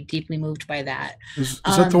been really deeply moved by that. Is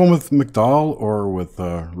that the one with McDowell or with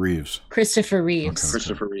Reeves? Christopher Reeves. Okay.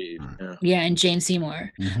 Christopher Reeves. Yeah, and Jane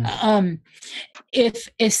Seymour. Mm-hmm.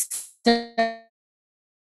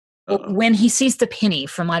 When he sees the penny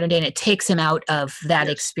from Modern Day, and it takes him out of that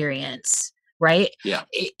experience, right? Yeah.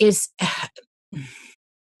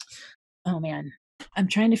 Oh man, I'm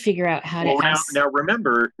trying to figure out how to ask. Now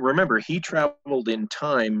remember, he traveled in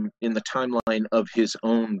time in the timeline of his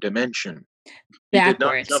own dimension.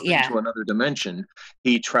 Backwards, he did not jump into another dimension.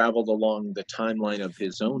 He traveled along the timeline of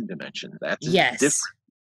his own dimension. That's different.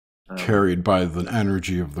 Carried by the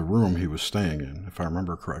energy of the room he was staying in, if I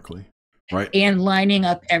remember correctly. Right. And lining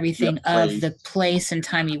up everything of the place and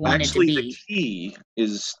time you wanted to be. The key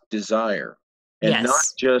is desire. And not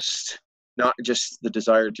just the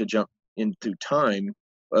desire to jump into time.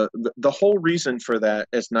 The whole reason for that,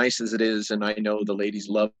 as nice as it is, and I know the ladies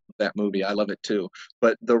love that movie, I love it too,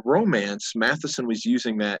 but the romance, Matheson was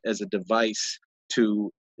using that as a device to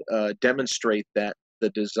demonstrate that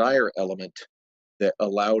the desire element that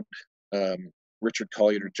allowed Richard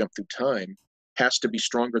Collier to jump through time has to be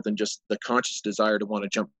stronger than just the conscious desire to want to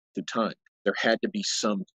jump through time. There had to be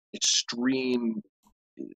some extreme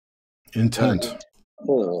intent.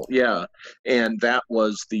 And that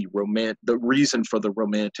was the reason for the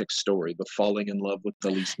romantic story, the falling in love with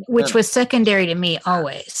Elise McKenna. Which was secondary to me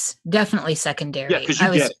always. Definitely secondary. Yeah, because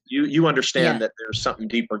you get it. You understand that there's something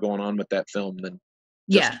deeper going on with that film than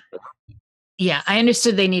I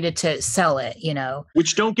understood they needed to sell it,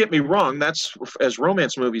 Which, don't get me wrong, that's, as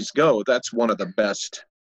romance movies go, that's one of the best.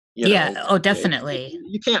 Definitely.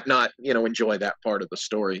 You can't not, enjoy that part of the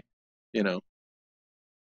story,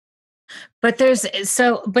 But this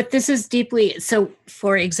is deeply, so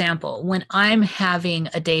for example, when I'm having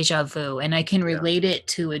a deja vu and I can relate it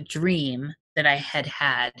to a dream that I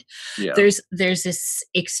had, there's this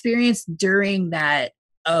experience during that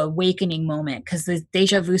awakening moment, because the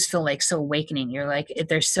deja vus feel like so awakening. You're like,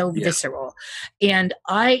 they're so visceral. And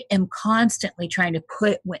I am constantly trying to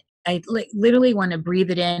I literally want to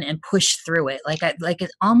breathe it in and push through it. Like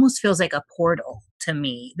it almost feels like a portal to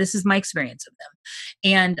me. This is my experience of them.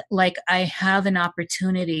 And like, I have an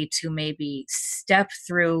opportunity to maybe step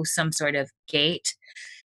through some sort of gate.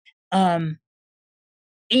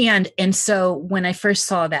 And so when I first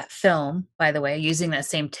saw that film, by the way, using that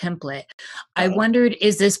same template, I wondered,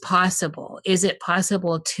 is this possible? Is it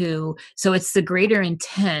possible so it's the greater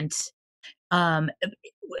intent.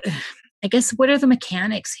 I guess, what are the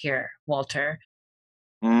mechanics here, Walter?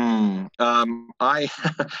 I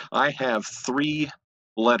have 3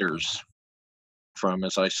 letters from,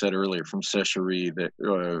 as I said earlier, from Sechery that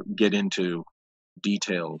get into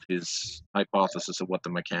detail his hypothesis of what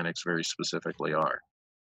the mechanics very specifically are.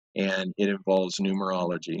 And it involves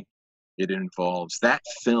numerology. It involves that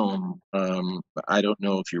film. I don't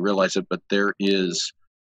know if you realize it, but there is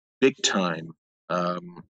big time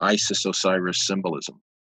Isis Osiris symbolism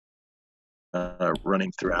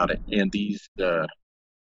running throughout it. And these I'm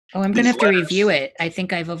going to have to review it. I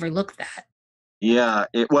think I've overlooked that. Yeah.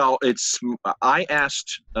 I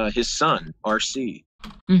asked his son, RC,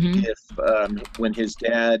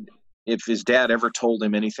 if his dad ever told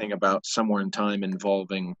him anything about Somewhere in Time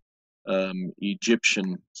involving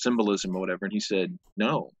Egyptian symbolism or whatever, and he said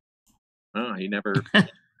no, he never.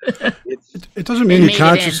 It doesn't mean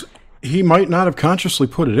he might not have consciously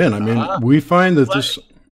put it in. I mean, we find that this.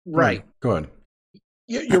 Right. Go ahead.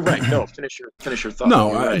 You're right. No, finish your thought.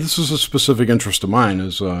 No, this is a specific interest of mine,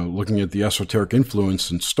 is looking at the esoteric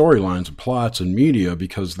influence in storylines and plots and media,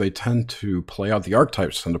 because they tend to play out, the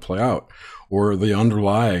archetypes tend to play out, or they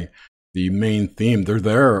underlie the main theme. They're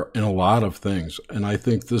there in a lot of things. And I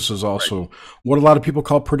think this is also what a lot of people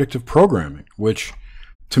call predictive programming, which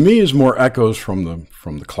to me is more echoes from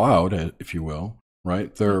the cloud, if you will,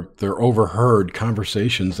 right? They're overheard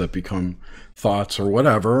conversations that become thoughts or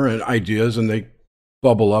whatever, and ideas, and they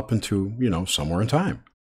bubble up into, Somewhere in Time.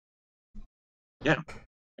 Yeah.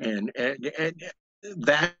 And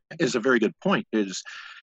that is a very good point.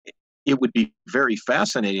 It would be very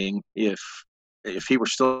fascinating if he were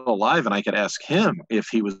still alive and I could ask him if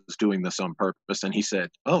he was doing this on purpose, and he said,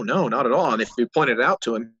 oh no, not at all. And if we pointed it out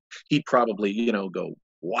to him, he'd probably, go,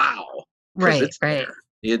 wow. Right.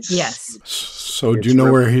 Yes. So do you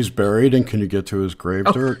know where he's buried, and can you get to his grave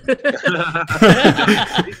dirt? A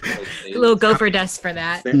little gopher dust for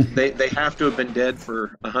that. They have to have been dead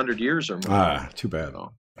for 100 years or more. Too bad.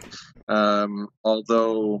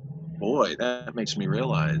 Although, boy, that makes me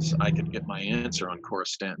realize I could get my answer on Cora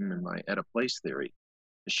Stanton and my Etta Place theory.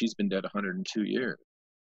 She's been dead 102 years.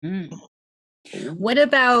 What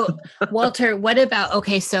about Walter? What about,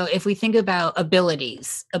 okay, so if we think about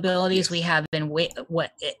abilities Yes. we have in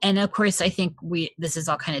what, and of course I think this is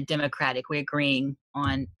all kind of democratic. We're agreeing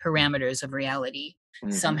on parameters of reality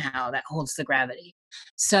Mhm. somehow that holds the gravity.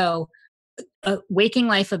 So waking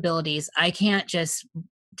life abilities, I can't just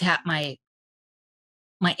tap my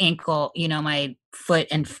ankle, my foot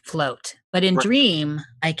and float. But in Right. dream,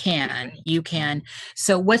 I can, you can.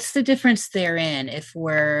 So what's the difference therein if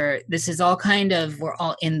this is all we're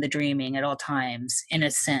all in the dreaming at all times, in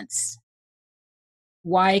a sense?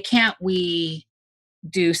 Why can't we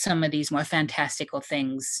do some of these more fantastical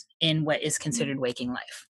things in what is considered waking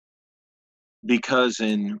life? Because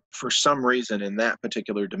for some reason in that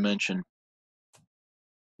particular dimension,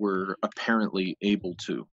 we're apparently able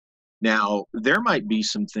to. Now, there might be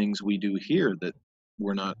some things we do here that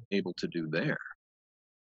we're not able to do there.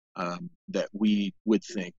 That we would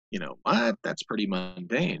think, that's pretty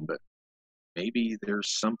mundane, but maybe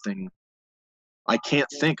there's something I can't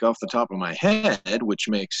think off the top of my head, which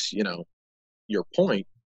makes, your point.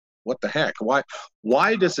 What the heck?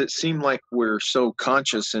 Why does it seem like we're so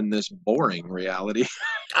conscious in this boring reality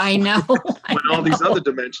I know. when all these other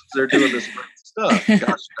dimensions are doing this fun stuff? Gosh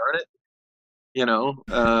darn it.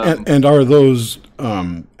 And are those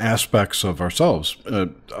aspects of ourselves?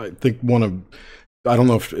 I think I don't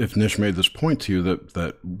know if Nish made this point to you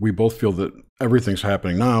that we both feel that everything's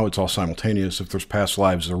happening now. It's all simultaneous. If there's past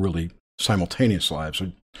lives, they're really simultaneous lives.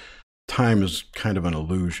 Time is kind of an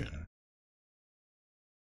illusion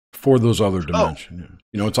for those other dimensions.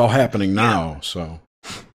 It's all happening now. So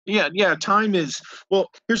yeah. Time is, well,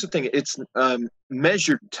 here's the thing. It's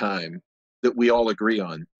measured time that we all agree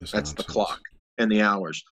on. That's the clock and the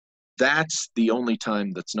hours. That's the only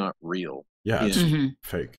time that's not real. Yeah, it's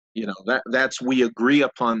fake. That's we agree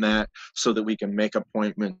upon that so that we can make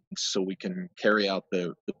appointments, so we can carry out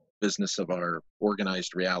the business of our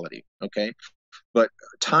organized reality. Okay, but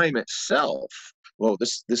time itself. Well,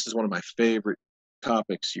 this is one of my favorite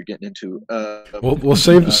topics you're getting into. We'll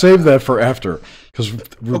save that for after, because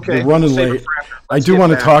we're running late. I do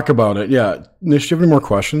want to talk about it. Yeah, Nish, do you have any more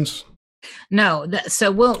questions? No,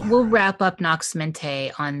 so we'll wrap up Nox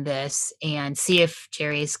Mente on this and see if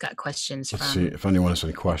Jerry's got questions. Let's see if anyone has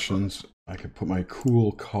any questions. I could put my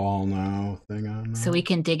cool call now thing on. So we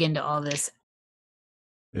can dig into all this.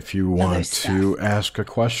 If you want to ask a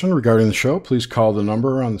question regarding the show, please call the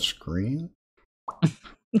number on the screen.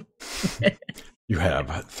 You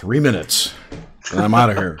have 3 minutes, and I'm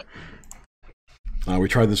out of here. We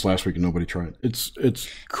tried this last week and nobody tried. It's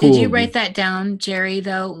cool. Did you write that down, Jerry,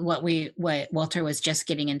 though, what Walter was just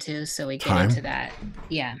getting into, so we get into that?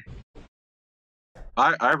 Yeah.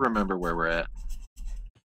 I remember where we're at.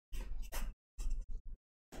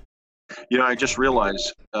 I just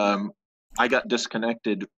realized I got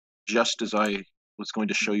disconnected just as I was going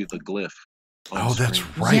to show you the glyph. Oh, that's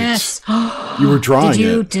right. Yes. You were drawing it. Did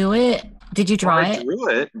you do it? Did you draw it? I drew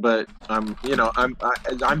it, but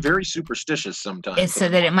I'm very superstitious sometimes. So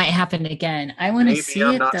that it might happen again. I want to see it, though,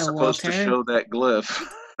 Walter. Maybe I'm not supposed to show that glyph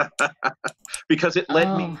because it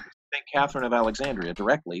led me to St. Catherine of Alexandria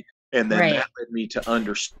directly, and then that led me to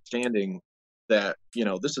understanding that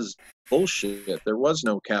this is bullshit. There was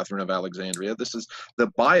no Catherine of Alexandria. This is the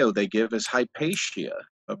bio they give is Hypatia,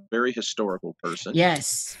 a very historical person.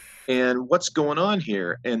 Yes. And what's going on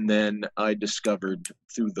here? And then I discovered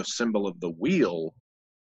through the symbol of the wheel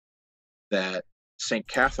that St.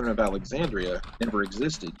 Catherine of Alexandria never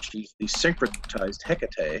existed. She's the syncretized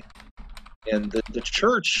Hecate. And the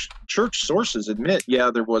church sources admit,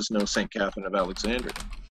 there was no St. Catherine of Alexandria.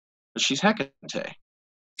 But she's Hecate.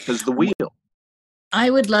 Because the wheel.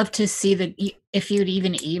 I would love to see if you'd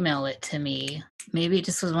even email it to me. Maybe it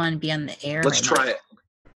just was want to be on the air. Let's try it.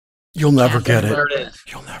 You'll never get it.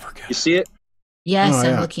 You'll never get it. You see it? Yes,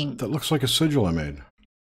 I'm looking. That looks like a sigil I made.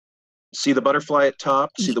 See the butterfly at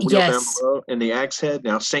top? See the wheel down below? And the axe head?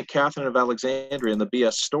 Now, St. Catherine of Alexandria in the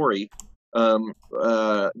BS story,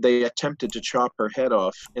 they attempted to chop her head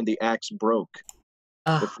off and the axe broke.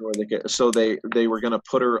 Before they were going to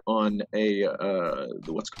put her on a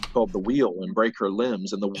what's called the wheel and break her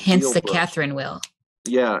limbs, and hence wheel the broke. Catherine wheel.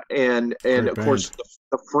 Yeah, and of course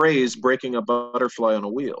the phrase "breaking a butterfly on a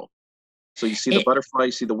wheel." So you see the butterfly,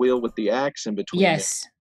 you see the wheel with the axe in between. Yes,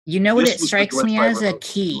 what it strikes me as a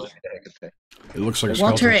key. It looks like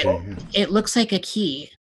Walter. a It looks like a key.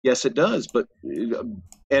 Yes, it does. But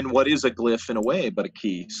and what is a glyph in a way but a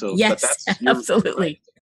key? So yes, but absolutely. Right.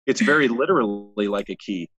 It's very literally like a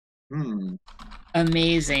key.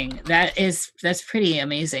 Amazing. That's pretty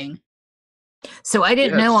amazing. So I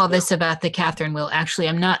didn't Yes. know all this about the Catherine wheel. Actually,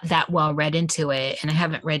 I'm not that well read into it, and I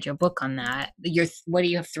haven't read your book on that. What do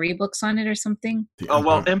you have, 3 books on it or something? Oh,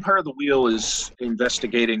 well, Empire of the Wheel is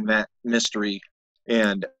investigating that mystery,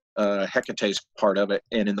 and Hecate's part of it.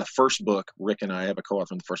 And in the first book, Rick and I have a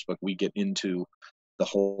co-author in the first book, we get into the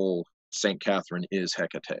whole St. Catherine is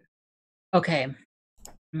Hecate. Okay. I'm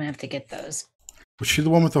gonna have to get those. Was she the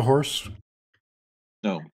one with the horse?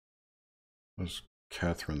 No. It was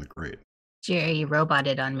Catherine the Great. Jerry, you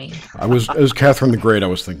roboted on me. It was Catherine the Great I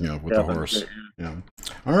was thinking of with the Catherine horse. the Yeah.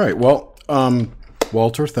 All right. Well,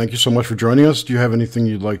 Walter, thank you so much for joining us. Do you have anything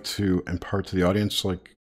you'd like to impart to the audience,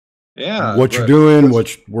 like what you're doing,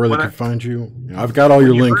 where they can find you? I've got all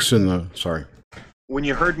your links in the. Sorry. When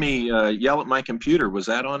you heard me yell at my computer, was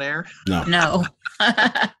that on air? No. No.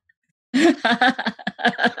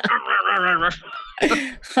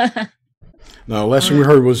 No. Last thing we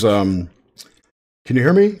heard was, "Can you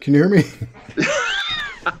hear me? Can you hear me?"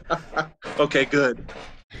 Okay, good.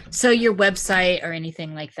 So your website or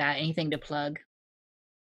anything like that, anything to plug?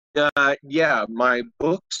 Yeah, my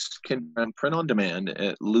books can be on print on demand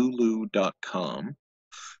at lulu.com.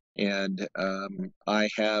 And I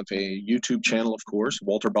have a YouTube channel, of course,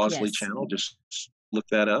 Walter Bosley Yes. channel. Just look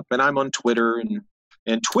that up. And I'm on Twitter,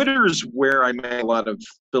 and Twitter is where I make a lot of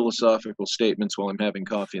philosophical statements while I'm having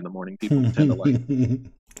coffee in the morning. People tend to like.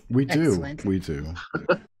 We do. Excellent. We do.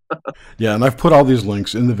 Yeah, and I've put all these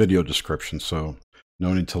links in the video description, so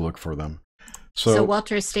no need to look for them. So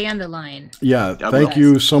Walter, stay on the line. Yeah, God thank bless.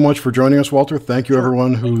 you so much for joining us, Walter. Thank you, Sure.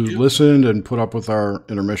 everyone who Thank you. listened and put up with our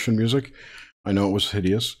intermission music. I know it was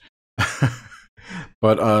hideous.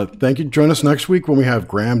 But thank you. Join us next week when we have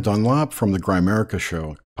Graham Dunlop from the Grimerica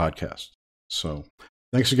Show podcast. So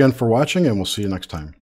thanks again for watching, and we'll see you next time.